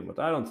over here, but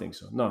I don't think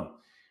so. No.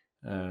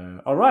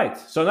 All right.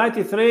 So knight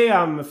e3,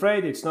 I'm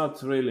afraid it's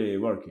not really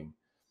working.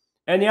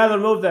 Any other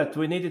move that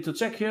we needed to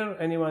check here?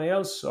 Anyone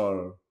else?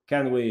 Or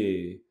can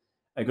we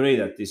agree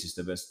that this is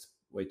the best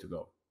way to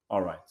go?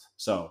 All right.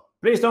 So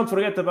please don't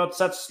forget about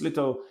such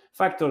little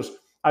factors.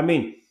 I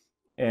mean,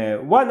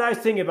 one nice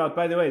thing about,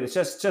 by the way, the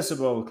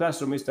Chessable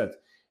classroom is that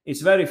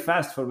it's very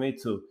fast for me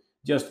to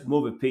just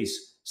move a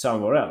piece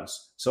somewhere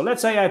else. So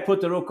let's say I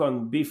put the rook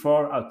on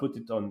b4, I'll put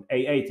it on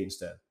a8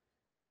 instead.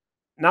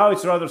 Now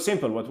it's rather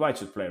simple what white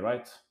should play,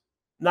 right?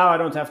 Now I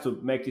don't have to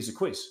make this a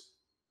quiz.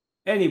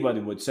 Anybody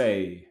would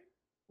say,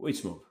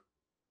 which move?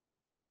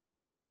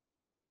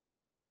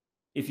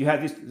 If you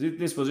had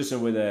this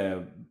position with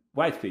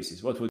white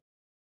pieces, what would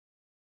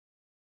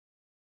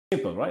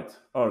simple, right?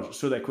 Or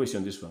should I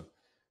question this one?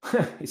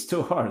 It's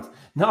too hard.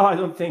 No, I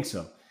don't think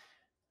so.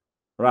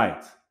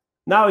 Right.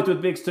 Now it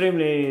would be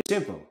extremely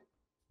simple.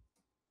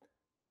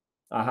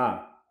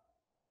 Aha.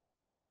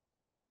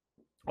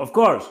 Of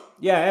course.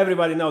 Yeah,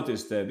 everybody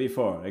noticed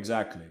before.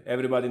 Exactly.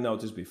 Everybody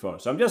noticed before.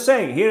 So I'm just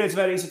saying, here it's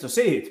very easy to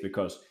see it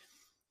because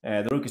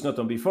the rook is not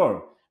on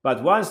b4.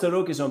 But once the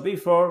rook is on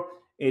b4,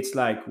 it's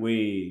like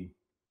we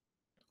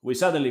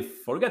suddenly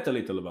forget a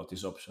little about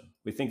this option.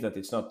 We think that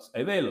it's not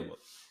available,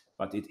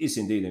 but it is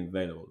indeed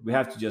available. We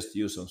have to just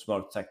use some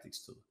smart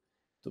tactics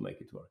to make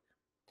it work.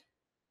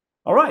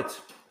 All right,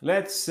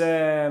 let's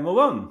move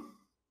on.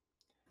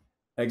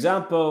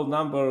 Example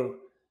number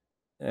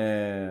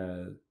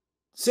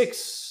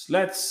 6.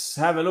 Let's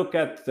have a look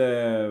at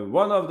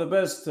one of the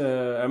best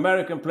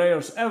American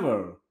players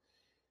ever,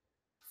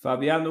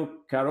 Fabiano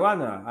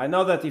Caruana. I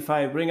know that if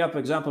I bring up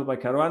example by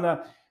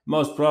Caruana,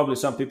 most probably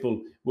some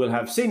people will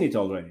have seen it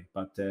already,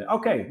 but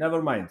okay,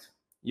 never mind.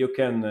 You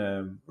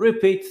can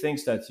repeat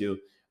things that you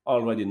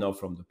already know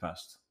from the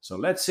past. So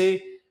let's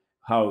see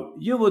how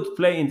you would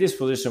play in this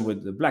position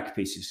with the black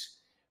pieces.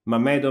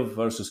 Mamedov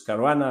versus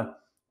Caruana.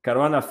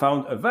 Caruana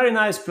found a very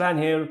nice plan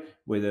here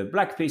with the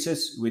black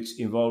pieces, which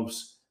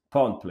involves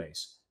pawn play,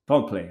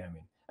 I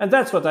mean. And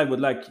that's what I would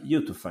like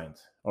you to find,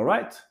 all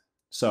right?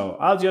 So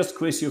I'll just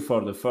quiz you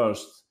for the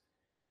first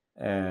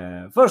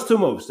 2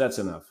 moves, that's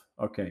enough.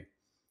 Okay.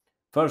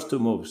 First 2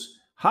 moves.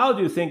 How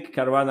do you think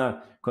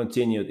Caruana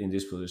continued in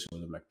this position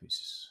with the black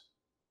pieces?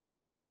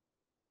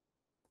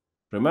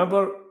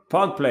 Remember,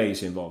 pawn play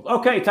is involved.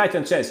 Okay,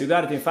 Titan Chess, you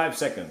got it in 5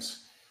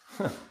 seconds.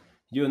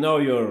 You know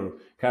your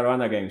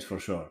Caruana games for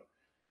sure.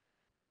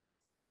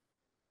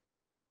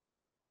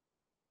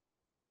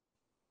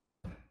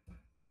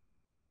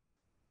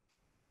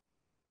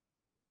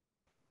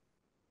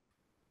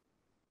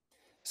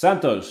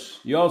 Santos,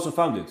 you also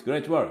found it.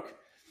 Great work.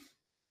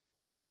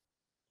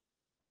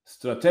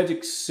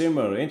 Strategic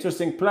simmer,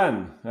 interesting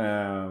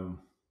plan.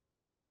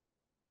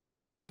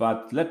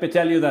 But let me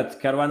tell you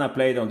that Caruana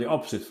played on the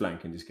opposite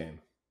flank in this game.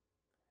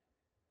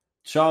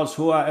 Charles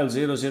Hua,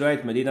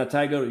 L008, Medina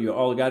Tiger, you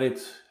all got it.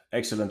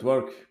 Excellent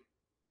work.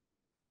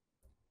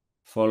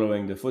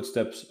 Following the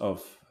footsteps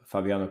of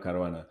Fabiano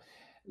Caruana.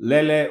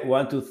 Lele,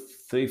 1, 2,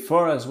 3,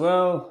 4 as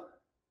well.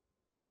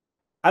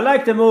 I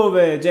like the move,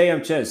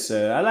 JM Chess.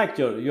 I like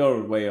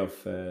your way of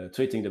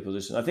treating the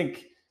position. I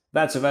think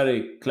that's a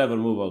very clever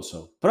move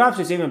also. Perhaps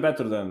it's even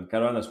better than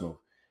Caruana's move.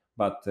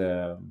 But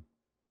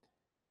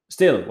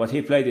still, what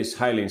he played is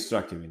highly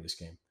instructive in this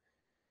game.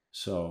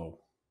 So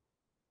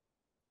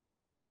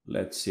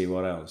let's see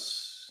what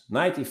else.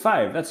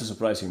 95, that's a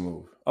surprising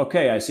move.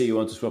 Okay, I see you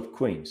want to swap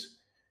queens.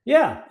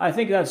 Yeah, I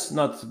think that's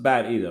not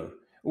bad either.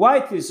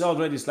 White is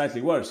already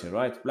slightly worse here,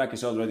 right? Black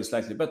is already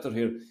slightly better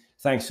here,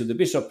 thanks to the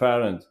bishop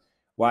pair, and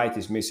white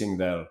is missing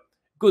their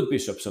good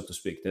bishop, so to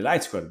speak, the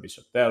light square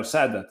bishop. They are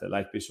sad that the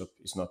light bishop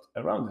is not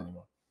around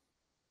anymore.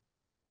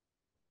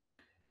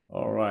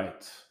 All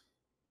right.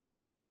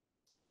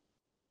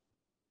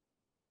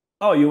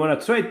 Oh, you want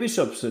to trade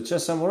bishops,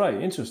 Chess Samurai.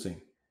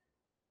 Interesting.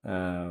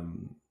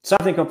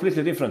 Something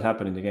completely different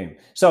happened in the game.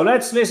 So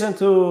let's listen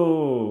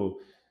to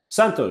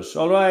Santos.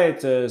 All right,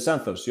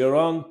 Santos, you're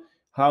on.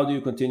 How do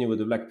you continue with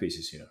the black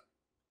pieces here?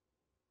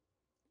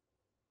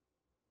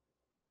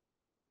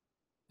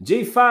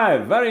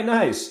 G5, very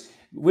nice.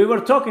 We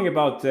were talking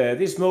about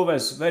this move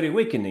as very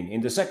weakening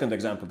in the second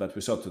example that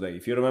we saw today.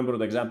 If you remember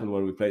the example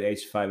where we played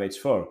h5,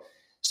 h4,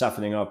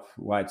 softening up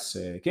white's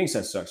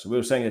kingside structure, we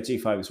were saying that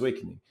G5 is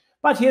weakening.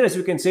 But here, as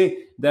you can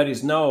see, there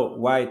is no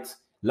white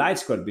light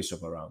square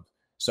bishop around.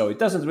 So it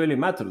doesn't really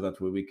matter that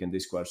we weaken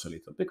these squares a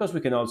little, because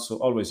we can also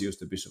always use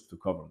the bishop to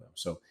cover them.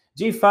 So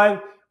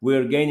G5,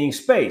 we're gaining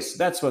space.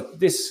 That's what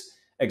this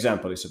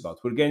example is about.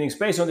 We're gaining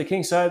space on the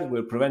king side.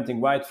 We're preventing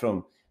white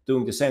from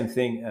doing the same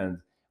thing. And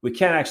we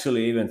can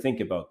actually even think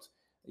about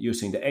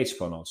using the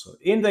h-pawn also.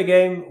 In the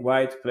game,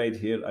 white played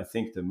here, I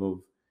think, the move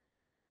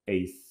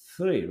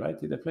a3, right?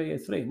 Did they play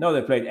a3? No,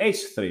 they played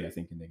h3, I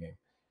think, in the game.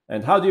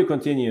 And how do you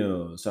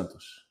continue,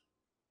 Santos?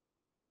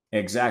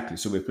 Exactly,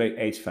 so we play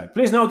h5.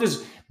 Please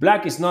notice,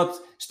 black is not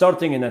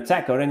starting an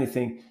attack or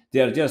anything.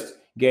 They are just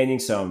gaining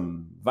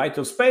some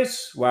vital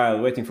space while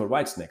waiting for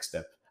white's next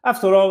step.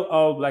 After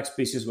all black's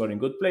pieces were in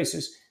good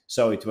places,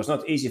 so it was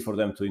not easy for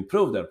them to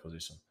improve their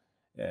position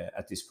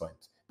at this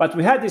point. But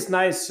we had this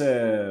nice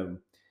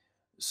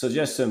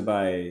suggestion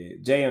by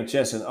JM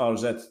Chess and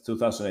RZ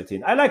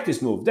 2018. I like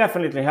this move.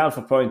 Definitely half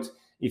a point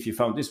if you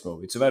found this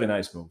move. It's a very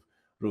nice move.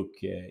 Rook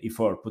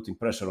e4, putting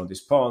pressure on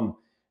this pawn.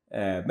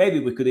 Maybe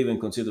we could even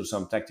consider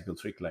some tactical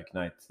trick like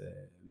knight,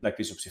 like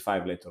bishop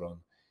c5 later on.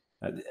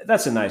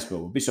 That's a nice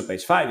move. Bishop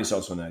h5 is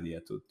also an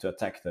idea to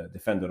attack the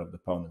defender of the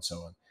pawn and so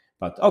on.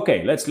 But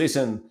okay, let's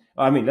listen.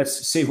 I mean,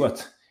 let's see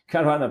what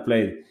Caruana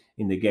played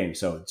in the game.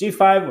 So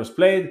g5 was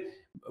played.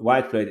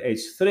 White played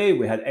h3.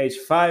 We had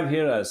h5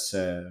 here as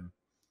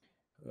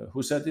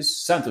who said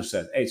this? Santos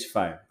said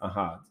h5.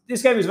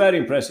 This game is very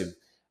impressive.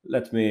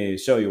 Let me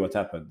show you what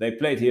happened. They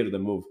played here the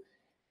move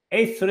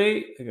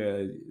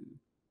a3,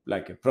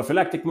 like a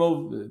prophylactic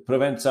move,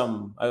 prevent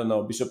some, I don't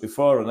know, bishop e4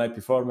 or knight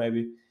b4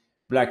 maybe.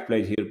 Black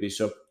played here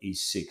bishop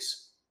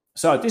e6.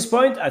 So at this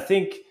point, I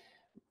think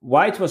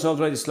White was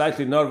already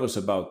slightly nervous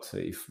about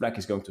if Black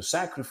is going to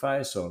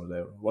sacrifice or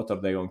what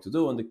are they going to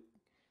do on the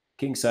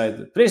king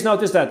side. Please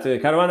notice that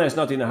Caruana is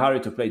not in a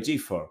hurry to play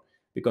g4,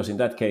 because in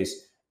that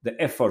case, the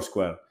f4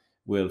 square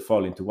will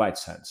fall into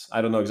White's hands.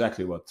 I don't know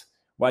exactly what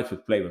White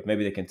would play, but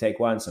maybe they can take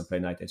once and play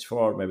knight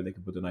h4. Maybe they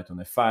can put a knight on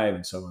f5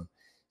 and so on.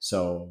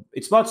 So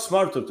it's much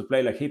smarter to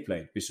play like he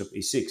played, bishop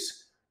e6,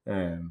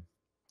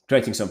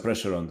 creating some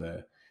pressure on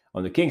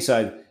the king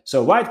side.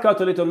 So White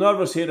got a little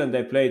nervous here and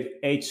they played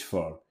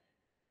h4.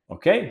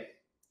 Okay,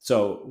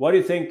 so what do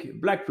you think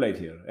Black played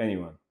here?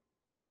 Anyone?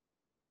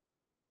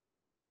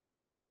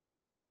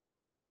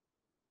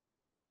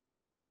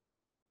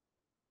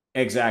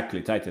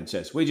 Exactly, Titan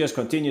chess. We just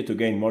continue to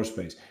gain more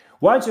space.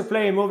 Once you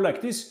play a move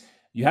like this,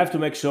 you have to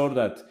make sure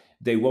that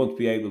they won't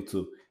be able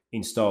to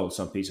install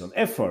some piece on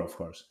f4, of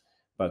course.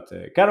 But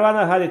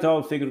Caruana had it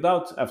all figured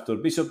out after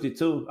bishop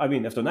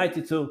d2, after knight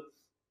d2.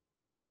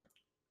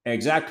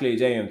 Exactly,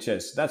 JM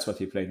chess. That's what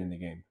he played in the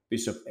game.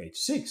 Bishop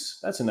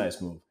h6. That's a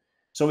nice move.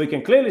 So we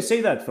can clearly see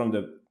that from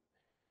the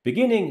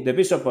beginning, the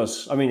bishop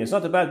was, it's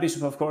not a bad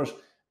bishop, of course,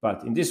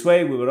 but in this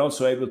way, we were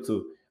also able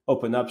to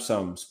open up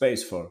some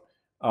space for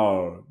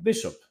our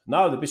bishop.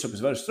 Now the bishop is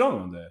very strong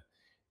on the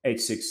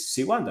h6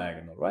 c1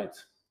 diagonal, right?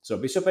 So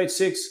bishop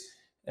h6,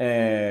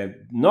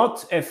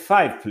 not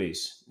f5,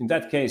 please. In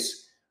that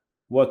case,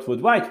 what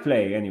would White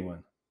play,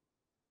 anyone?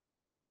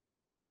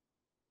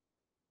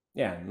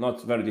 Yeah,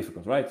 not very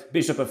difficult, right?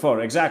 Bishop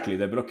f4, exactly,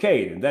 the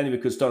blockade. And then we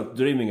could start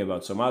dreaming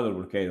about some other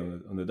blockade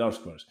on the dark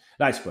squares,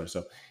 light squares.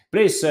 So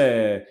please,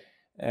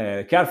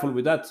 careful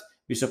with that.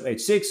 Bishop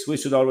h6, we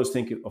should always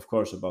think, of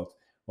course, about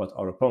what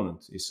our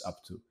opponent is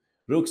up to.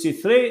 Rook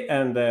c3,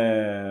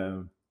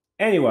 and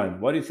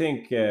anyone, what do you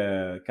think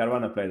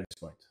Caruana played at this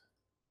point?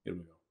 Here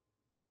we go.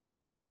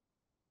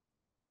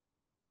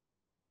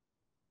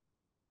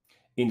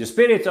 In the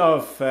spirit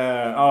of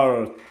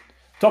our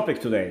topic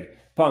today,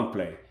 pawn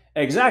play.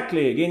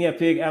 Exactly, Guinea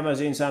Pig,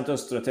 Amazon,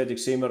 Santos, Strategic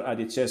Simmer,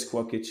 Adi Chess,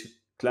 Kwokich,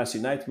 Classy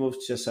Night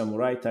Moves, Chess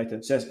Samurai,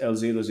 Titan Chess,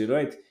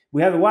 L008.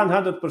 We have a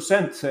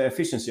 100%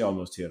 efficiency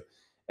almost here.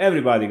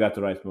 Everybody got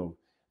the right move.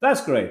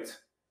 That's great.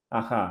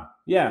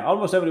 Yeah,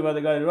 almost everybody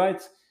got it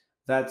right.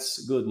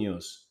 That's good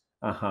news.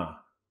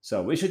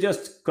 So we should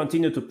just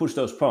continue to push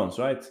those pawns,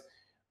 right?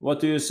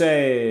 What do you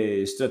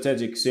say,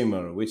 Strategic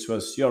Simmer? Which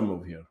was your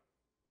move here?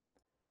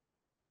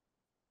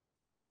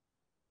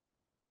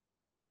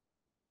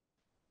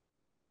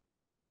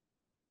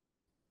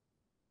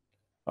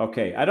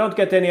 Okay, I don't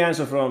get any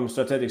answer from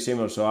Strategic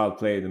Simmer, so I'll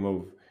play the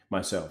move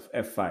myself.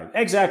 f5.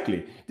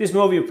 Exactly. This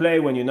move you play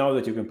when you know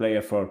that you can play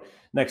f4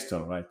 next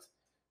turn, right?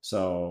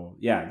 So,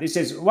 yeah, this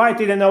is White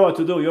didn't know what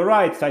to do. You're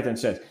right, Titan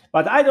says.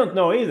 But I don't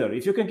know either.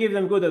 If you can give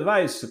them good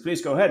advice,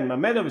 please go ahead.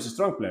 Mamedov is a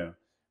strong player,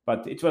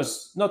 but it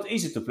was not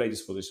easy to play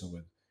this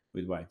position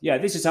with White. Yeah,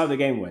 this is how the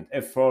game went.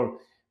 f4,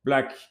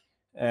 Black.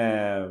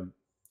 They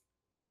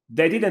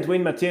didn't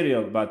win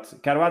material,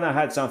 but Caruana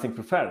had something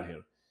prepared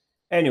here.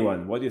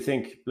 Anyone, what do you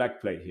think Black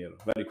played here?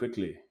 Very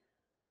quickly.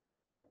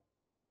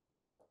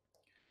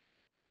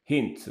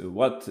 Hint,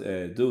 what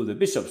do the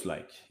bishops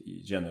like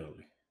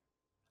generally?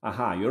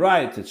 You're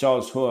right.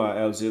 Charles Hua,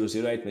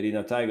 L008,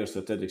 Medina Tiger,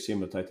 Strategic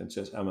Simmer, Titan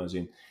Chess,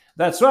 Amazon.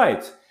 That's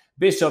right.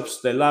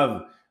 Bishops, they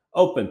love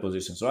open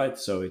positions, right?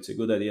 So it's a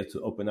good idea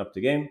to open up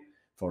the game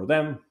for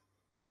them.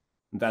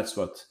 That's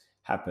what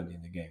happened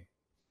in the game.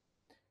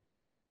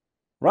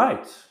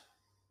 Right.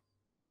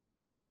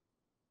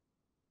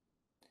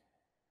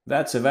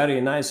 That's a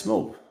very nice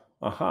move.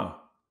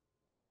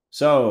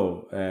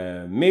 So,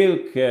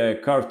 milk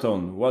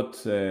carton, what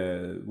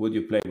would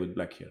you play with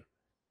Black here?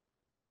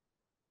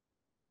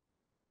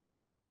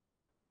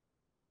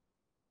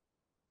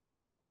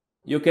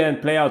 You can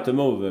play out the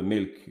move,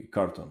 milk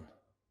carton.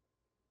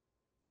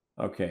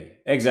 Okay,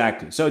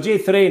 exactly. So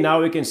g3,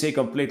 now we can see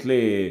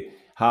completely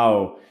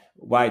how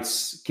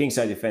White's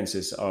kingside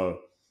defenses are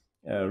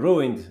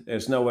ruined.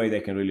 There's no way they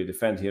can really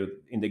defend here.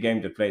 In the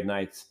game, they played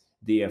knight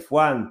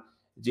df1,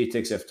 g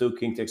takes f2,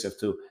 king takes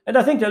f2. And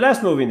I think the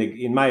last move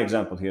in my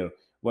example here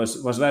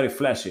was very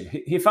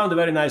flashy. He found a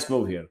very nice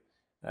move here.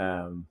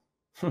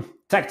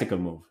 Tactical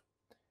move.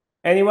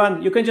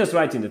 Anyone? You can just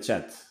write in the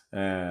chat.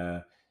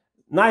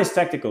 Nice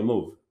tactical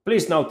move.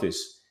 Please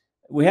notice,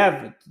 we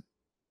have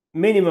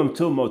minimum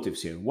two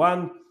motives here.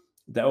 One,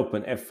 the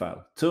open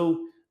f-file.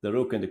 Two, the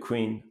rook and the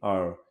queen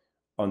are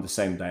on the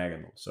same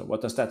diagonal. So what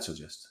does that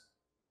suggest?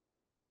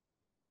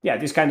 Yeah,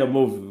 this kind of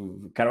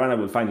move Caruana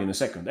will find in a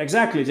second.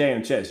 Exactly,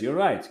 JM Chess. You're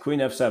right. Queen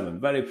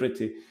f7. Very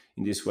pretty.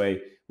 In this way,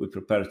 we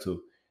prepare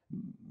to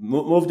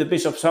move the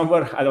bishop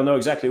somewhere. I don't know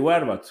exactly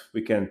where, but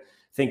we can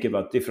think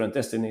about different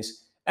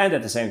destinies, and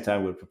at the same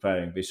time we're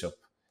preparing bishop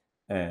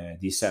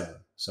d7.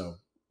 So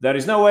there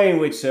is no way in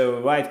which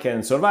white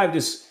can survive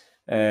this.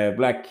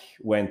 Black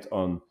went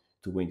on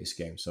to win this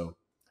game. So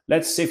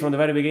let's see from the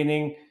very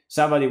beginning.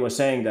 Somebody was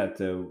saying that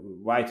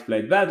white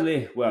played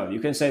badly. Well, you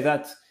can say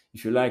that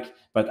if you like,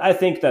 but I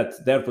think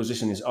that their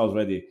position is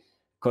already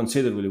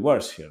considerably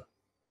worse here.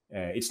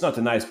 It's not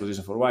a nice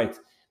position for white.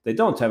 They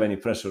don't have any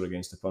pressure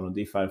against the pawn on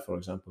d5, for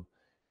example.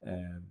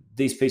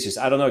 These pieces,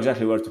 I don't know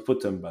exactly where to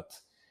put them, but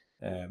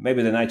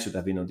maybe the knight should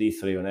have been on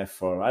d3, on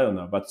f4, I don't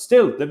know. But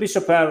still, the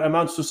bishop pair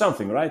amounts to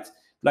something, right?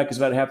 Black is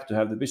very happy to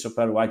have the bishop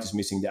pair. White is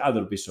missing the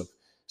other bishop.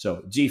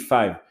 So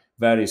g5,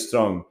 very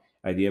strong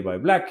idea by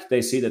black.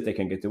 They see that they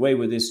can get away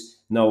with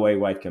this. No way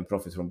white can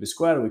profit from this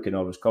square. We can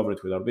always cover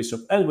it with our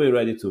bishop, and we're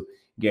ready to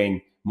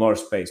gain more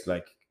space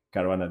like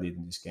Caruana did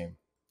in this game.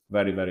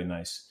 Very, very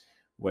nice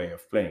way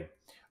of playing.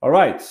 All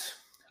right,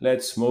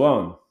 let's move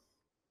on.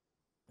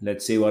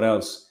 Let's see what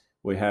else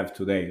we have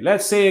today.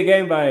 Let's see a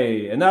game by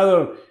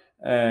another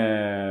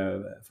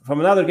from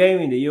another game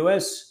in the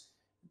US.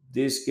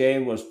 This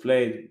game was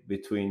played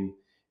between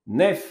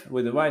Neff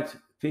with the white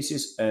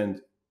pieces and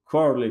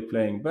Corley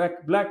playing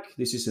black.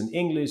 This is an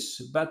English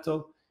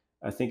battle.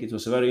 I think it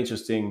was a very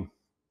interesting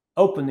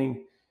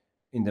opening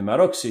in the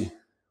Maroczy,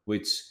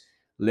 which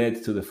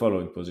led to the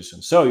following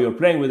position. So you're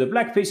playing with the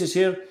black pieces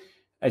here.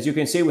 As you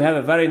can see, we have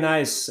a very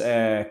nice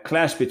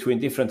clash between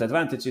different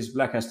advantages.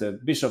 Black has the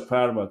bishop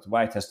pair, but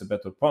white has the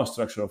better pawn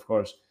structure, of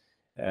course.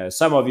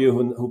 Some of you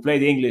who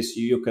played English,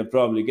 you can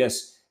probably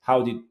guess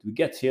how did we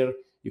get here.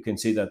 You can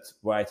see that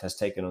white has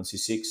taken on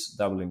c6,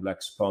 doubling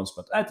black's pawns,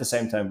 but at the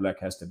same time,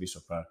 black has the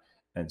bishop pair,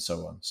 and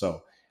so on.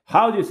 So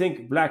how do you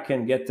think black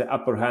can get the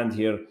upper hand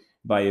here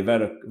by a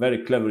very,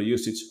 very clever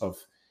usage of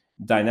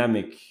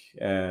dynamic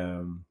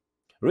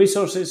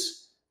resources?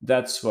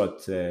 That's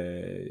what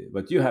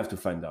you have to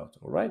find out,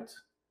 all right?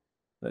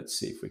 Let's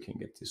see if we can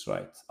get this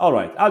right. All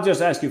right, I'll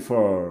just ask you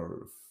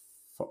for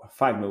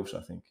 5 moves,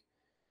 I think.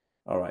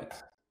 All right.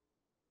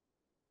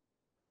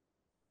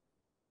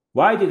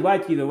 Why did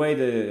white give away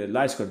the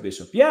light-squared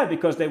bishop? Yeah,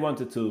 because they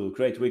wanted to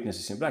create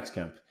weaknesses in black's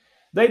camp.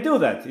 They do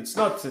that. It's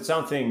not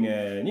something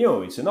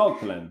new. It's an old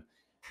plan.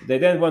 They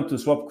then want to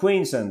swap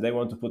queens, and they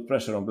want to put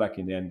pressure on black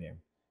in the endgame.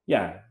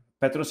 Yeah,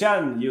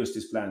 Petrosian used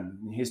this plan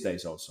in his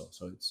days also,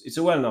 so it's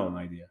a well-known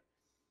idea.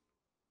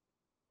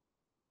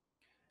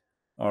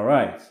 All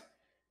right.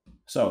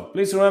 So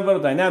please remember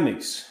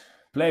dynamics.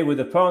 Play with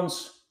the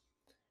pawns.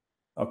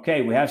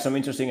 Okay, we have some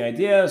interesting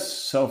ideas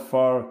so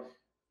far.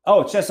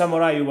 Oh, Chess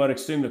Samurai, you were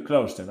extremely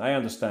close then. I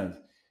understand.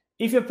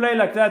 If you play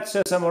like that,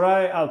 Chess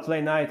Samurai, I'll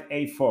play knight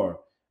a4,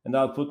 and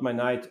I'll put my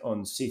knight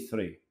on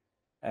c3,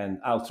 and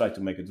I'll try to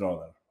make a draw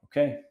there,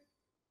 okay?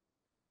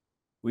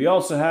 We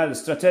also had a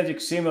strategic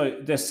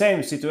the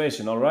same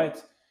situation, all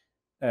right?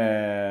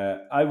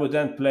 I would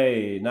then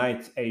play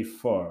knight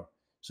a4.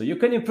 So you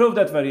can improve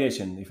that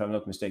variation, if I'm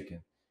not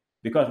mistaken,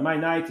 because my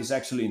knight is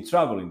actually in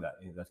trouble in that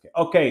case.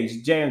 Okay,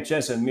 it's JM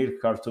Chess and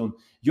Milk Cartoon.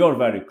 You're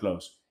very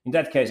close. In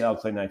that case, I'll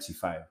play knight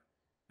c5,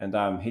 and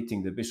I'm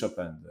hitting the bishop,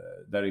 and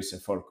there is a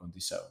fork on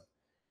d7.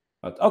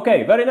 But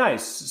okay, very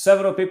nice.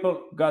 Several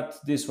people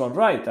got this one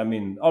right. I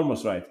mean,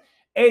 almost right.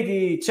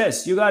 AD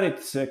Chess, you got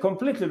it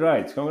completely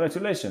right.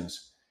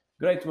 Congratulations.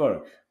 Great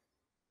work.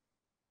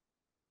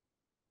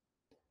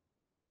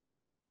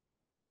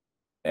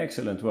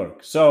 Excellent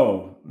work.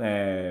 So,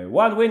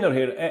 one winner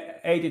here,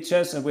 AD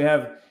Chess, and we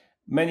have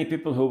many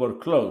people who were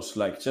close,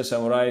 like Chess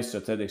Samurai,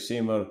 Strategic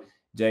Simmer,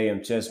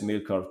 JM Chess,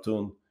 Milk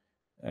Cartoon,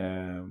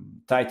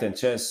 Titan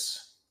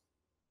Chess.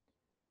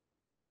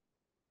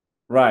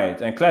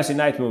 Right, and Classy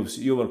Knight Moves,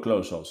 you were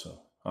close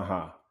also.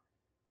 Aha.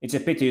 It's a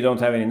pity you don't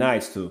have any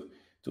knights to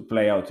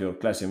play out your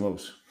classy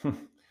moves.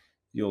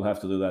 You'll have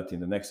to do that in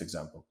the next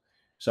example.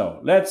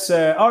 So let's,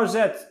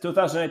 RZ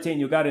 2018,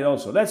 you got it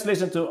also. Let's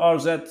listen to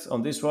RZ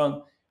on this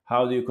one.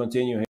 How do you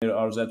continue here,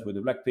 RZ, with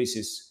the black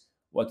pieces?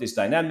 What is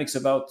dynamics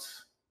about?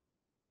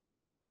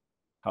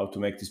 How to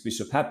make this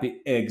bishop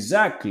happy?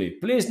 Exactly.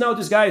 Please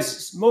notice,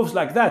 guys, moves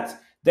like that,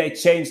 they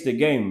change the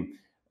game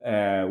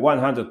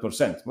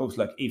 100%. Moves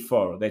like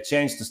e4. They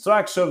change the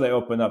structure, they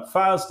open up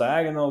files,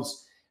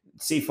 diagonals.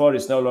 c4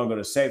 is no longer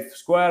a safe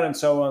square, and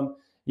so on.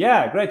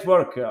 Yeah, great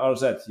work,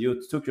 RZ.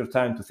 You took your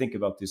time to think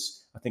about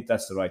this. I think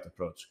that's the right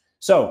approach.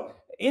 So,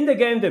 in the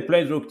game, they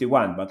played rook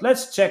d1, but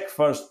let's check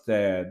first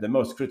the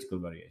most critical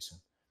variation.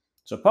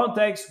 So, pawn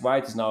takes,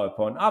 white is now a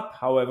pawn up.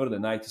 However, the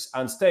knight is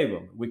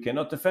unstable. We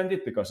cannot defend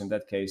it because in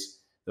that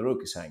case, the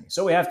rook is hanging.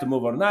 So, we have to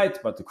move our knight,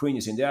 but the queen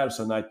is in the air,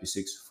 so knight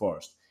b6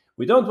 forced.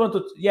 We don't want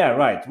to, yeah,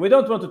 right. We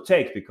don't want to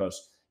take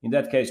because in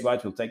that case,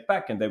 white will take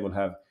back and they will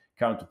have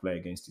counterplay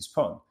against his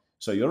pawn.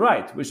 So you're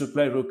right, we should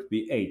play rook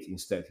b8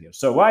 instead here.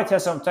 So white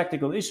has some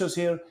tactical issues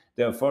here.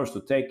 They are forced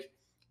to take.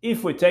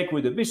 If we take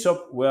with the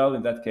bishop, well,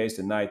 in that case,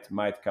 the knight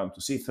might come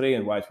to c3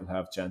 and white will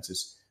have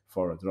chances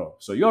for a draw.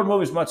 So your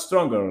move is much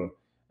stronger,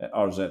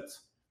 RZ.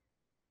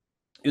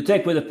 You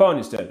take with the pawn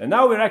instead. And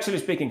now we're actually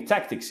speaking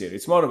tactics here.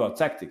 It's more about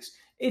tactics.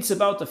 It's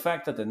about the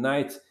fact that the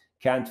knight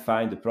can't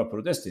find the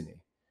proper destiny,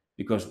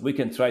 because we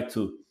can try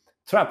to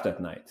trap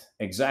that knight.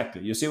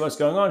 Exactly. You see what's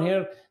going on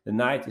here? The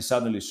knight is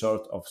suddenly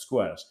short of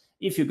squares.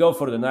 If you go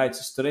for the knight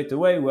straight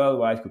away, well,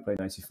 white could play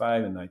knight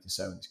c5 and knight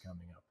e7 is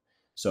coming up.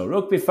 So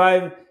rook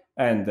b5,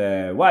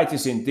 and white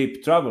is in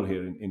deep trouble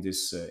here in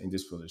this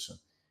position.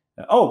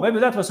 Oh, maybe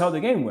that was how the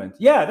game went.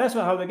 Yeah, that's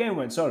how the game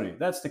went. Sorry,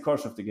 that's the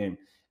course of the game.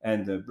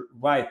 And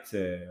white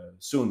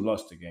soon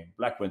lost the game.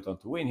 Black went on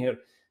to win here.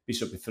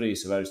 Bishop e3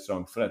 is a very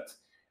strong threat,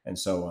 and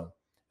so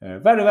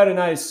on. Very, very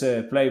nice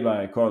play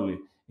by Corley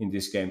in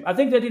this game. I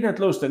think they didn't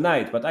lose the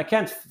knight, but I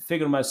can't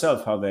figure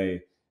myself how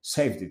they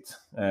saved it.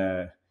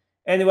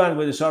 Anyone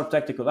with a sharp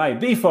tactical eye?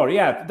 b4,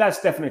 yeah,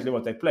 that's definitely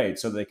what they played,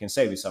 so they can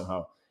save it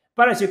somehow.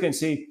 But as you can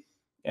see,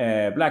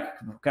 black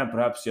can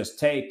perhaps just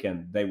take,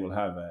 and they will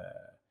have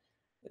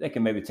they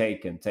can maybe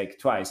take and take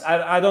twice.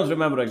 I don't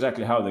remember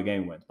exactly how the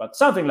game went, but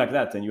something like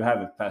that, and you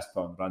have a passed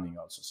pawn running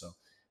also. So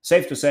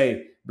safe to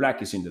say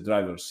black is in the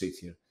driver's seat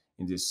here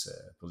in this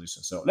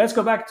position. So let's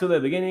go back to the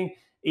beginning.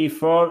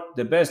 e4,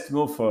 the best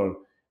move for...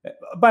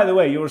 by the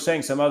way, you were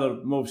saying some other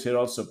moves here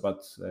also,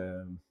 but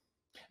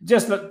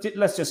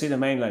let's just see the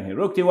main line here.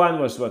 Rook d1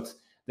 was what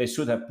they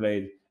should have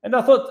played. And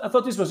I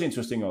thought this was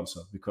interesting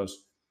also,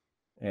 because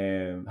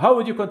how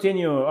would you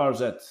continue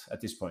RZ at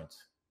this point?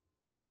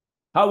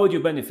 How would you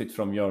benefit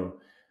from your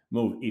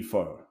move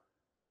e4?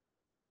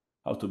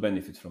 How to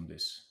benefit from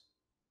this?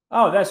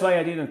 Oh, that's why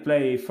I didn't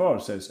play e4,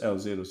 says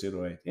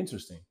L008.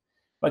 Interesting.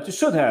 But you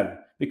should have,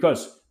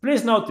 because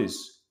please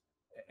notice,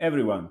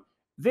 everyone,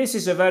 this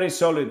is a very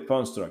solid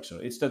pawn structure.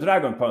 It's the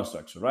dragon pawn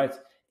structure, right?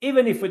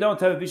 Even if we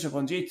don't have a bishop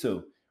on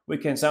g2, we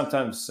can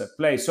sometimes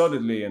play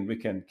solidly, and we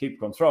can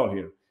keep control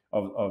here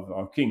of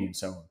our king and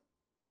so on.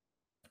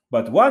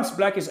 But once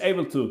black is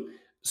able to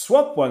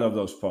swap one of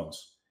those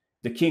pawns,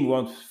 the king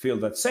won't feel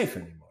that safe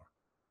anymore.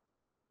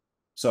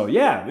 So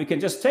yeah, we can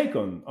just take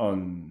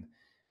on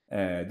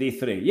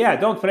d3. Yeah,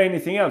 don't play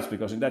anything else,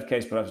 because in that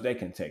case, perhaps they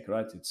can take,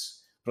 right?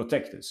 It's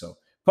protected. So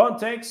pawn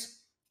takes.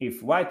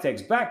 If white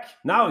takes back,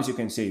 now as you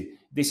can see,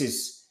 this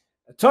is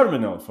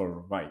terminal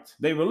for white.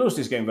 They will lose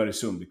this game very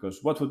soon,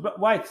 because what would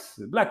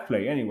black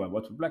play anyway?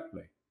 What would black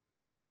play?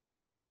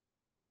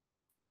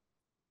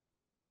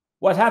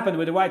 What happened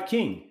with the white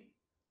king?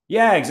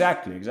 Yeah,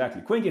 exactly.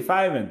 Queen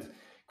d5, and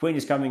queen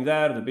is coming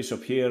there, the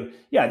bishop here.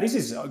 Yeah, this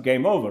is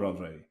game over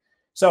already.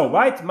 So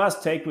white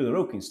must take with the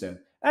rook instead.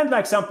 And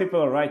like some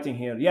people are writing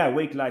here, yeah,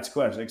 weak light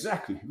squares.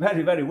 Exactly,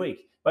 very, very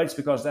weak. But it's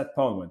because that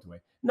pawn went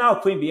away. Now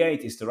queen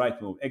b8 is the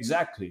right move.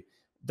 Exactly.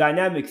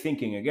 Dynamic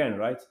thinking again,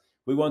 right?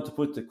 We want to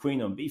put the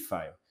queen on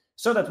b5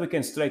 so that we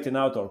can straighten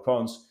out our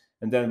pawns,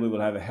 and then we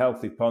will have a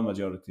healthy pawn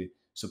majority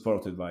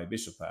supported by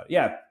bishop pair.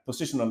 Yeah,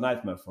 positional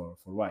nightmare for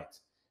white.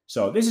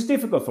 So this is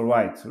difficult for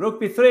white.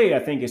 Rook b3, I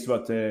think, is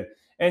what the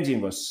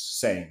engine was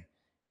saying.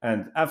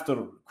 And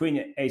after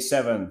queen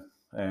a7,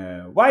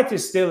 white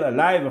is still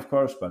alive, of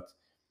course, but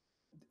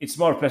it's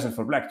more pleasant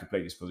for black to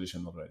play this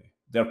position already.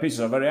 Their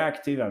pieces are very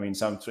active. I mean,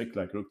 some trick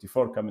like rook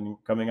d4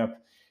 coming up.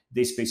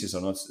 These pieces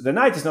are not... the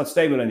knight is not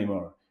stable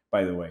anymore,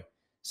 by the way.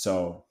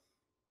 So,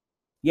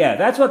 yeah,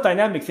 that's what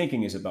dynamic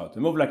thinking is about. A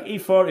move like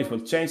e4, it will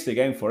change the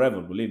game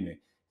forever, believe me.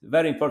 It's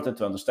very important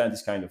to understand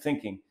this kind of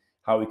thinking,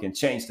 how we can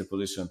change the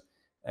position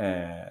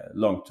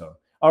long term.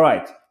 All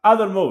right,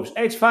 other moves.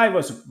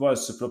 h5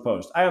 was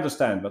proposed. I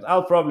understand, but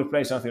I'll probably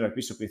play something like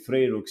bishop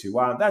e3, rook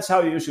c1. That's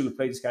how you usually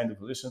play this kind of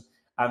position.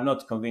 I'm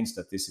not convinced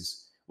that this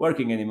is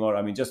working anymore.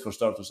 I mean, just for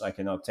starters, I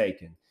cannot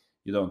take, and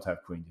you don't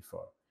have queen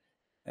d4.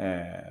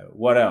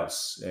 What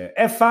else?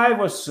 f5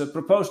 was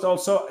proposed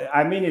also.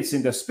 I mean, it's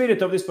in the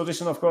spirit of this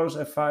position, of course,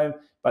 f5.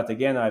 But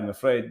again, I'm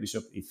afraid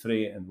bishop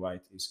e3 and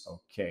white is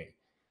okay.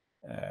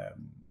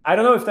 I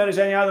don't know if there is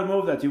any other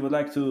move that you would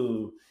like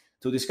to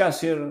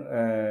discuss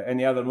here,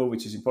 any other move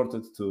which is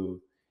important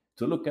to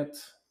look at.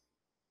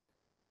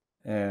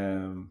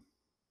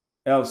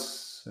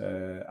 Else,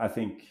 I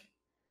think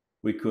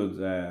we could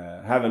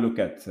have a look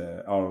at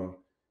our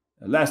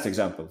last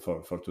example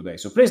for today.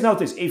 So please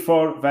notice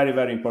e4, very,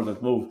 very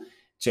important move,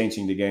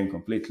 changing the game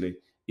completely.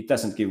 It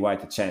doesn't give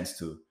white a chance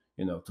to,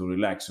 to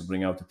relax or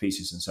bring out the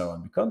pieces and so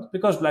on,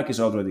 because black is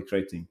already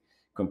creating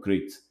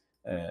concrete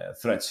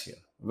threats here.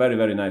 Very,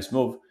 very nice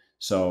move.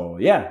 So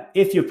yeah,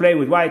 if you play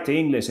with white the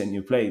English and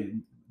you play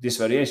this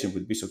variation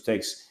with bishop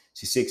takes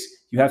c6,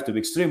 you have to be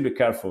extremely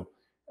careful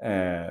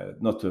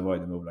not to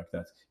avoid a move like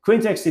that.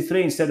 Queen takes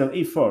d3 instead of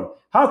e4.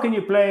 How can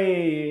you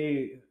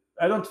play?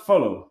 I don't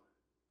follow.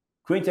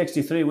 Queen takes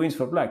d3 wins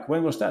for black.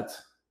 When was that?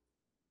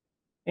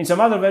 In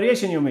some other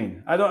variation, you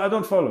mean? I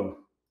don't follow.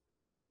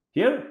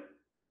 Here,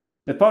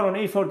 the pawn on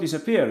e4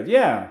 disappeared.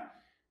 Yeah.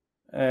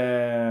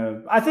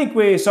 I think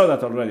we saw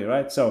that already,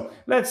 right? So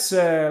let's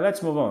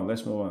move on.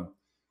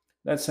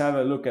 Let's have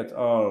a look at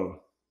our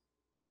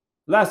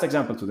last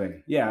example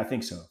today. Yeah, I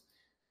think so.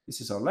 This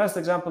is our last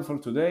example for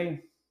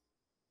today.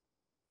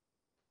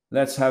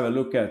 Let's have a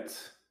look at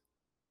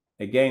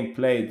a game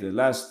played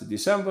last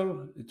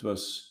December. It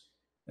was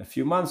a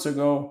few months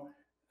ago.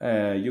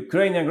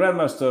 Ukrainian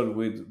grandmaster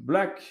with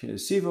black,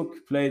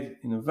 Sivuk, played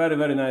in a very,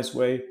 very nice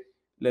way.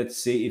 Let's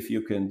see if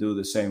you can do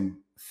the same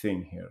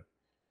thing here.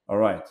 All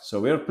right, so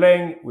we're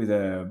playing with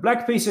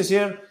black pieces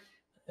here.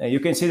 You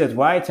can see that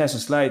white has a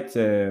slight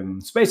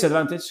space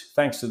advantage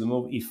thanks to the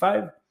move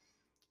e5.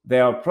 They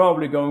are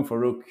probably going for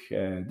rook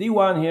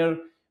d1 here.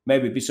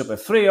 Maybe bishop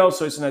f3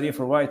 also is an idea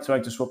for white,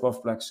 trying to swap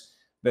off black's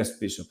best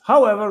bishop.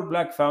 However,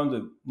 black found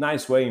a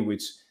nice way in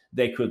which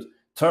they could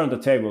turn the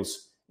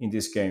tables in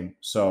this game.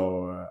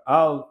 So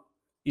I'll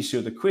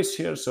issue the quiz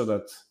here so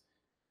that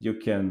you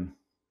can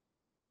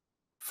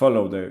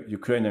follow the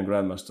Ukrainian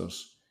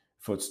grandmaster's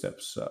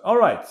footsteps. All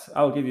right,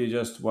 I'll give you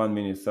just 1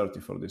 minute 30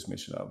 for this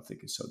mission. I don't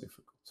think it's so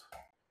difficult.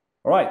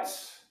 All right.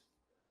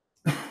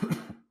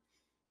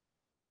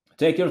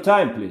 Take your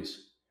time,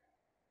 please.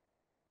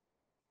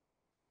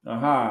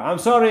 I'm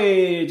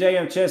sorry,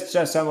 JM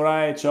Chess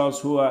Samurai,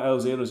 Charles Hua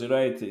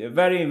L008. A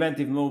very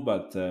inventive move,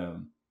 but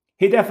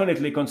he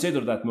definitely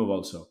considered that move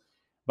also.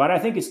 But I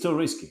think it's too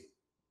risky.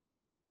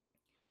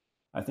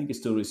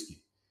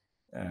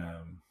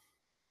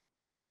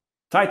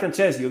 Titan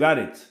Chess, you got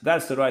it.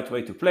 That's the right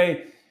way to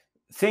play.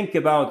 Think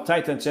about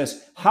Titan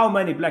Chess. How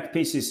many black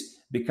pieces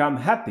become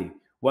happy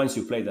once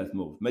you play that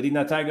move?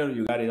 Medina Tiger,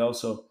 you got it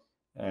also.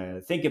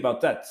 Think about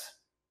that.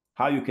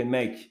 How you can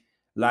make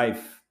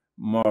life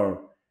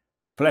more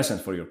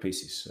pleasant for your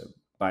pieces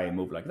by a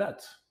move like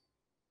that.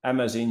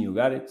 Amazon, you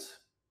got it.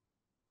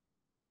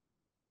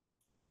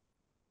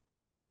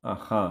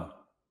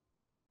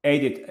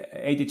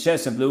 80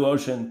 Chess and Blue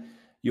Ocean,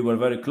 you were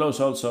very close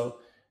also.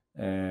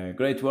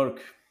 Great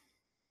work.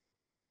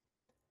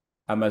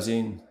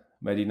 Amazon,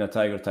 Medina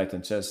Tiger,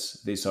 Titan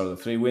Chess, these are the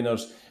three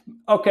winners.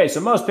 Okay, so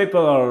most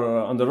people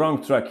are on the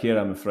wrong track here,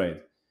 I'm afraid.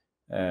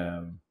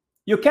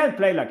 You can't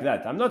play like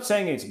that. I'm not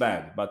saying it's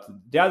bad, but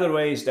the other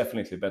way is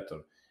definitely better.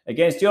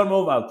 Against your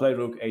move, I'll play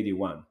rook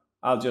 81.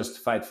 I'll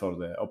just fight for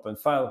the open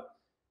file.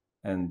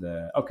 And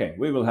okay,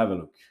 we will have a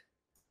look.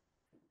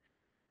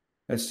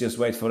 Let's just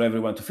wait for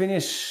everyone to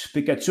finish.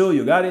 Pikachu,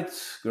 you got it.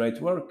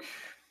 Great work.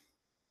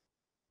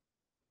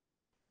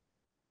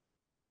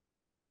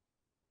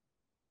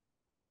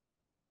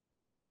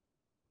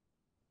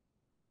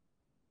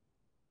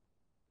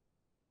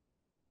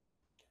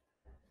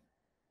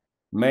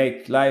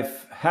 Make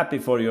life happy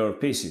for your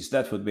pieces.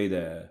 That would be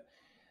the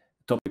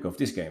topic of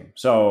this game.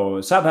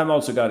 So Sabham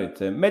also got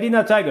it.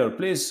 Medina Tiger,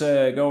 please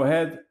go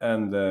ahead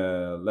and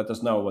let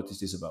us know what is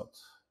this about.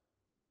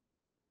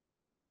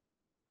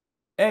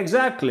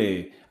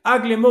 Exactly.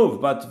 Ugly move,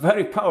 but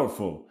very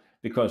powerful.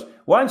 Because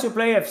once you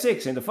play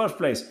f6 in the first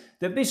place,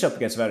 the bishop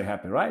gets very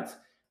happy, right?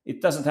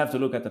 It doesn't have to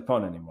look at the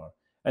pawn anymore.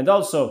 And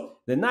also,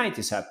 the knight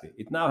is happy.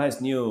 It now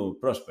has new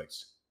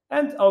prospects.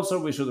 And also,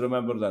 we should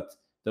remember that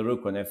the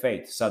rook on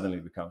f8 suddenly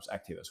becomes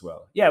active as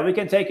well. Yeah, we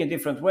can take in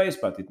different ways,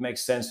 but it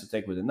makes sense to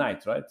take with the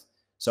knight, right?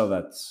 So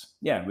that,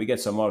 yeah, we get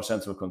some more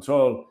central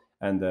control.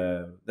 And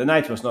the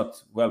knight was not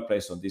well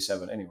placed on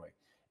d7 anyway.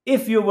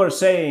 If you were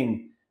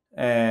saying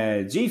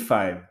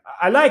g5,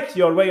 I like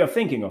your way of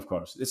thinking, of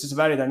course. This is a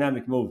very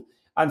dynamic move.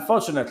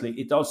 Unfortunately,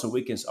 it also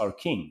weakens our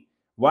king.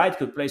 White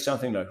could play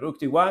something like rook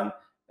d1,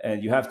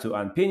 and you have to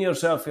unpin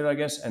yourself here, I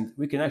guess, and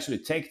we can actually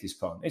take this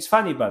pawn. It's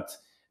funny, but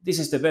this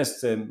is the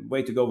best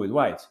way to go with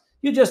white.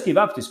 You just give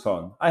up this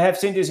pawn. I have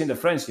seen this in the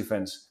French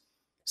defense.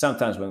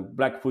 Sometimes when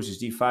black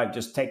pushes d5,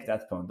 just take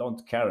that pawn.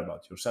 Don't care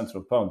about your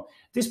central pawn.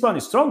 This pawn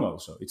is strong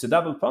also. It's a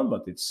double pawn,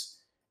 but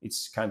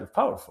it's kind of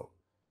powerful.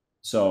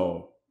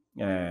 So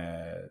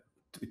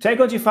take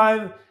on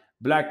g5.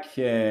 Black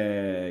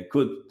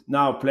could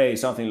now play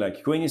something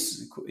like queen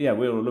is... Yeah,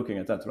 we were looking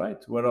at that,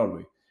 right? Where are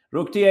we?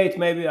 Rook d8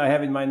 maybe. I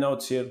have in my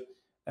notes here.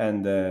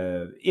 And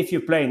if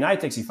you play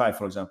knight takes e5,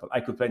 for example, I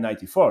could play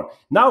knight e4.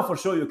 Now for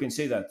sure you can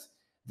see that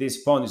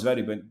this pawn is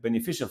very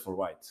beneficial for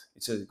white.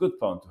 It's a good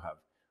pawn to have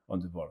on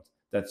the board,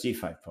 that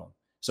g5 pawn.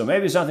 So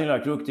maybe something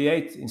like rook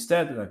d8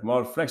 instead, like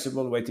more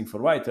flexible, waiting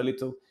for white a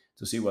little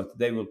to see what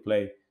they will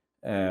play.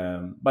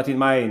 But in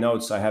my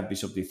notes, I have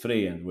bishop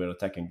d3 and we're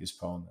attacking this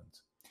pawn. And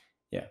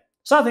yeah,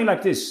 something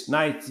like this.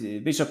 Knight,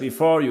 bishop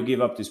e4, you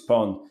give up this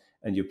pawn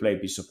and you play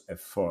bishop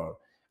f4.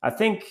 I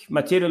think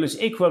material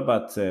is equal,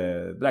 but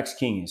black's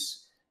king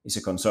is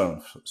a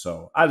concern.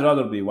 So I'd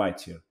rather be white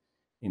here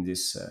in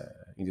this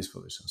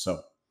position. So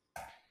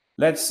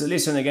let's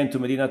listen again to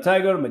Medina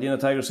Tiger. Medina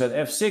Tiger said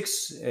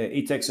f6,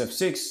 e takes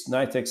f6,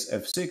 knight takes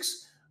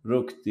f6,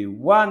 rook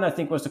d1, I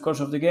think was the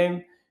course of the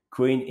game,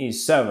 queen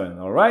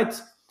e7. All right.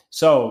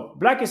 So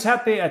black is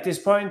happy at this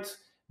point.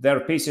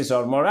 Their pieces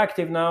are more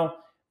active now.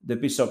 The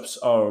bishops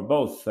are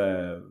both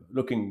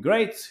looking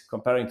great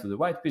comparing to the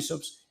white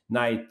bishops.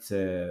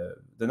 The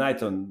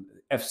knight on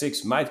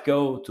f6 might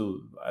go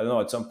to, I don't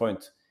know, at some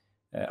point.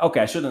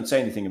 Okay, I shouldn't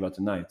say anything about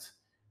the knight.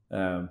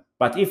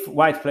 But if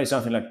white plays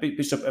something like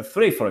bishop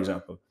f3, for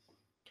example,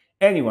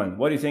 anyone,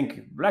 what do you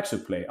think black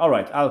should play? All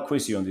right, I'll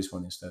quiz you on this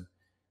one instead.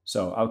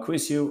 So I'll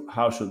quiz you.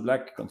 How should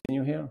black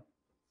continue here?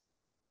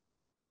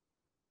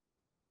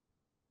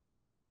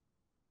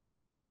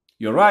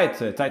 You're right,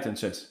 Titan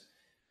Chess.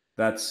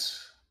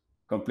 That's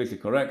completely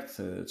correct.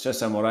 Chess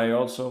Samurai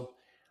also.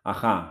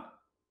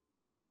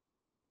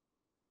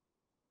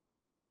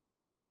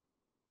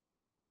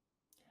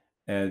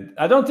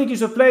 I don't think you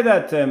should play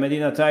that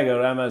Medina Tiger,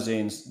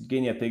 Ramazin,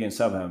 Guinea Pig, and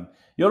Subham.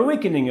 You're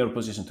weakening your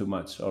position too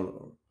much.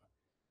 Or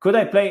could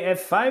I play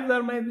f5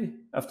 there maybe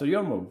after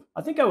your move?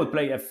 I think I would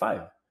play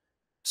f5.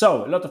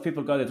 So a lot of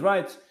people got it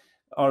right.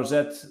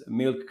 RZ,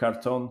 Milk,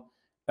 Carton,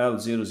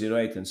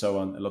 L008, and so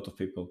on. A lot of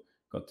people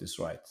got this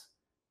right.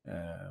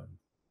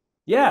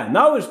 Yeah,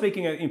 now we're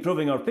speaking of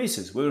improving our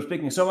pieces. We were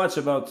speaking so much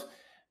about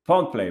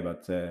pawn play,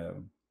 but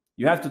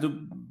you have to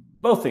do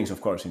both things,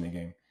 of course, in the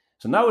game.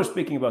 So now we're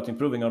speaking about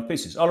improving our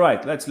pieces. All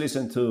right, let's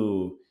listen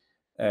to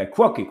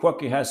Quacky.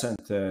 Quacky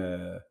hasn't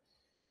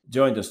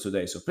joined us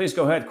today. So please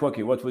go ahead,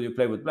 Quacky. What will you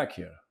play with black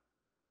here?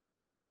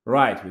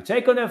 Right, we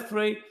take on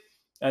f3,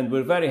 and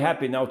we're very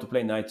happy now to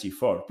play knight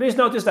g4. Please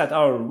notice that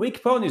our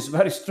weak pawn is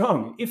very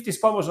strong. If this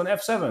pawn was on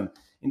f7,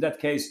 in that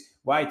case,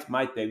 white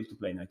might be able to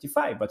play knight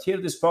e5. But here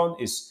this pawn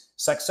is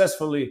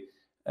successfully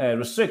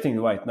restricting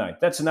the white knight.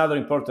 That's another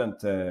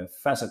important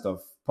facet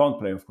of pawn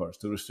play, of course,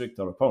 to restrict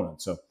our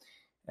opponent. So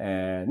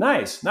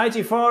nice, knight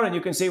g4, and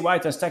you can see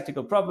white has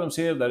tactical problems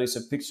here. There is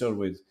a picture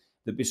with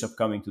the bishop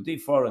coming to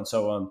d4 and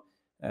so on.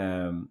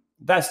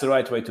 That's the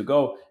right way to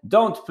go.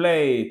 Don't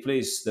play,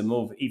 please, the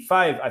move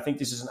e5. I think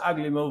this is an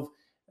ugly move.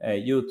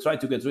 You try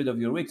to get rid of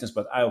your weakness,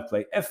 but I'll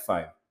play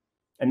f5.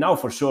 And now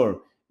for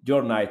sure,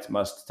 your knight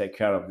must take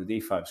care of the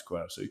d5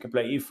 square. So you can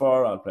play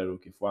e4, I'll play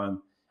rook f1.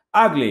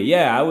 Ugly,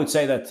 yeah, I would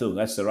say that too.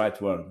 That's the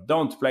right word.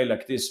 Don't play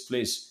like this,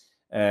 please.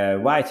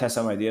 White has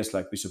some ideas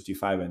like bishop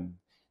g5 and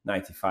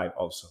knight e5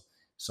 also.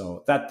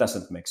 So that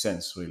doesn't make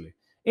sense, really.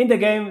 In the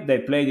game, they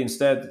played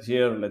instead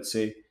here, let's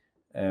see,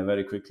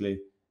 very quickly.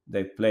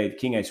 They played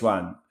king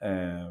h1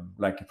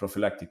 like a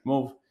prophylactic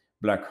move.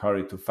 Black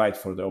hurried to fight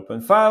for the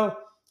open file.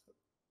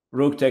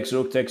 Rook takes,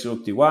 rook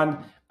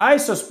d1. I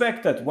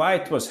suspect that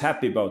white was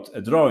happy about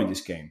a draw in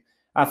this game.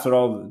 After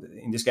all,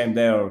 in this game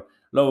they are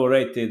lower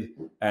rated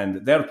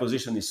and their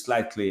position is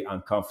slightly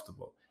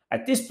uncomfortable.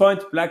 At this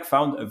point, black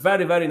found a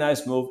very, very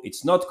nice move.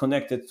 It's not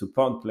connected to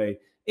pawn play.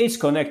 It's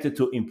connected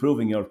to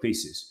improving your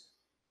pieces.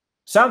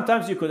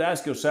 Sometimes you could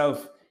ask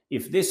yourself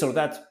if this or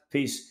that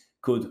piece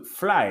could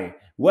fly.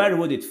 Where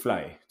would it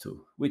fly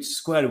to? Which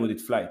square would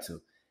it fly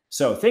to?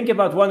 So think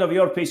about one of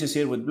your pieces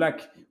here with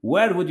black.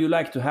 Where would you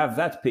like to have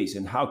that piece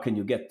and how can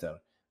you get there?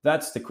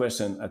 That's the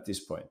question at this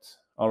point.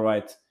 All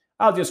right,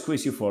 I'll just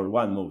quiz you for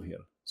one move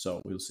here.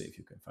 So we'll see if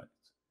you can find it.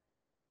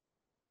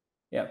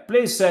 Yeah,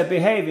 please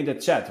behave in the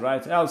chat,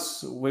 right?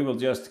 Else we will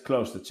just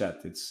close the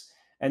chat. It's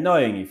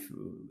annoying if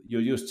you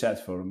use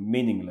chat for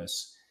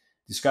meaningless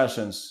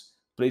discussions.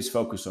 Please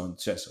focus on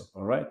chess,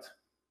 all right?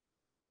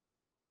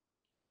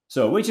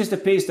 So which is the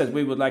piece that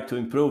we would like to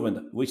improve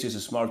and which is the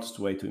smartest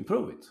way to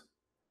improve it?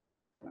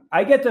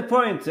 I get the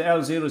point,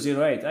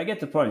 L008. I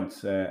get the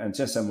point, and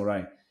Chess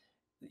Samurai.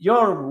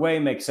 Your way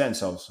makes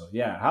sense also.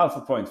 Yeah, half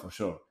a point for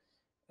sure.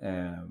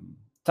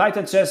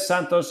 Titan Chess,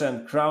 Santos,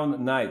 and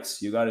Crown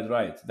Knights. You got it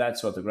right.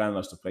 That's what the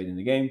Grandmaster played in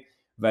the game.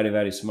 Very,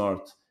 very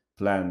smart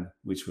plan,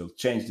 which will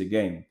change the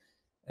game.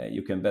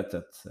 You can bet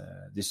that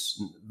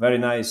this very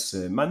nice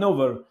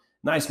maneuver,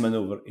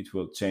 it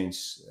will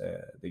change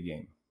the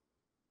game.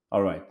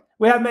 All right.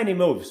 We have many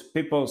moves.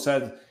 People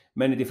said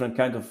many different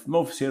kinds of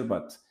moves here,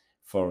 but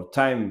for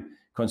time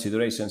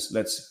considerations,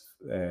 let's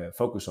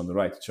focus on the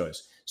right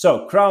choice.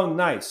 So, Crown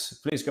Knights,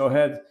 please go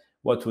ahead.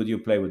 What would you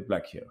play with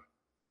black here?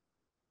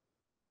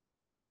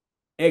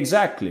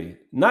 Exactly.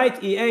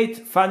 Knight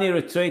e8, funny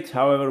retreat.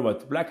 However,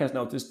 what black has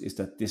noticed is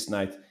that this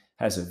knight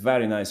has a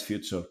very nice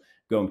future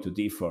going to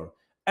d4.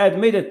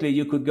 Admittedly,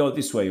 you could go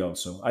this way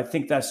also. I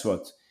think that's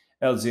what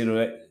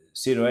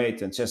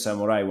L008 and Chess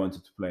Samurai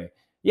wanted to play.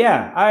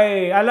 Yeah,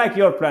 I like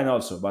your plan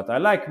also, but I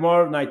like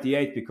more knight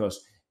e8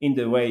 because in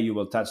the way you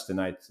will touch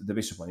the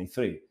bishop on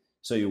e3,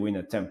 so you win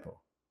a tempo.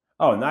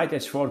 Oh, knight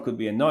h4 could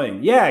be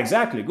annoying. Yeah,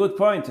 exactly. Good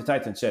point,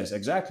 Titan Chess.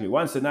 Exactly.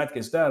 Once the knight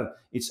gets there,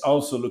 it's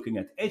also looking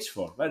at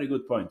h4. Very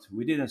good point.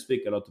 We didn't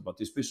speak a lot about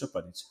this bishop,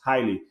 but it's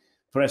highly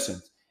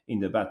present in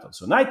the battle.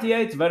 So knight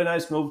d8, very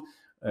nice move.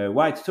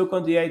 White took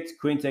on d8,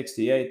 queen takes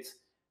d8,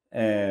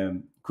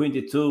 queen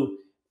d2.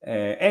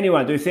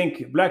 Anyone, do you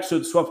think black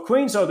should swap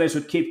queens or they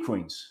should keep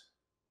queens?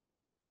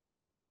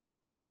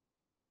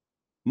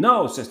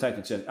 No, says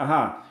Titan Chess.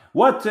 Aha.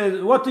 What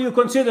do you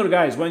consider,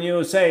 guys, when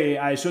you say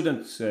I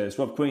shouldn't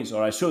swap queens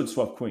or I should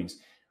swap queens?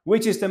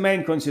 Which is the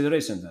main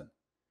consideration then?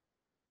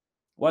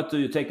 What do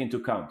you take into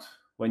account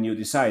when you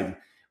decide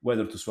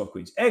whether to swap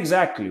queens?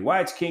 Exactly.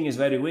 White's king is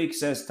very weak,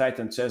 says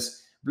Titan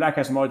Chess. Black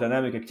has more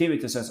dynamic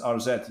activity, says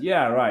RZ.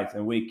 Yeah, right,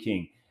 and weak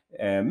king.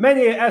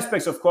 Many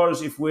aspects, of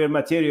course, if we're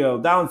material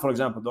down, for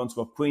example, don't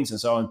swap queens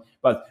and so on,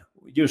 but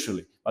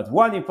usually. But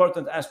one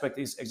important aspect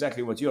is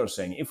exactly what you're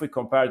saying. If we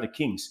compare the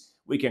kings,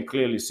 we can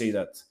clearly see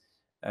that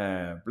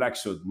black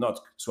should not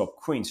swap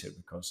queens here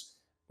because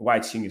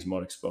white's king is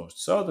more exposed.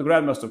 So the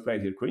Grandmaster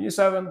played here queen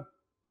e7,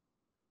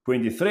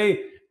 queen d3.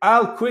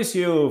 I'll quiz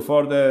you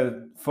for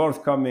the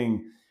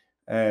forthcoming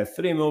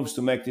 3 moves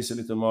to make this a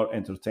little more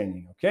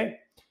entertaining, okay?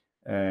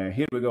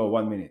 Here we go,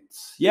 1 minute.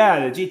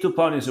 Yeah, the g2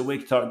 pawn is a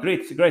weak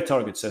target. Great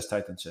target, says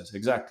Titan Chess.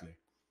 Exactly.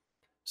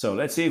 So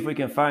let's see if we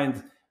can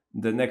find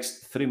the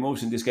next three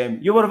moves in this game.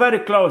 You were very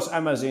close,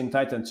 Amazon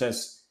Titan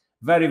Chess.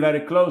 Very,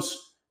 very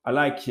close. I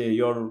like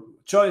your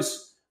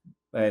choice.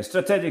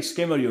 Strategic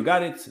skimmer, you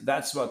got it.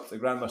 That's what the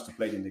Grandmaster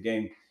played in the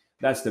game.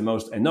 That's the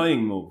most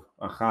annoying move.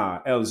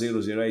 Aha,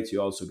 L008,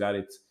 you also got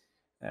it.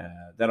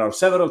 There are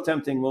several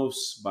tempting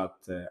moves, but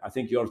I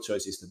think your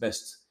choice is the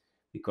best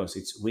because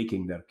it's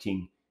weakening their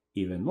king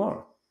even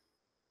more.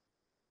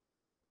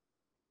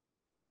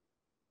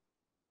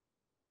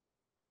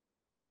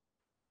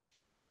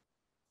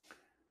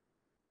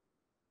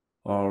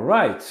 All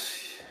right.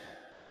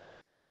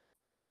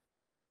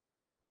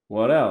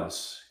 What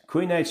else?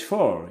 Queen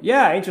h4.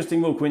 Yeah, interesting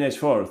move, Queen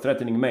h4,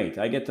 threatening mate.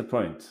 I get the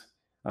point.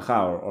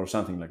 Aha, or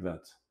something like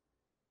that.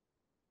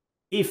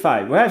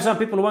 e5. We have some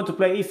people who want to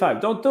play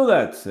e5. Don't do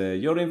that.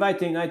 You're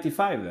inviting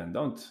 95 then.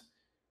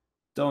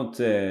 Don't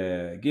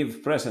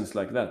give presents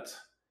like that.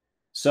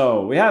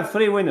 So we have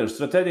three winners: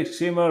 Strategic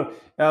Skimmer,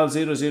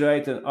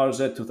 L008, and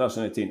RZ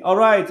 2018. All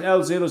right,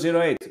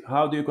 L008.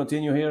 How do you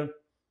continue here?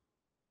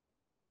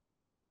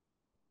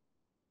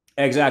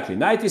 Exactly.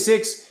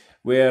 96.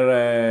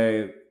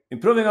 We're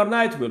improving our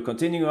knight. We're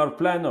continuing our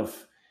plan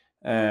of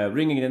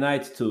bringing the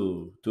knight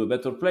to a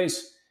better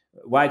place.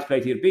 White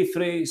played here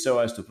b3 so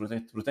as to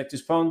protect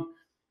his pawn.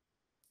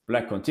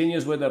 Black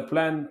continues with our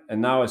plan,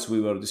 and now, as we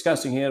were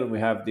discussing here, we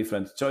have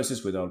different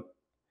choices with our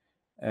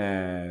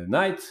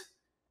knight.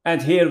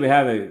 And here we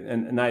have a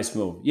nice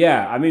move.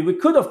 Yeah, I mean, we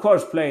could, of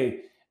course,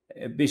 play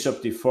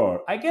bishop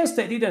d4. I guess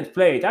they didn't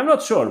play it. I'm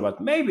not sure, but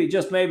maybe,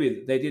 just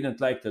maybe, they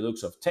didn't like the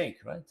looks of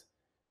take, right?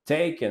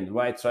 Take, and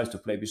white tries to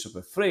play bishop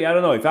f3. I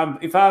don't know.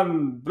 If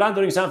I'm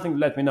blundering something,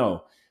 let me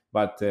know.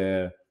 But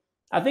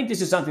I think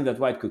this is something that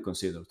white could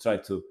consider. Try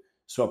to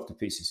swap the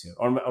pieces here.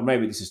 Or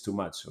maybe this is too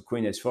much. Or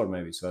queen h4,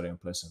 maybe it's very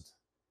unpleasant.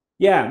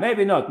 Yeah,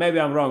 maybe not. Maybe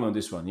I'm wrong on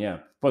this one. Yeah,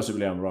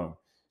 possibly I'm wrong.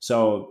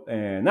 So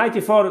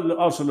 94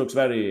 also looks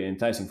very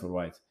enticing for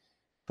white,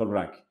 for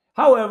black.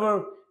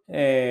 However,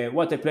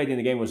 what they played in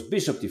the game was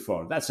bishop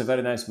d4. That's a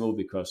very nice move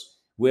because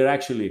we're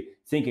actually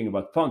thinking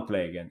about pawn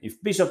play again.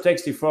 If bishop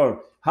takes d4,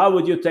 how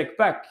would you take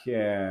back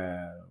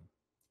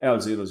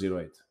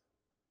L008?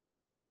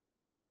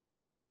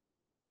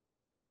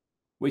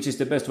 Which is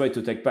the best way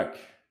to take back?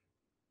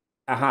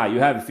 Aha, you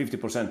have a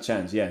 50%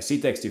 chance. Yeah, c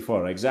takes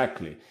d4,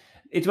 exactly.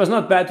 It was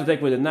not bad to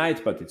take with the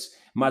knight, but it's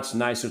much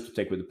nicer to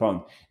take with the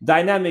pawn.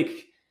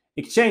 Dynamic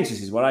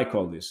exchanges is what I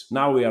call this.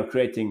 Now we are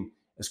creating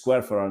a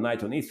square for our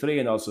knight on e3,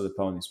 and also the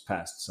pawn is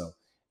passed. So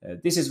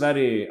this is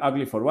very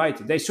ugly for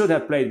white. They should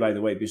have played, by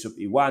the way, bishop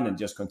e1 and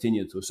just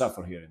continued to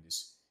suffer here in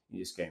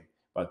this game.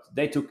 But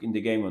they took in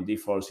the game on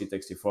d4, c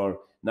takes d4,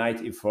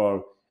 knight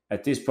e4.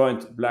 At this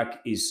point,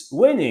 black is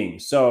winning.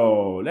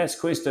 So let's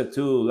quiz the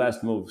two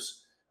last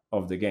moves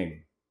of the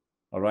game.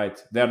 All right,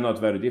 they're not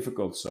very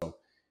difficult, so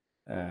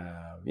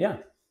yeah.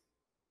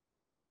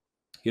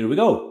 Here we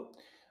go.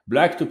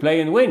 Black to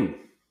play and win.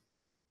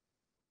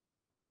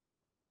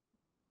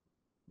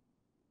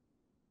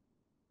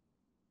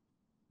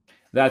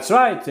 That's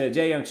right,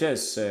 JM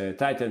Chess,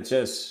 Titan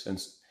Chess,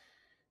 and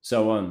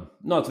so on.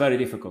 Not very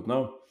difficult,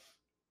 no?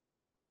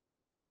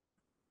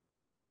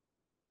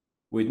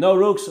 With no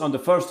rooks on the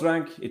first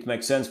rank, it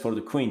makes sense for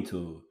the queen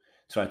to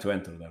try to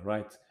enter there,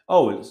 right?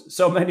 Oh,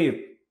 so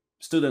many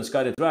students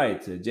got it right.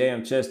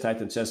 JM Chess,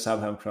 Titan Chess,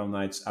 Savham Crown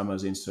Knights,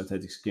 Amazon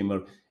Strategic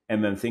Skimmer,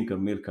 MM Thinker,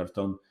 Milk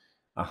Carton.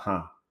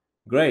 Aha.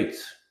 Great.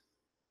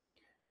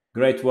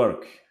 Great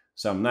work.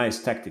 Some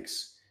nice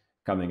tactics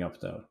coming up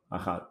there.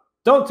 Aha.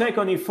 Don't take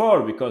on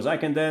e4 because I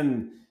can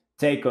then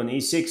take on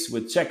e6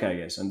 with check, I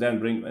guess, and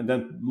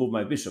then move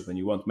my bishop and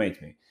you won't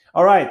mate me.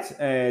 All right,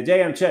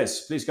 JM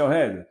Chess, please go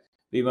ahead.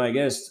 Be my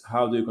guest.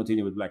 How do you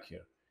continue with black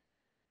here?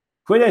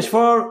 Queen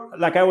h4,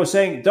 like I was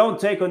saying, don't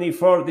take on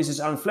e4. This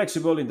is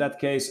unflexible. In that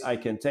case, I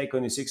can take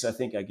on e6. I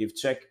think I give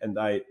check and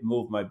I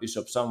move my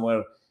bishop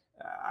somewhere.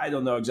 I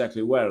don't know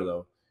exactly where,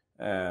 though.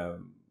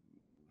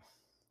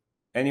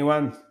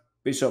 Anyone?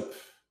 Bishop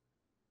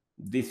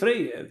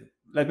d3?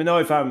 Let me know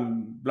if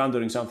I'm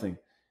blundering something.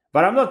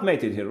 But I'm not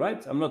mated here,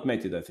 right? I'm not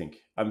mated, I think.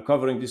 I'm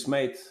covering this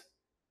mate.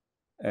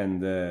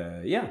 And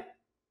yeah,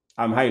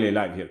 I'm highly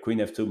alive here. Queen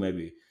f2,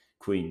 maybe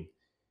queen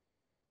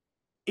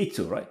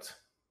e2, right?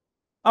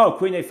 Oh,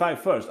 queen a5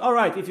 first. All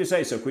right, if you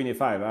say so, queen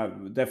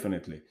a5,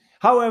 definitely.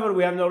 However,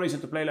 we have no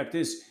reason to play like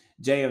this.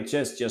 JM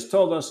Chess just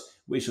told us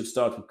we should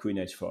start with queen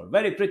h4.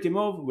 Very pretty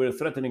move. We're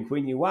threatening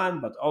queen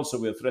e1, but also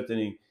we're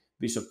threatening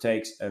bishop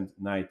takes and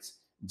knight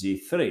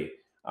g3.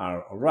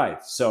 All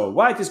right, so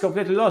white is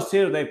completely lost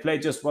here. They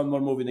played just one more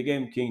move in the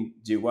game, king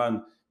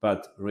g1,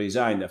 but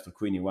resigned after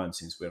queen e1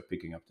 since we're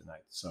picking up the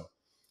knight. So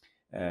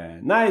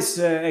nice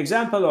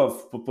example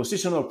of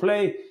positional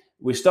play.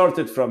 We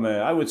started from,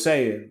 I would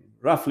say,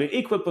 roughly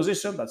equal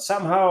position, but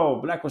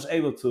somehow black was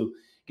able to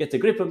get a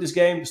grip of this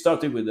game.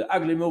 Started with the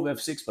ugly move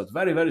f6, but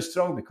very, very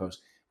strong because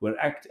we're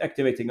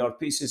activating our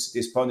pieces.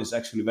 This pawn is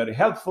actually very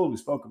helpful. We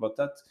spoke about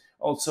that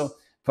also.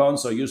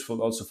 Pawns are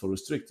useful also for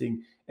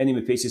restricting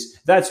enemy pieces.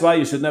 That's why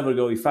you should never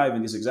go e5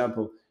 in this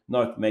example,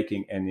 not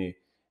making any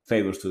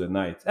favors to the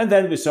knight. And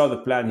then we saw the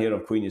plan here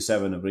of queen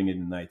e7 and bringing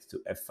the knight to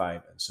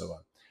f5 and so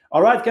on.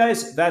 All right,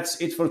 guys,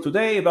 that's it for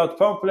today about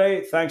pawn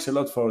play. Thanks a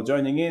lot for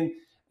joining in,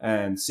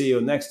 and see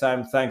you next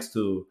time. Thanks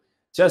to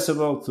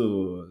ChessDojo,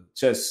 to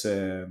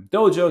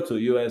ChessDojo, to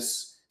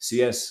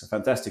USCS,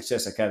 fantastic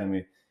chess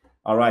academy.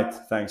 All right,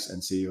 thanks,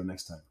 and see you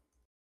next time.